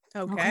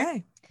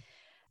 Okay.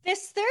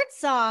 This third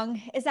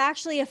song is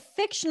actually a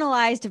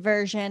fictionalized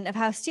version of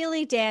how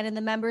Steely Dan and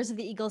the members of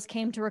the Eagles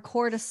came to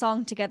record a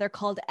song together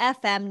called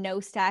FM,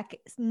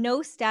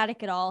 No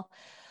Static at All,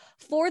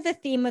 for the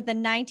theme of the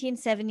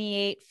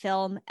 1978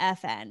 film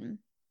FN.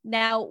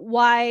 Now,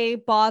 why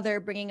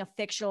bother bringing a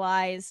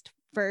fictionalized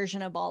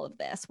version of all of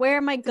this? Where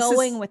am I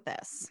going with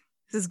this?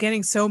 This is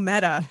getting so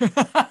meta.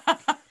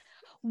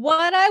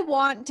 What I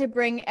want to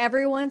bring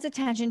everyone's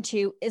attention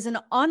to is an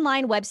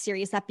online web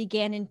series that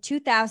began in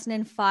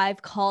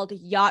 2005 called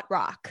Yacht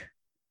Rock.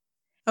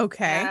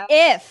 Okay.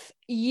 If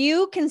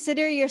you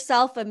consider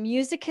yourself a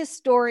music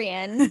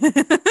historian,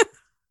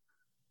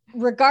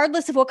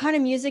 regardless of what kind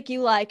of music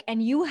you like,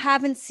 and you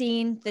haven't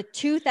seen the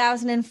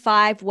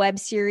 2005 web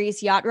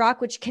series Yacht Rock,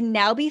 which can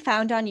now be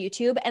found on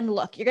YouTube, and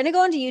look, you're going to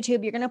go into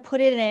YouTube, you're going to put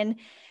it in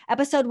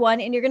episode 1,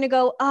 and you're going to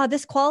go, oh,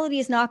 this quality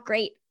is not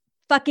great.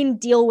 Fucking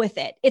deal with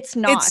it. It's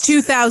not. It's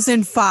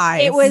 2005.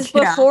 It was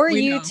before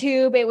we know.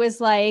 YouTube. It was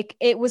like,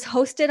 it was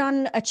hosted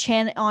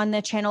on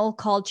the channel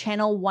called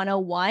Channel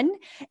 101.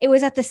 It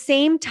was at the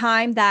same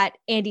time that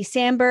Andy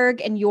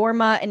Samberg and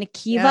Yorma and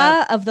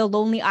Akiva of The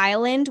Lonely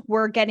Island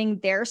were getting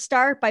their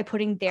start by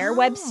putting their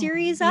web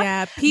series up.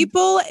 Yeah,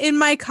 people in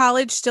my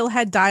college still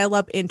had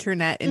dial-up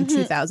internet in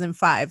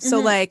 2005. So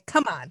like,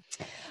 come on.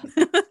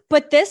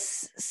 But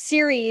this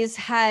series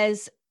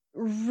has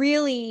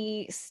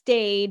really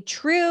stayed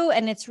true,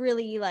 and it's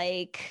really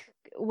like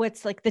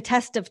what's like the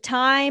test of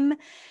time.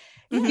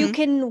 You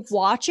can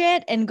watch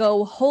it and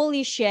go,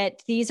 holy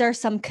shit, these are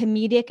some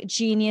comedic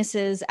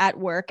geniuses at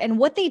work. And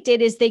what they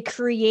did is they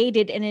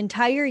created an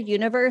entire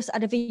universe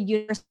out of a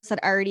universe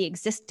that already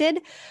existed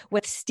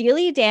with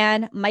Steely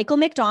Dan, Michael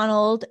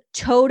McDonald,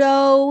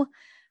 Toto,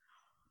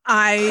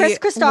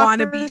 Chris I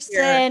want to be here.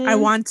 Christopherson. I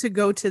want to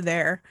go to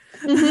there.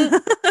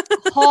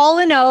 Hall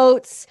and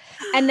Oates,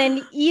 and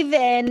then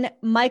even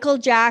Michael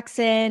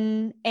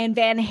Jackson and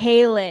Van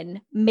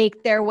Halen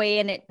make their way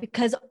in it,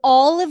 because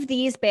all of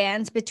these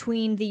bands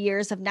between the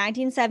years of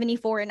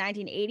 1974 and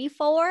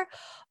 1984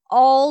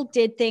 all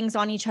did things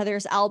on each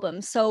other's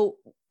albums. So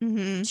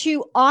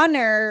to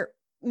honor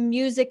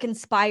music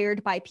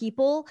inspired by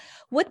people,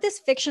 what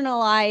this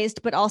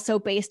fictionalized but also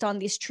based on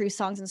these true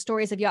songs and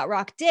stories of Yacht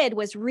Rock did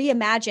was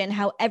reimagine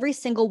how every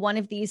single one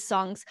of these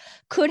songs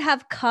could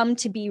have come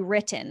to be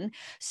written.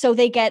 So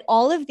they get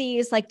all of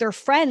these, like their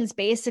friends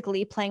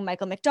basically playing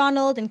Michael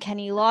McDonald and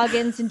Kenny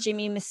Loggins and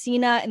Jimmy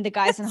Messina and the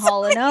guys in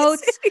Hall and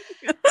Oates.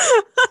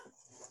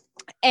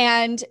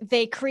 And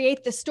they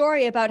create the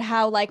story about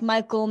how like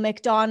Michael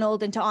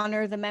McDonald, and to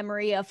honor the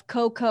memory of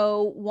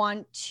Coco,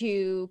 want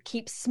to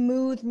keep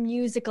smooth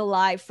music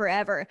alive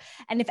forever.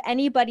 And if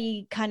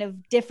anybody kind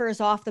of differs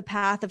off the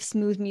path of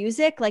smooth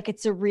music, like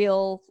it's a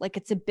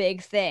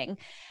big thing.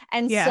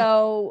 And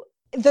so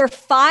they're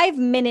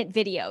 5-minute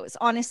videos,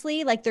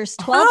 honestly. Like there's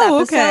 12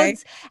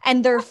 episodes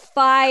and they're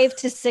 5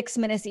 to 6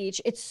 minutes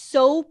each. It's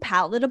so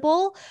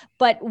palatable,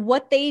 but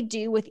what they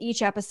do with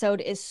each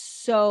episode is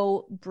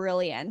so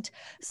brilliant.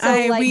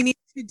 So we need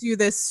to do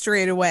this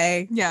straight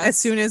away. Yeah. As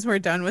soon as we're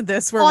done with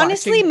this, we're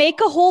honestly watching.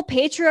 make a whole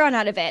Patreon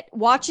out of it.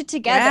 Watch it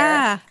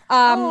together.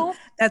 Yeah.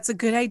 That's a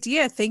good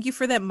idea. Thank you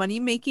for that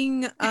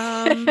money-making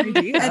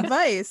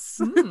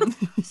advice.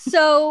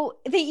 So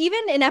they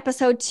even in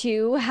episode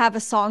 2 have a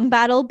song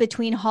battle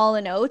between Hall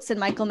and Oates and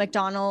Michael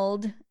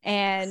McDonald,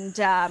 and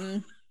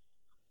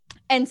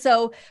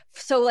so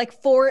like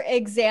for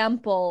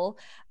example,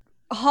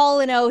 Hall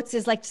and Oates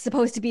is like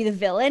supposed to be the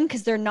villain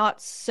because they're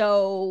not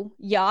so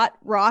yacht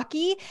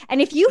rocky.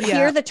 And if you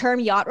hear the term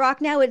yacht rock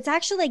now, it's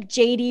actually like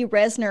JD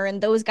Resner and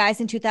those guys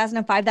in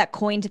 2005 that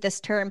coined this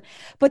term,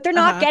 but they're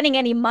not getting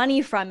any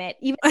money from it.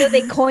 Even though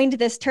they coined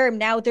this term,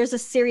 now there's a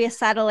Sirius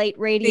satellite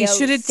radio. They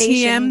should have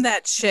station. TM'd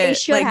that shit They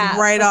should like have,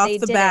 right but off they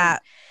the didn't.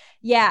 bat.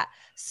 Yeah.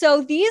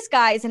 So these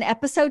guys in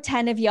episode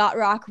 10 of Yacht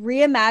Rock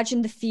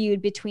reimagined the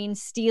feud between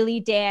Steely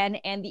Dan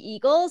and the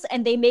Eagles,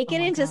 and they make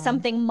it into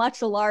something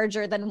much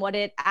larger than what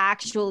it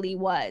actually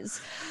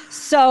was.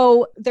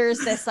 So there's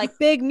this like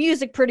big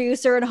music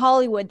producer in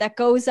Hollywood that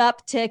goes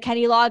up to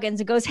Kenny Loggins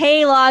and goes,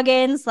 "Hey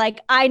Loggins, like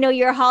I know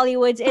you're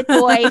Hollywood's it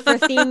boy for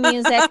theme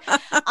music.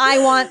 I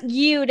want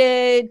you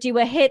to do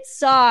a hit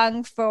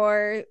song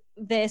for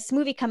this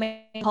movie coming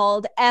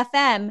called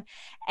FM."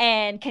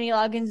 And Kenny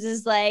Loggins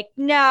is like,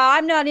 "No,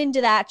 I'm not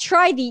into that.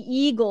 Try the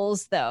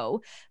Eagles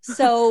though."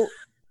 So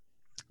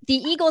the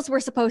Eagles were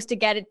supposed to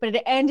get it, but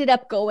it ended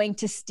up going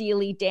to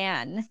Steely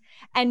Dan.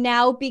 And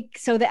now,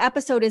 so the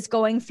episode is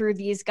going through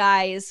these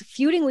guys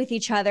feuding with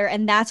each other,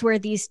 and that's where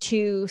these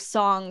two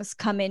songs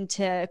come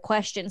into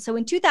question. So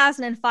in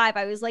 2005,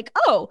 I was like,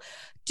 oh,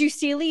 do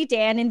Steely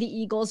Dan and the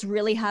Eagles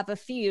really have a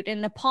feud?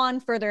 And upon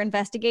further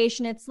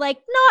investigation, it's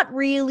like, not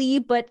really,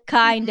 but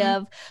kind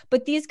of.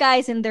 But these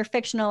guys in their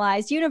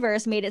fictionalized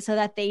universe made it so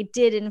that they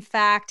did, in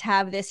fact,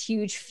 have this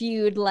huge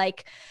feud.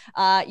 Like,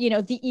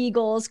 the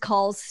Eagles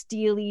calls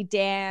Steely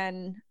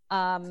Dan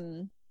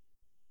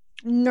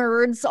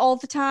nerds all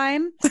the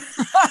time.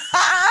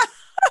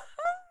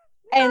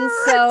 And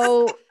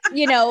so,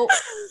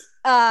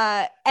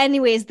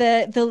 anyways,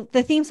 the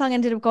theme song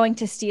ended up going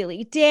to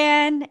Steely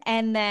Dan,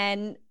 and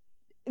then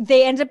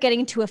they ended up getting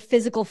into a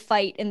physical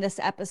fight in this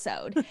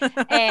episode.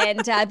 And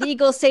the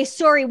Eagles say,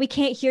 sorry, we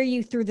can't hear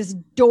you through this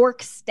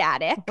dork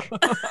static.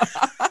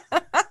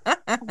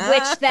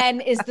 Which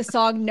then is the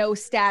song No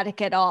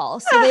Static at All.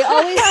 So they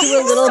always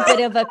do a little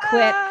bit of a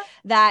quip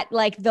that,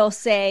 like, they'll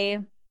say,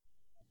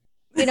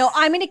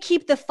 I'm going to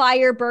keep the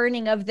fire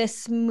burning of this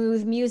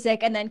smooth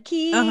music, and then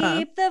keep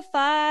the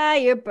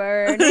fire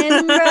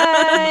burning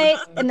bright.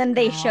 And then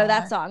they show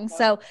that song.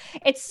 So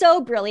it's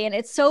so brilliant.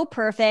 It's so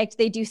perfect.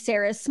 They do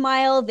Sarah's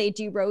Smile. They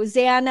do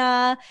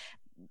Rosanna.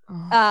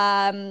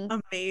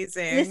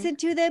 Amazing. Listen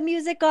to the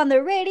music on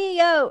the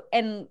radio,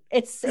 and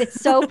it's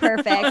so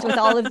perfect with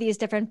all of these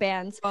different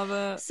bands. Love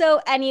it. So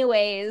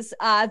anyways,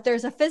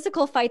 there's a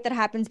physical fight that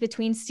happens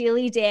between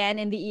Steely Dan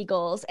and the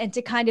Eagles, and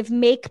to kind of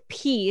make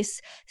peace,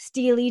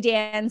 Steely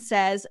Dan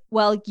says,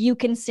 well, you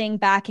can sing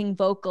backing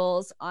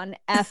vocals on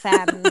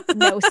FM,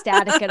 no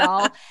static at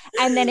all.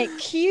 And then it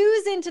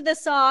cues into the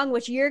song,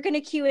 which you're going to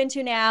cue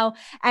into now,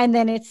 and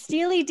then it's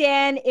Steely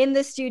Dan in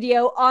the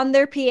studio on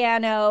their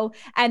piano,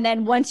 and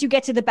then once you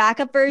get to the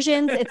backup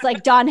versions, it's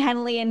like Don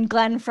Henley and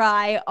Glenn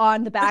Fry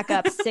on the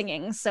backup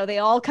singing. So they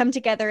all come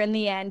together in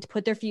the end,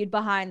 put their feud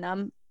behind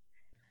them,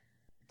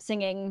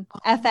 singing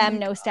FM,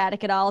 no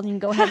static at all. And you can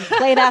go ahead and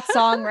play that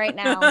song right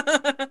now.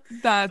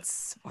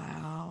 That's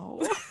wow.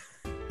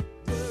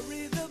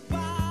 Bury the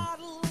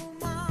bottle,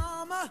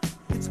 mama.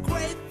 It's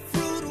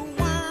grapefruit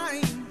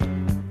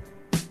wine.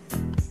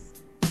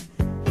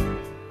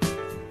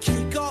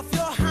 Kick off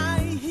your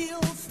high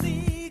heel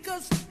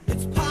sneakers.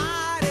 It's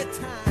party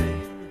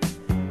time.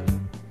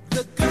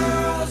 The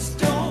girls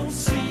don't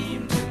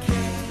seem to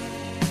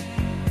care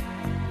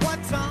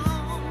what's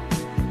on,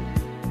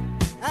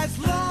 as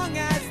long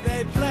as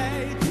they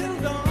play till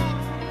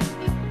dawn.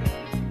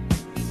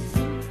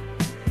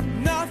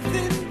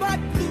 Nothing but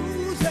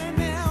blues and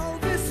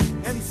Elvis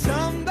and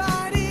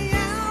somebody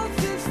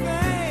else's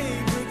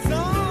favorite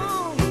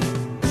song.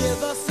 Give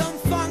her some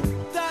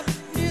funked up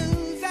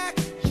music,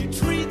 she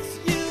treats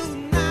you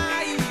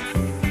nice.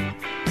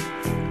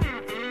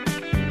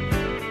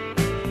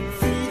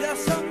 Feed her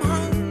some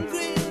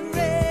hungry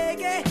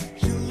reggae,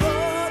 she'll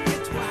love you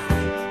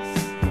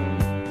twice.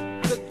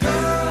 The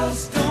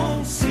girls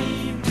don't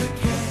seem to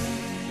care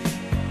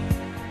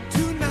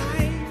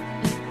tonight,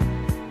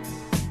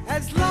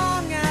 as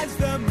long as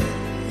the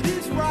mood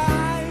is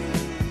right.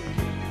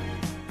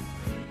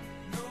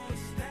 No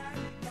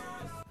static.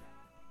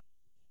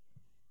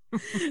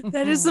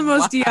 That is the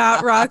most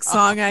yacht rock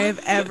song I have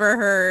ever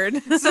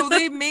heard. So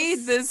they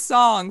made this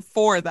song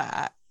for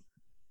that.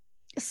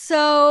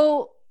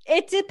 So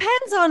it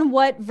depends on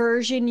what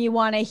version you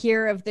want to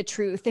hear of the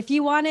truth. If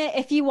you want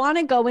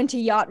to go into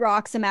Yacht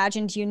Rock's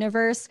imagined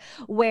universe,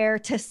 where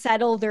to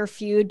settle their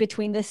feud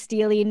between the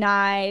Steely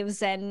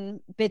Knives and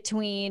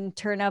between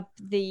Turn Up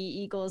the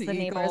Eagles, the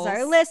neighbors Eagles.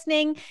 are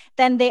listening,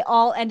 then they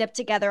all end up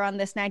together on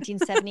this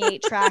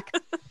 1978 track.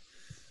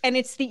 And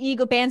it's the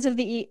members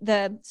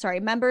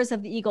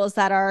of the Eagles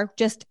that are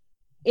just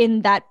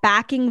in that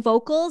backing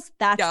vocals.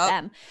 That's Yup.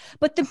 them.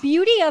 But the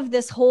beauty of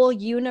this whole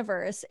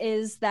universe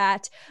is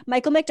that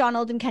Michael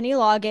McDonald and Kenny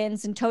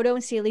Loggins and Toto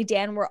and Steely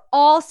Dan were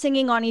all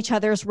singing on each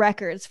other's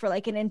records for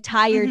like an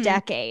entire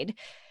decade.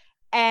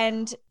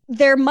 And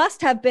there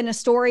must have been a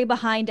story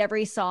behind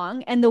every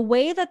song. And the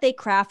way that they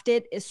craft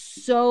it is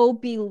so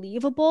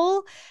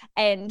believable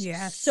and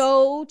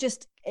so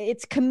just,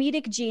 it's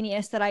comedic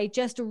genius that I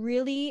just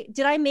really,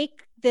 did I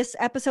make this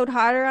episode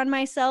harder on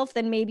myself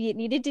than maybe it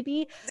needed to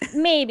be?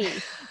 Maybe,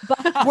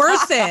 but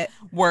Worth it.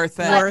 Worth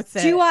it. Worth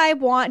it. do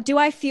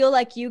I feel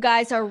like you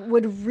guys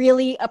would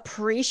really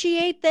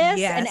appreciate this?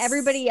 Yes. And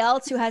everybody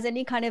else who has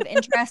any kind of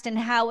interest in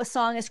how a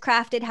song is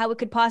crafted, how it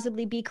could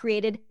possibly be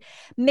created,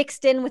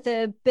 mixed in with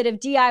a bit of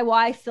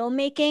DIY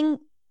filmmaking?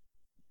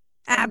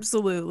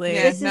 Absolutely.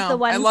 Yeah, This is the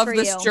one I love for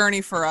this you. journey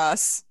for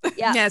us.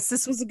 Yeah. Yes,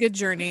 this was a good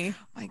journey.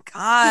 My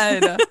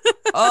God.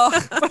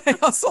 Oh, but I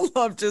also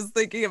love just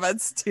thinking about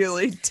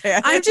Steely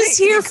Dan. I'm just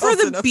here for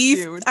Eagles in the a beef.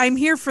 feud. I'm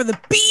here for the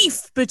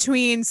beef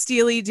between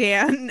Steely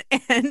Dan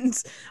and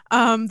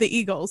the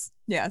Eagles.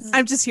 Yes.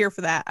 I'm just here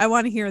for that. I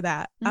want to hear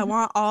that. I Mhm.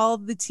 want all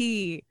the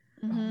tea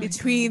Mhm.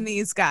 between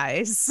these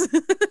guys.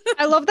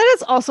 I love that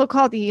it's also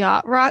called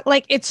Yacht Rock.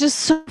 Like, it's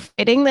just so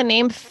fitting. The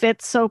name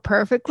fits so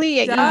perfectly.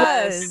 Yet you would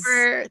does.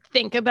 never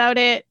think about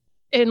it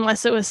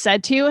unless it was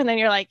said to you. And then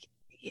you're like,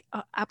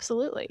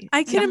 Absolutely.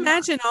 I can Yeah.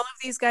 imagine all of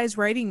these guys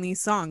writing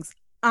these songs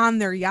on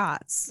their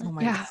yachts. Oh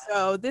my Yeah. god.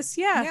 So this,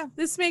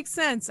 this makes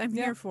sense. I'm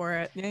Yeah. here for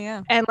it.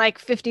 Yeah. And like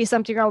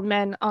 50-something-year-old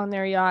men on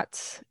their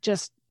yachts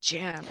just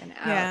jamming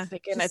out, Yeah,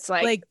 thinking just it's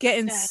like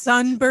getting best.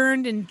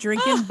 sunburned and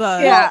drinking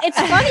bud. Yeah. Well, it's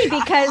funny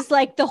because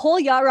like the whole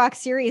Yacht Rock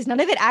series, none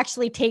of it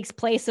actually takes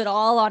place at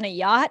all on a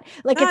yacht.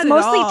 Like Not it's at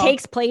mostly all.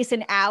 takes place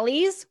in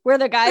alleys where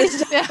the guys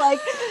just like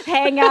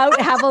hang out,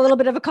 have a little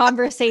bit of a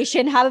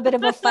conversation, have a bit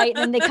of a fight, and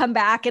then they come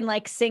back and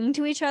like sing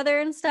to each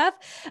other and stuff.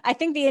 I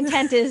think the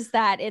intent is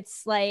that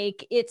it's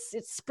like it's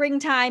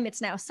springtime,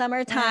 it's now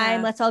summertime.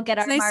 Yeah. Let's all get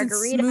It's our nice and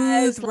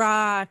margaritas. smooth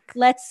rock.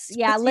 Let's puts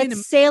you in a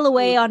sail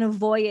away mood. on a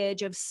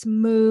voyage of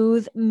smooth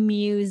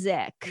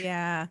music.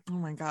 Yeah. Oh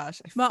my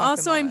gosh. But fucking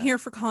also, love I'm it. here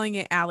for calling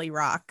it alley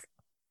rock.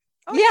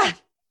 Oh, Yeah.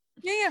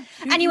 Yeah. You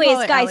can call Anyways,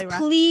 it guys, alley rock.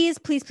 please,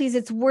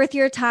 it's worth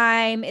your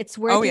time. It's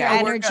worth Oh, your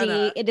yeah. We're energy.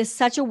 gonna- It is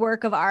such a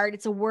work of art.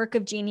 It's a work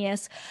of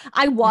genius.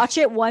 I watch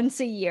it once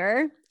a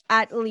year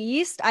at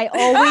least. I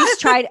always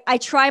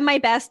try my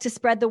best to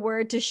spread the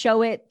word, to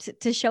show it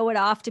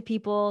off to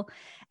people.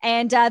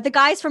 And the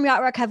guys from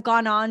Yacht Rock have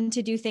gone on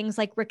to do things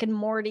like Rick and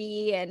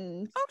Morty,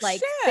 and Oh,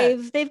 like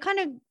shit. they've kind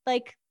of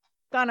like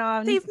gone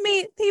on. They've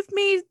made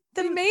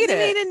They made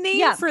it. a name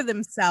Yeah. for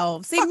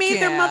themselves. They Fuck made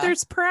their yeah.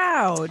 mothers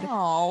proud.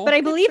 Oh. But I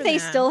good believe for they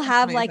them. still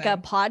have like a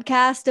amazing.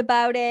 podcast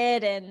about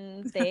it,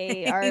 and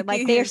they are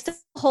like they are still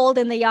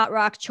holding the Yacht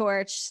Rock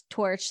torch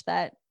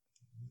that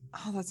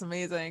Oh, that's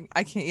amazing.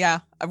 I can't. Yeah,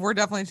 we're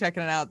definitely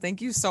checking it out.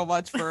 Thank you so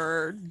much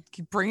for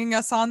bringing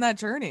us on that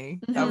journey.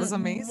 That was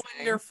amazing.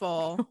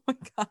 Wonderful. Oh my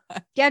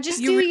god. yeah,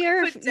 just You do really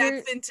your put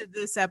depth into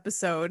this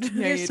episode.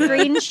 Yeah, your you did.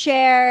 screen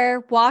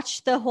share,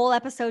 watch the whole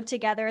episode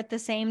together at the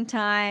same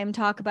time,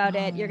 talk about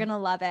it. You're Oh. gonna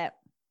love it.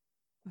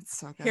 That's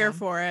so good. Here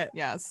for it.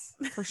 Yes,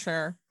 for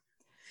sure.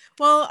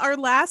 Well, our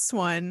last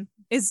one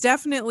is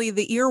definitely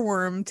the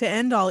earworm to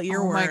end all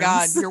earworms. Oh my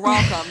god, you're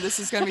welcome. This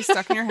is gonna be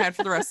stuck in your head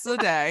for the rest of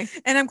the day.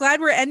 And I'm glad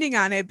we're ending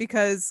on it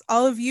because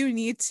all of you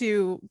need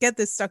to get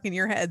this stuck in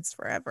your heads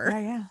forever.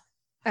 Yeah.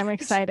 I'm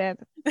excited.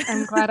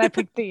 I'm glad I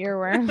picked the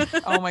earworm.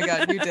 Oh my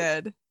god, you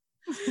did.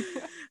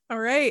 All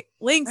right,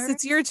 Lynx, All right.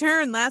 it's your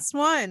turn. Last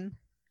one.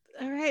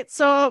 All right.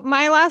 So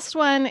my last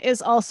one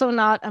is also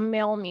not a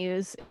male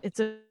muse. It's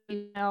a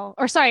female,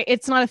 or sorry,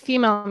 it's not a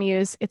female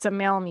muse. It's a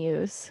male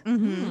muse.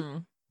 Mm-hmm.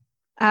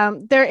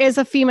 There is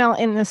a female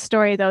in this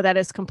story, though, that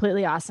is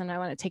completely awesome. I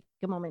want to take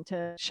a moment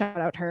to shout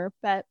out her,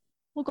 but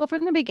we'll go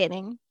from the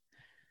beginning.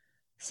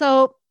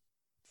 So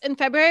in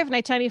February of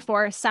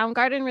 1994,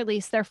 Soundgarden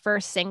released their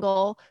first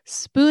single,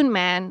 Spoon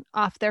Man,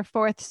 off their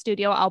fourth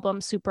studio album,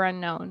 Super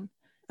Unknown.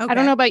 Okay. I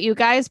don't know about you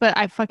guys, but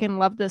I fucking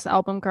loved this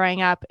album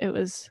growing up. It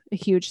was a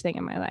huge thing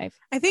in my life.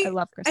 I think I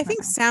love Chris. I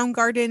think Cornell.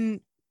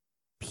 Soundgarden,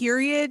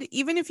 period,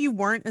 even if you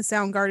weren't a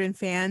Soundgarden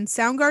fan,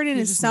 Soundgarden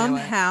You is just knew it.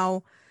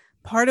 somehow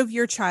part of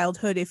your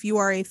childhood if you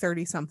are a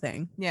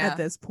 30-something Yeah. at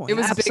this point. It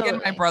was big in my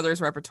Absolutely.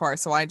 brother's repertoire,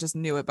 so I just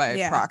knew it by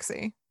Yeah.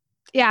 proxy.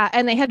 Yeah,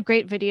 and they had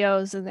great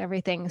videos and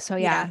everything. So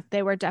Yeah. yeah,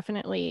 they were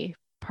definitely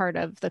part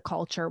of the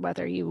culture,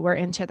 whether you were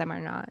into them or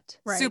not.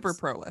 Right. Super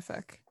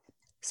prolific.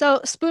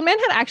 So Spoonman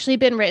had actually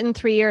been written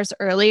 3 years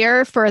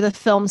earlier for the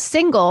film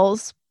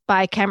Singles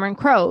by Cameron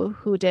Crowe,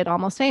 who did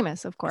Almost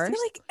Famous, of I course. feel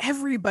like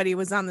everybody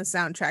was on the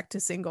soundtrack to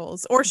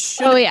Singles, or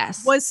should Oh,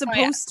 yes. was Oh, supposed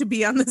yeah. to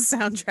be on the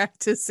soundtrack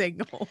to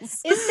Singles.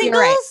 Is You're Singles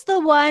right. the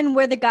one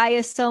where the guy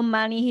is so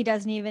money he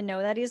doesn't even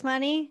know that he's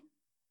money?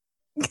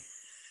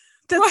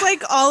 That's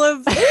like all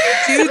of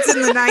dudes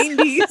in the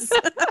 90s.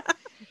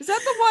 Is that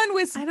the one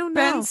with I don't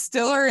Ben know.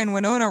 Stiller and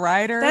Winona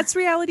Ryder? That's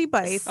Reality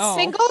Bites. Oh.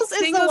 Singles is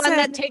Singles the one had-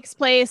 that takes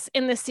place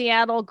in the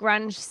Seattle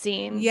grunge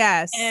scene.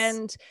 Yes.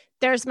 And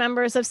there's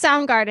members of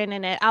Soundgarden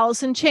in it,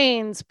 Alice in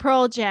Chains,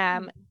 Pearl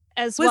Jam,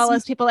 as Was- well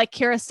as people like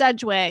Kira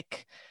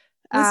Sedgwick.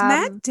 was um,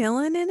 Matt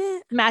Dillon in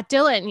it? Matt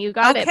Dillon, you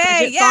got it. Okay,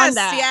 Bridget yes,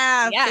 Fonda.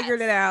 yeah, Yes.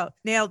 figured it out.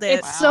 Nailed it.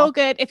 It's Wow. so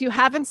good. If you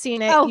haven't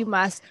seen it, Oh. you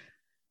must.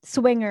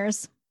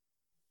 Swingers.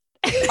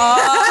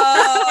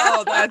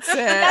 Oh, that's it.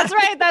 That's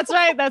right. That's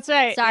right. That's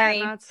right. Sorry.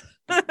 Yeah,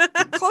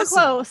 that's Close.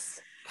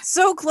 close.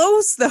 So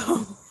close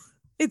though.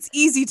 It's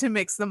easy to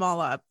mix them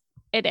all up.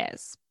 It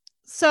is.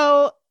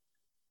 So,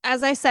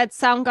 as I said,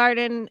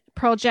 Soundgarden,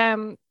 Pearl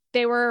Jam,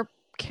 they were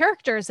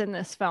characters in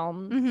this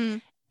film. Mm-hmm.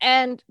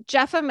 And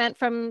Jeff Ament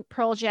from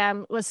Pearl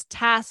Jam was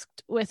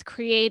tasked with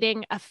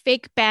creating a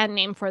fake band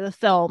name for the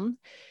film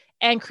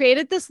and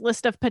created this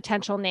list of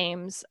potential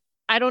names.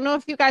 I don't know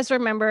if you guys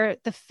remember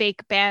the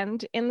fake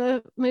band in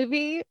the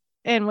movie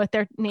and what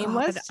their name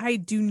was. I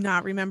do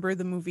not remember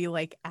the movie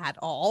like at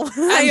all.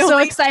 I'm so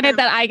excited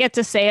that I get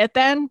to say it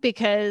then,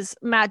 because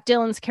Matt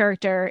Dillon's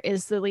character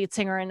is the lead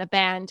singer in the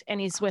band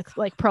and he's with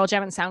like Pearl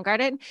Jam and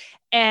Soundgarden.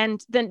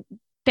 And the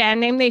band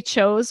name they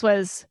chose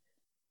was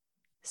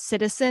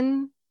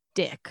Citizen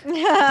Dick.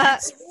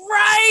 That's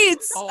right.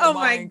 Oh,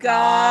 my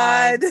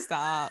god.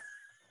 Stop.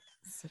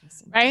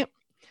 Citizen. Right?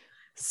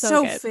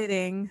 So good.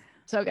 fitting.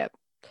 So good.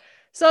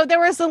 So there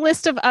was a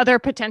list of other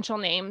potential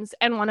names,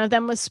 and one of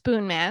them was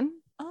Spoon Man.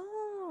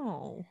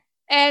 Oh.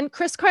 And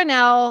Chris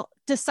Cornell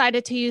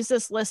decided to use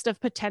this list of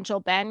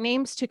potential band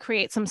names to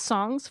create some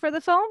songs for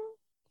the film.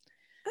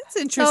 That's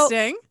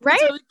interesting. Right?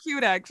 It's really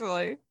cute,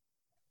 actually.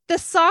 The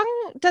song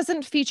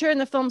doesn't feature in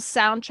the film's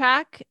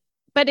soundtrack,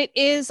 but it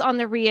is on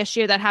the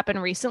reissue that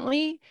happened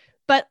recently.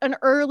 But an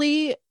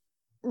early,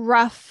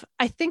 rough,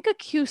 I think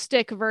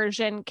acoustic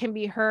version can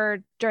be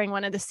heard during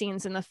one of the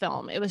scenes in the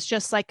film. It was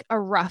just like a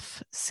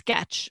rough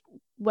sketch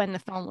when the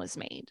film was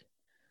made.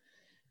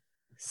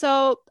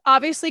 So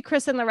obviously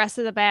Chris and the rest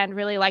of the band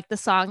really liked the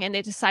song, and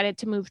they decided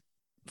to move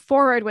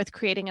forward with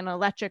creating an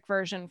electric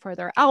version for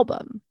their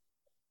album.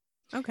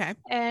 Okay.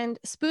 And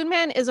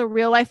Spoonman is a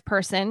real life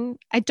person.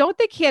 I don't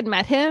think he had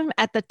met him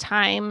at the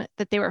time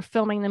that they were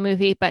filming the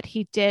movie, but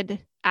he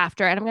did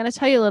after. And I'm going to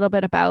tell you a little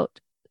bit about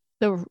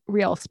the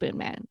real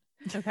Spoonman.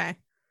 Okay.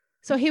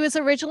 So he was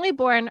originally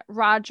born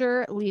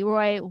Roger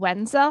Leroy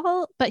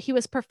Wenzel, but he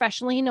was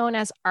professionally known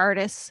as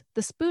Artis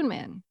the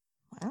Spoonman.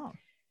 Wow.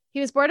 He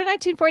was born in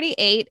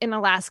 1948 in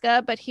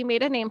Alaska, but he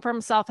made a name for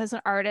himself as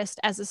an artist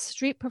as a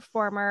street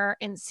performer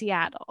in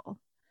Seattle.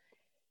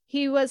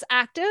 He was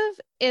active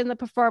in the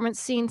performance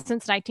scene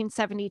since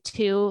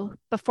 1972.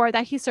 Before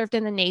that, he served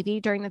in the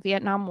Navy during the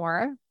Vietnam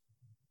War.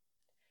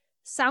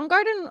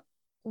 Soundgarden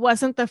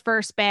wasn't the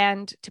first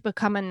band to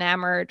become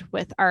enamored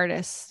with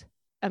artists'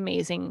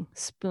 amazing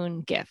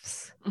spoon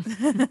gifts.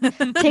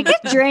 Take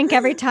a drink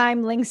every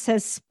time Link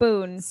says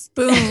spoon.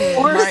 Spoon.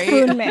 Or Right.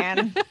 spoon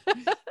man.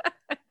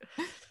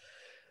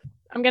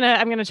 I'm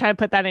gonna try to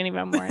put that in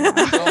even more now.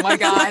 Oh my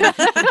God.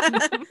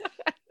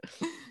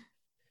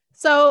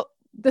 So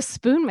the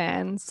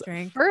Spoonman's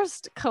Drink.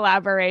 first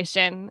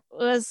collaboration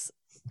was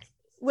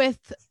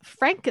with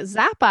Frank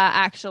Zappa,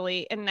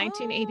 actually, in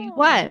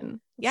 1981.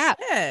 Yeah,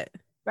 Shit.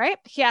 right.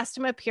 He asked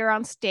him to appear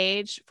on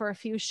stage for a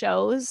few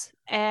shows,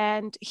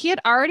 and he had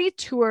already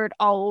toured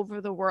all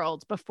over the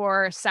world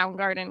before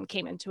Soundgarden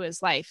came into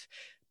his life.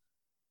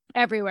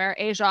 Everywhere,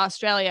 Asia,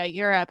 Australia,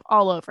 Europe,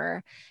 all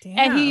over. Damn.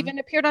 And he even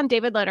appeared on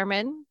David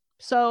Letterman.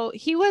 So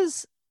he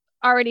was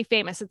already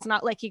famous. It's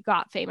not like he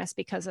got famous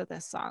because of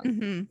this song.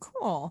 Mhm.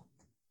 Cool.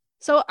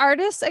 So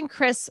Artis and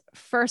Chris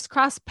first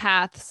crossed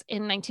paths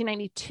in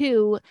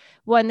 1992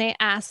 when they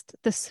asked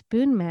the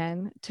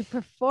Spoonman to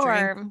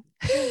perform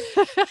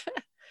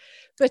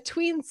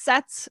between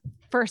sets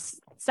for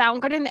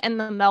Soundgarden and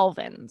the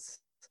Melvins.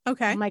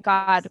 Okay. Oh my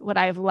God, would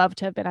I have loved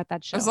to have been at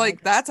that show? I was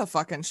like, that's a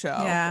fucking show.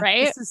 Yeah.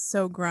 Right? This is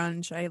so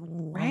grunge. I love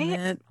Right?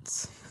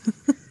 it.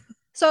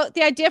 So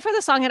the idea for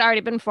the song had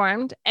already been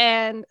formed,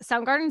 and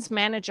Soundgarden's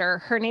manager,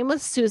 her name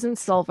was Susan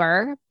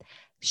Silver.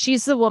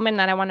 She's the woman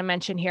that I want to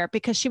mention here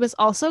because she was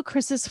also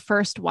Chris's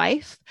first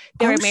wife.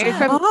 They were married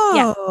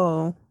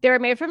from they were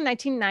married from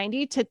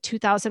 1990 to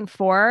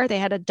 2004. They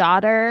had a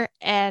daughter,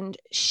 and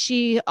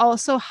she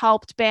also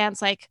helped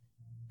bands like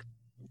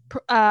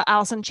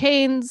Alice in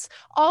Chains.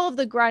 All of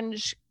the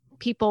grunge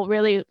people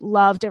really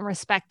loved and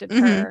respected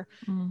her.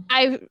 Mhm.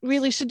 I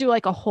really should do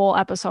like a whole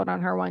episode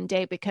on her one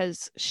day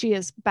because she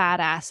is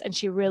badass and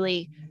she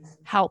really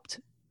helped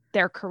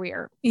their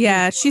career.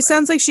 Yeah, she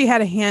sounds like she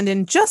had a hand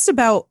in just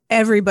about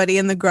everybody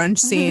in the grunge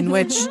scene,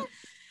 which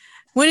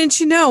wouldn't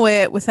you know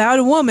it, without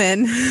a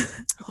woman,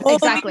 whole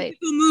Exactly.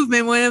 musical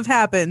movement wouldn't have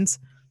happened.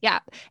 Yeah.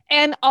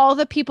 And all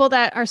the people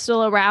that are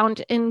still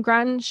around in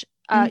grunge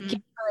Mhm.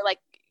 give her like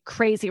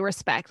crazy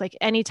respect. Like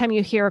anytime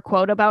you hear a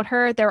quote about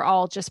her, they're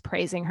all just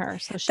praising her.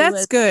 So she That's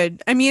was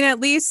good. I mean, at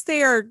least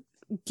they are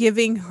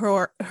giving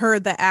her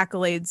the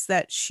accolades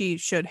that she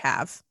should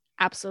have.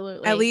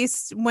 absolutely. At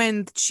least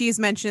when she's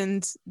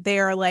mentioned, they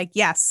are like,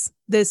 yes,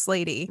 this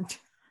lady.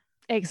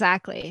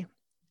 Exactly.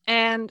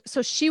 And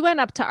so she went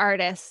up to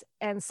Artis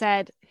and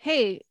said,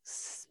 "Hey,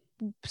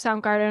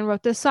 Soundgarden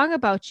wrote this song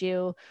about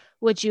you.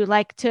 Would you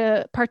like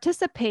to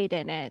participate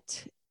in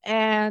it?"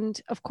 And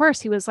of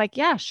course he was like,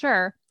 "Yeah,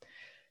 sure."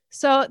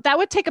 So that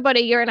would take about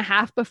a year and a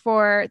half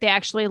before they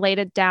actually laid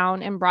it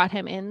down and brought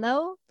him in,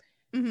 though.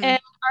 Mhm.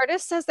 And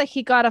Artis says that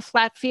he got a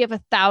flat fee of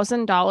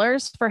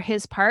 $1,000 for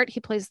his part. He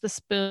plays the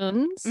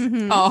spoons.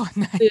 Mhm. Oh,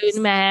 nice.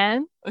 Spoon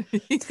man.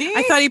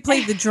 I thought he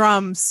played the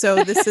drums,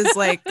 so this is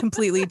like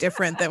completely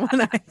different than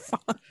when I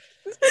thought.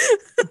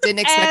 Didn't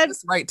expect And-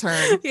 this right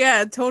turn.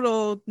 Yeah,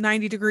 total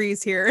 90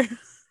 degrees here.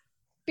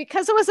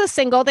 Because it was a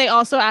single, they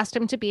also asked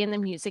him to be in the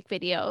music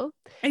video.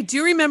 I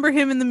do remember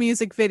him in the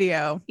music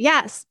video.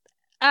 Yes.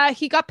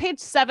 He got paid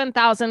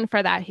 $7,000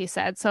 for that, he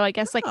said. So I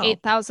guess like Oh.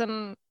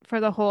 $8,000 for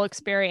the whole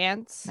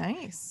experience.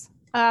 Nice.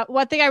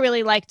 One thing I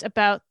really liked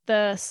about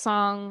the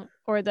song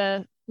or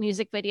the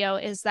music video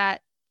is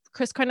that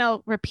Chris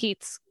Cornell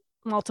repeats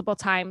multiple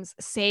times,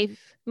 "Save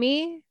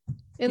me"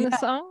 in the Yeah.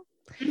 song.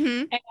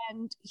 Mhm.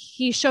 And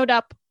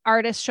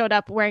Artis showed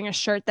up wearing a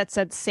shirt that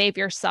said "Save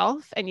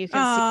yourself." And you can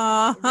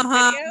Aw, see the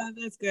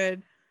video. that's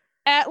good.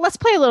 Let's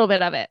play a little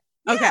bit of it.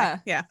 Okay, Yeah.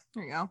 yeah.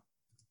 There you go.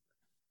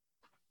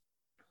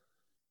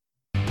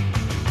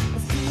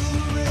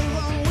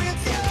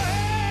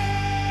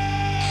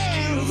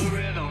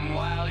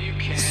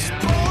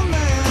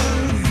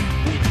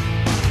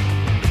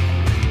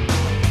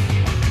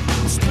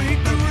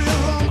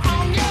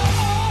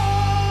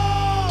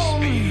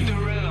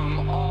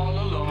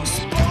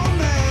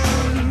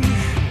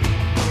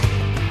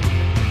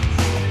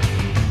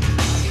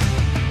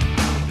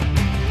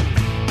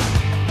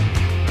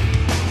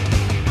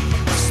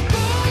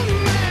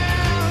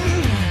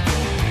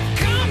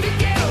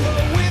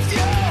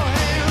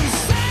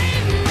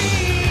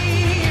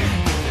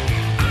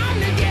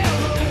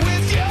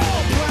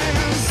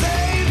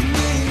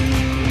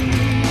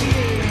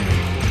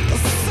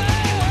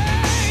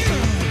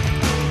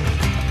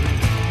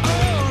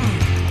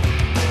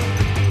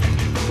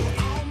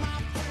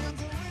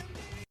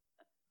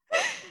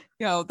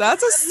 Yo,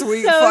 that's a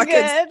sweet So fucking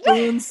good.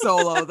 spoon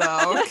solo,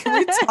 though. Can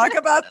we talk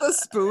about the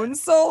spoon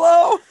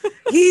solo?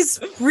 He's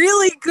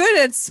really good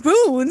at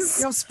spoons.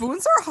 You know,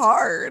 spoons are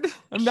hard. Is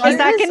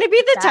that going to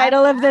be the that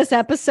title of this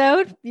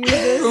episode?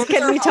 Muses, Spoons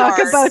can are we talk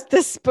hard. about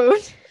the spoon?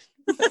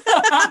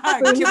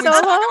 Can we talk solo?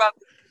 about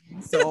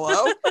the spoon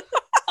solo?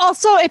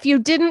 Also, if you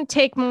didn't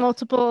take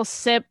multiple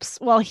sips,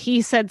 well,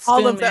 he said spoon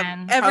All of them.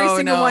 man. Every Oh,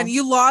 single no. one.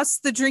 You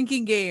lost the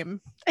drinking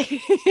game.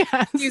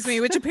 Yes. Excuse me,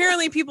 which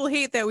apparently people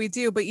hate that we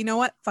do, but you know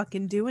what?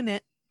 Fucking doing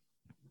it.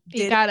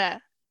 You Did- gotta.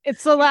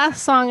 It's the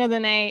last song of the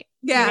night.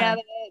 Yeah. You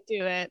gotta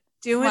do it.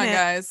 Doing Come on, it.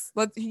 guys.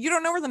 You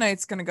don't know where the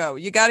night's gonna go.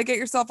 You got to get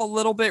yourself a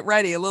little bit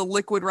ready, a little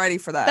liquid ready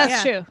for that.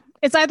 That's true.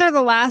 It's either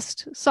the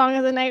last song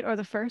of the night or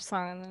the first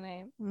song of the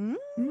night. Mm.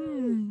 I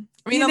mean,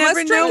 You unless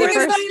never know drinking where is the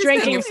not First your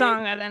drinking thing.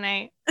 song of the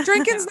night.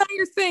 Drinking's not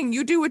your thing.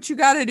 You do what you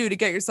got to do to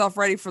get yourself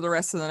ready for the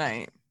rest of the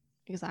night.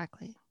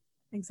 Exactly.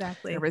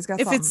 Exactly. Everybody's got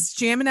If something. it's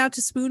jamming out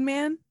to Spoon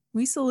Man,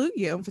 we salute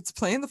you. If it's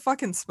playing the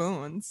fucking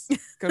spoons,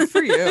 good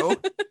for you.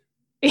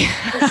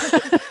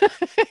 Yeah.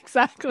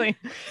 Exactly.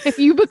 If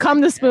you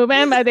become the spoon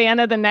man by the end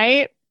of the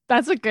night,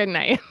 that's a good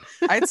night.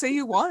 I'd say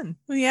you won.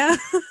 Yeah.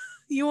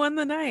 You won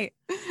the night.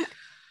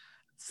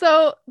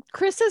 So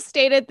Chris has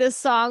stated this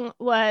song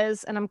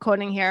was, and I'm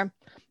quoting here,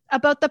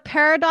 about the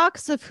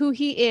paradox of who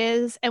he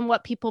is and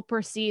what people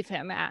perceive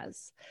him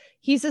as.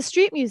 He's a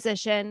street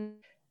musician,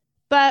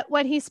 but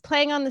when he's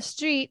playing on the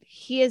street,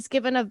 he is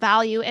given a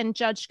value and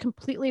judged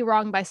completely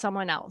wrong by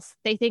someone else.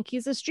 They think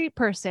he's a street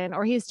person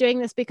or he's doing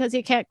this because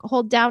he can't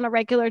hold down a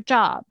regular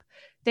job.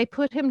 They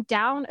put him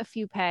down a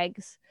few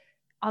pegs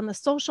on the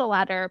social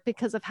ladder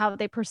because of how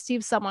they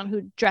perceive someone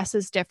who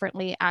dresses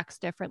differently, acts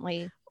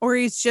differently. Or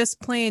he's just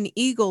playing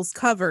Eagles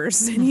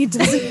covers and he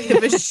doesn't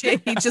give a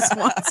shit. He just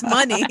wants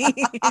money.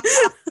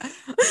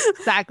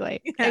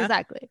 Exactly. Yeah.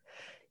 Exactly.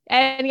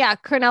 And yeah,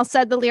 Cornell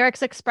said the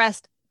lyrics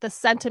expressed the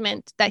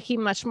sentiment that he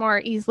much more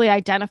easily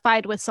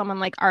identified with someone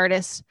like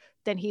artist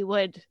than he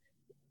would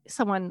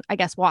someone, I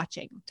guess,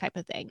 watching type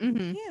of thing.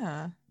 Mhm.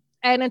 Yeah.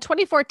 And in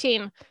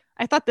 2014,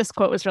 I thought this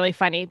quote was really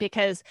funny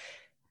because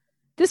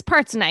this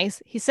part's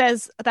nice. He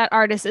says that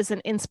artist is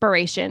an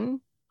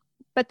inspiration,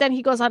 but then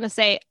he goes on to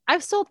say,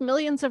 I've sold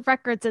millions of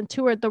records and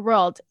toured the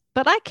world,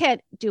 but I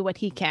can't do what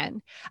he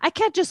can. I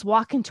can't just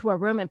walk into a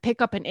room and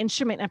pick up an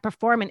instrument and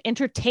perform and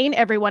entertain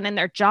everyone and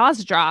their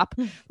jaws drop.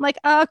 I'm like,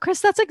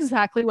 Chris, that's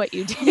exactly what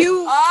you do.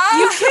 You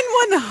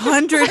can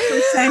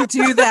 100%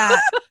 do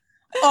that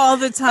all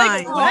the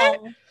time.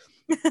 what?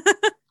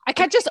 I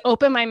can't just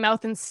open my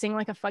mouth and sing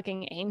like a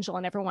fucking angel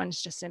and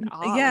everyone's just in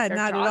awe. Yeah, with their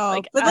not at jaws. all.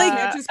 Like, But, Like, like,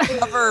 can't just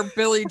cover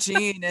Billie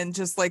Jean and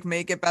just like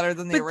make it better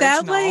than the But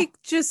original. that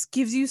like just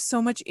gives you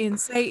so much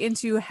insight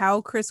into how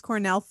Chris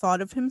Cornell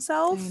thought of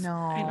himself. I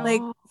know.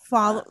 Like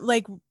follow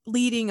like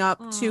leading up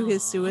to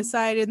his Aw.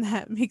 suicide, and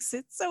that makes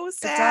it so It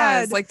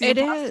sad. does. Like the It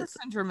imposter is.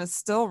 syndrome is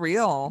still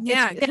real.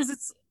 Yeah, because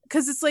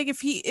it's like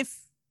if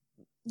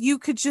you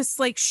could just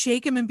like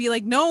shake him and be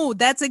like, no,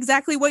 that's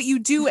exactly what you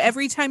do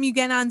every time you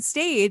get on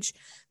stage,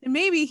 then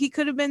maybe he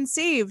could have been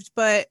saved.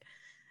 But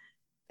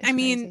I It's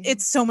mean, crazy.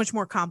 it's so much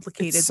more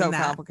complicated It's so than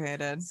that.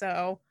 complicated.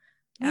 So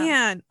Yeah.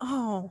 man,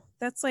 oh,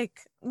 that's like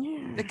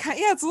yeah.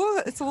 It's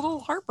a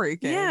little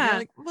heartbreaking. Yeah. You're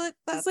like, but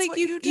that's It's like what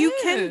you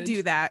can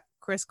do that,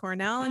 Chris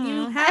Cornell, and you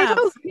Mhm. have. I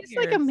know for he's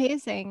like years.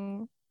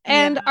 amazing.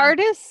 And Yeah.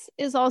 Artis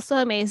is also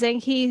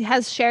amazing. He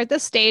has shared the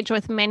stage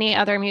with many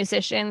other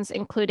musicians,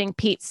 including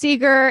Pete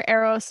Seeger,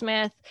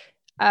 Aerosmith,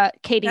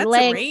 Katie That's a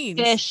Lang, range.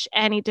 Fish,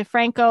 Annie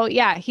DeFranco.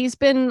 Yeah, he's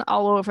been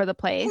all over the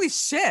place. Holy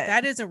shit.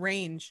 That is a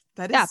range.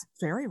 That Yeah. is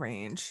very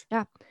range.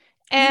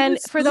 And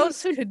whose for those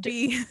spoons who could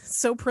be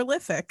so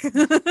prolific.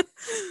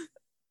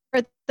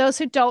 for those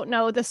who don't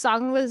know, the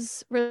song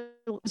was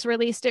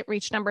released. It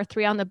reached number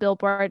 3 on the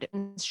Billboard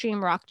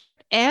Stream Rock,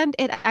 and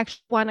it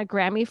actually won a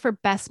Grammy for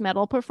Best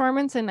Metal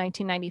Performance in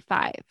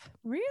 1995.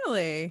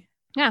 Really?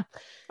 I'm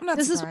not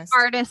This is surprised.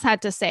 what Artis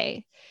had to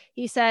say.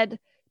 He said,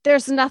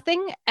 "There's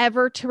nothing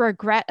ever to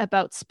regret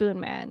about Spoon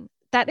Man.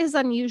 That is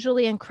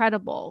unusually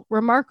incredible,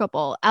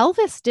 remarkable.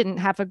 Elvis didn't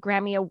have a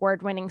Grammy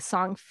Award-winning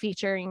song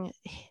featuring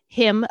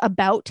him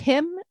about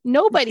him.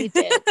 Nobody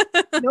did.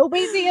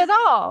 Nobody at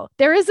all.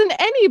 There isn't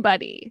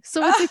anybody.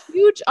 So it's a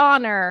huge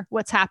honor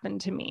what's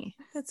happened to me."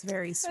 That's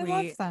very I love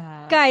sweet.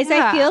 that. Guys,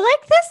 Yeah. I feel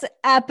like this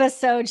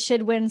episode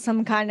should win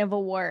some kind of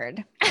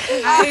award.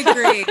 I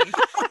agree.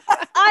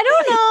 I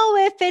don't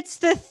know if it's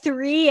the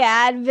 3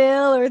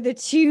 Advil or the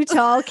 2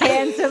 tall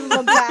cans of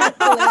the back.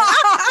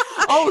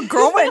 Oh,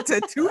 girl went to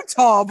 2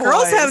 tall boys.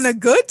 Girls having a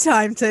good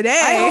time I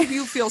today. hope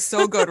you feel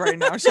so good right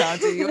now,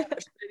 Shanti. You had a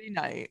shitty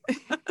night.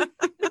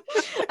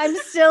 I'm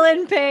still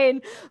in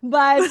pain,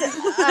 but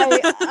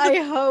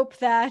I hope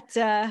that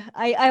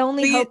I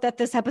only But hope that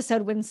this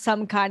episode wins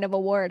some kind of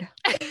award.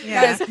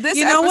 Yeah. Guys, this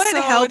you know what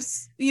episode-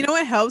 helps? You know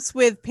what helps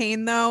with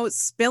pain though?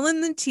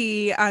 Spilling the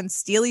tea on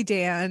Steely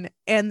Dan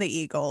and the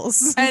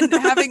Eagles. And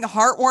having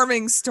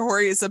heartwarming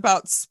stories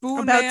about Spoon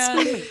About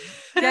Man, Spoon.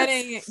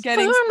 getting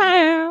Spoon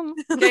Man.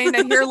 getting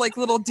to hear like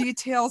little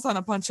details on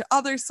a bunch of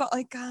other songs.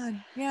 Like,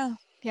 God, yeah,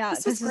 Yeah,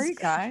 this was great,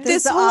 guys.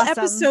 this This is whole awesome.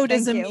 episode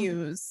is a Thank you.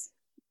 muse.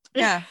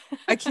 Yeah.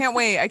 I can't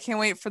wait. I can't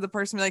wait for the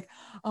person to be like,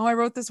 oh, I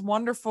wrote this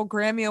wonderful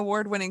Grammy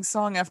award-winning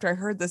song after I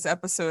heard this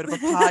episode of a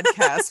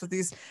podcast with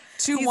these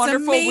two These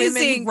wonderful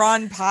amazing-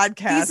 women-run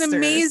podcasters. These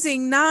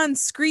amazing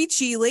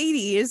non-screechy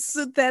ladies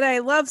that I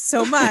love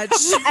so much.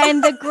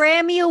 And the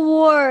Grammy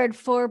Award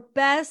for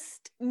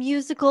Best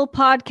Musical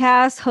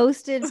Podcast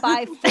hosted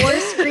by 4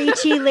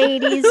 screechy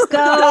ladies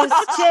goes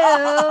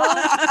to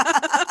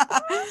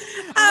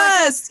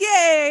Us,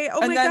 yay! Oh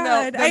And my then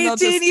god, they'll I just-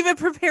 didn't even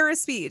prepare a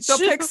speech. They'll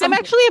pick some I'm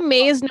actually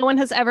amazed no one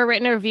has ever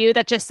written a review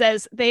that just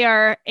says they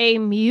are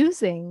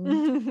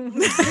amusing.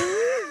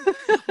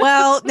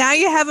 Well, now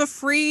you have a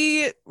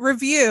free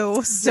review.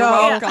 You're So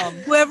welcome.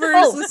 whoever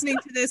is listening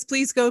to this,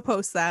 please go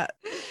post that.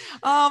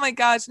 Oh my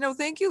gosh. No,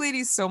 thank you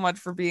ladies so much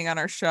for being on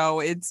our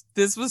show.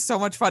 This was so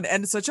much fun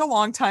and such a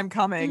long time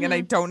coming. And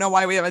I don't know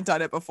why we haven't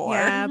done it before.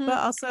 Yeah, Mhm. but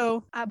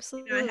also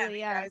Absolutely, having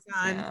you yeah. guys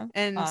on, Yeah,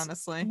 and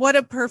honestly. what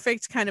a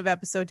perfect kind of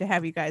episode to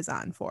have you guys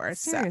on for.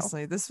 So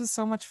Seriously, this was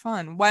so much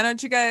fun. Why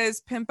don't you guys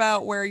pimp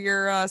out where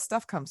your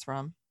stuff comes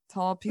from?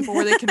 Tell people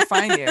where they can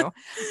find you.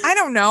 I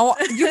don't know.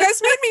 You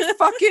guys made me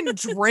fucking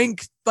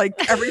drink like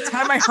every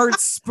time I heard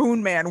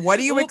Spoon Man. What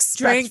do you Oop, expect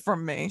drink,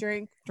 from me?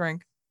 drink.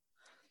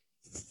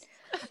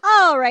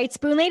 All right,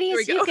 Spoon Here Ladies,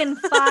 we go. you can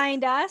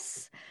find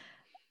us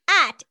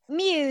at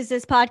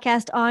Muses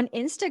Podcast on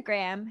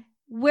Instagram.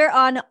 We're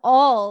on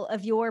all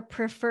of your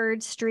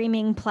preferred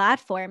streaming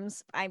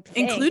platforms, I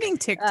think. Including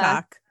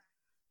TikTok.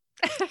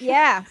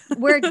 Yeah,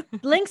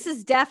 Lynx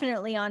is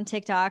definitely on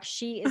TikTok.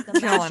 She is the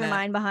Killing it.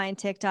 mastermind behind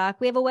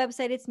TikTok. We have a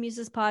website. It's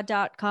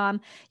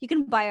musespod.com. You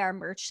can buy our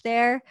merch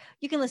there.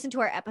 You can listen to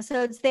our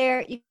episodes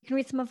there. You can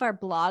read some of our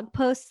blog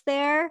posts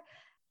there.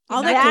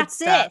 All that good That's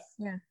stuff.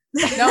 it.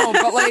 No,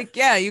 but like,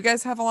 yeah, you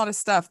guys have a lot of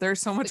stuff.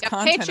 There's so We much got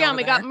content. Patreon, over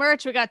we got there.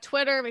 merch, we got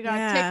Twitter, we got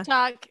Yeah.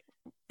 TikTok.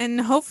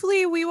 And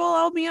hopefully we will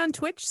all be on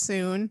Twitch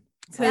soon.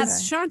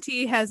 Because Okay.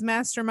 Shanti has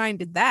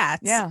masterminded that.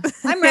 Yeah.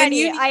 I'm And ready.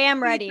 you need I am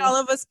to teach ready. all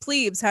of us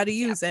plebes how to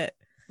use it.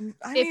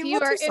 I If mean, you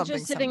we'll are do something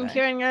interested in someday.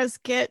 hearing us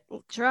get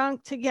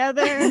drunk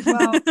together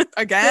while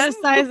Again,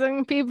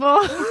 criticizing people,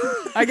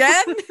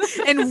 again,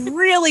 And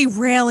really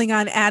railing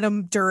on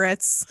Adam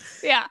Duritz.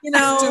 yeah, You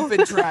know,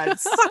 stupid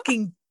dreads.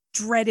 fucking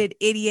dreaded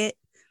idiot.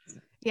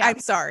 yeah. I'm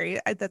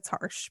sorry. That's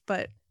harsh,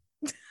 but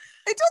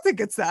I don't think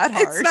it's that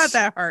harsh. it's not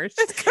that harsh.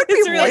 It could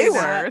It's be really way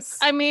not. worse.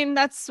 I mean,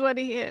 that's what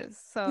he is.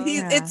 So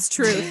He's- Yeah. It's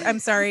truth. I'm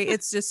sorry.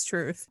 It's just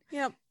truth.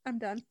 Yep. I'm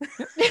done.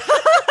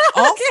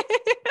 Also,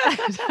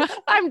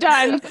 I'm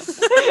done.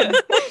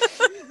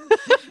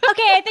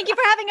 Okay, thank you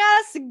for having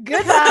us.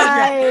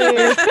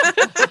 Goodbye.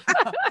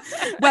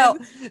 well,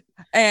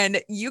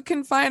 and you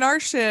can find our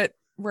shit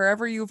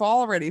wherever you've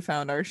already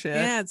found our shit.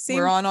 Yeah, same.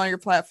 We're on all your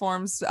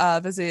platforms.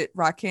 Visit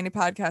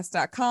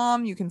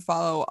rockcandypodcast.com. You can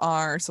follow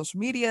our social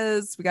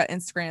medias. We got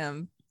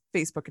Instagram,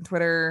 Facebook, and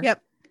Twitter.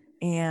 Yep.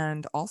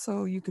 And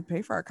also you could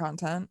pay for our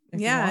content. If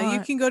Yeah, you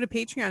want. can go to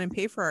Patreon and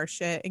pay for our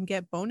shit and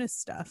get bonus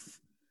stuff.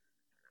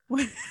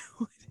 What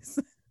is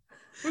that?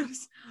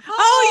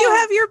 Oh, you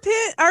have your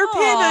pin, our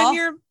pin Aw. on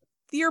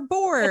your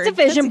board. It's a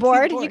vision That's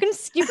board. cute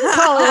You can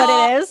call it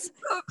what it is.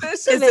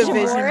 It's a vision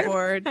vision board.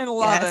 board. I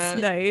love Yes,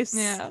 it. Nice.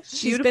 Yeah.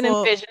 She's been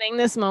Beautiful. envisioning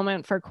this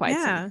moment for quite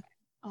some Yeah.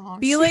 Oh,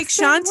 Be like she's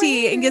been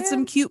Shanti and get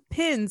some waiting. cute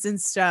pins and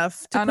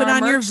stuff to On put our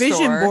on your merch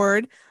vision store.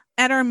 board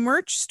at our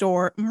merch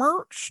store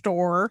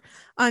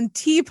on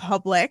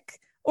TeePublic,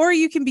 or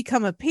you can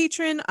become a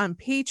patron on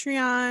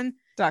patreon.com/rockcandy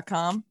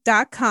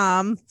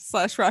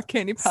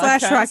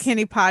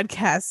 .com/rockcandy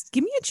podcast.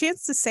 Give me a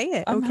chance to say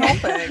it. I'm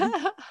Okay.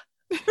 helping.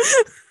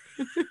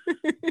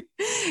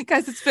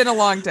 Guys, it's been a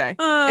long day.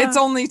 It's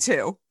only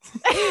 2.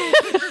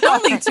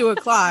 only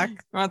 2:00.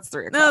 Well, it's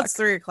 3 No, o'clock. it's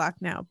 3:00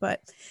 now.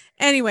 But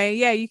anyway,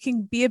 yeah, you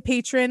can be a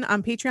patron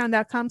on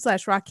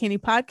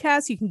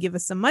patreon.com/rockcandypodcast. You can give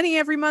us some money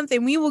every month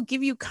and we will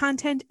give you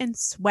content and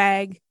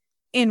swag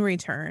in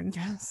return.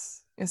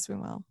 Yes. Yes, we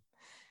will.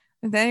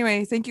 And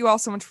anyway, thank you all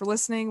so much for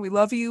listening. We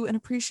love you and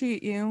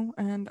appreciate you.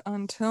 And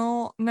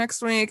until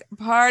next week,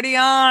 party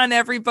on,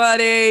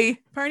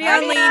 everybody. Party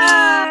on, ladies.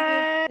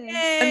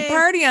 And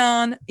party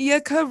on, you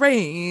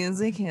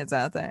crazy kids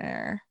out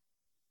there.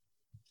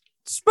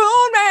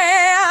 Spoon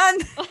Man.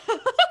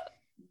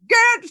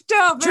 Get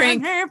stuff.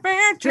 Drink.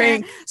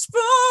 Drink.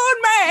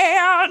 Spoon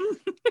Man.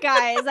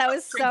 Guys, that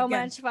was so again.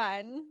 much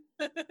fun.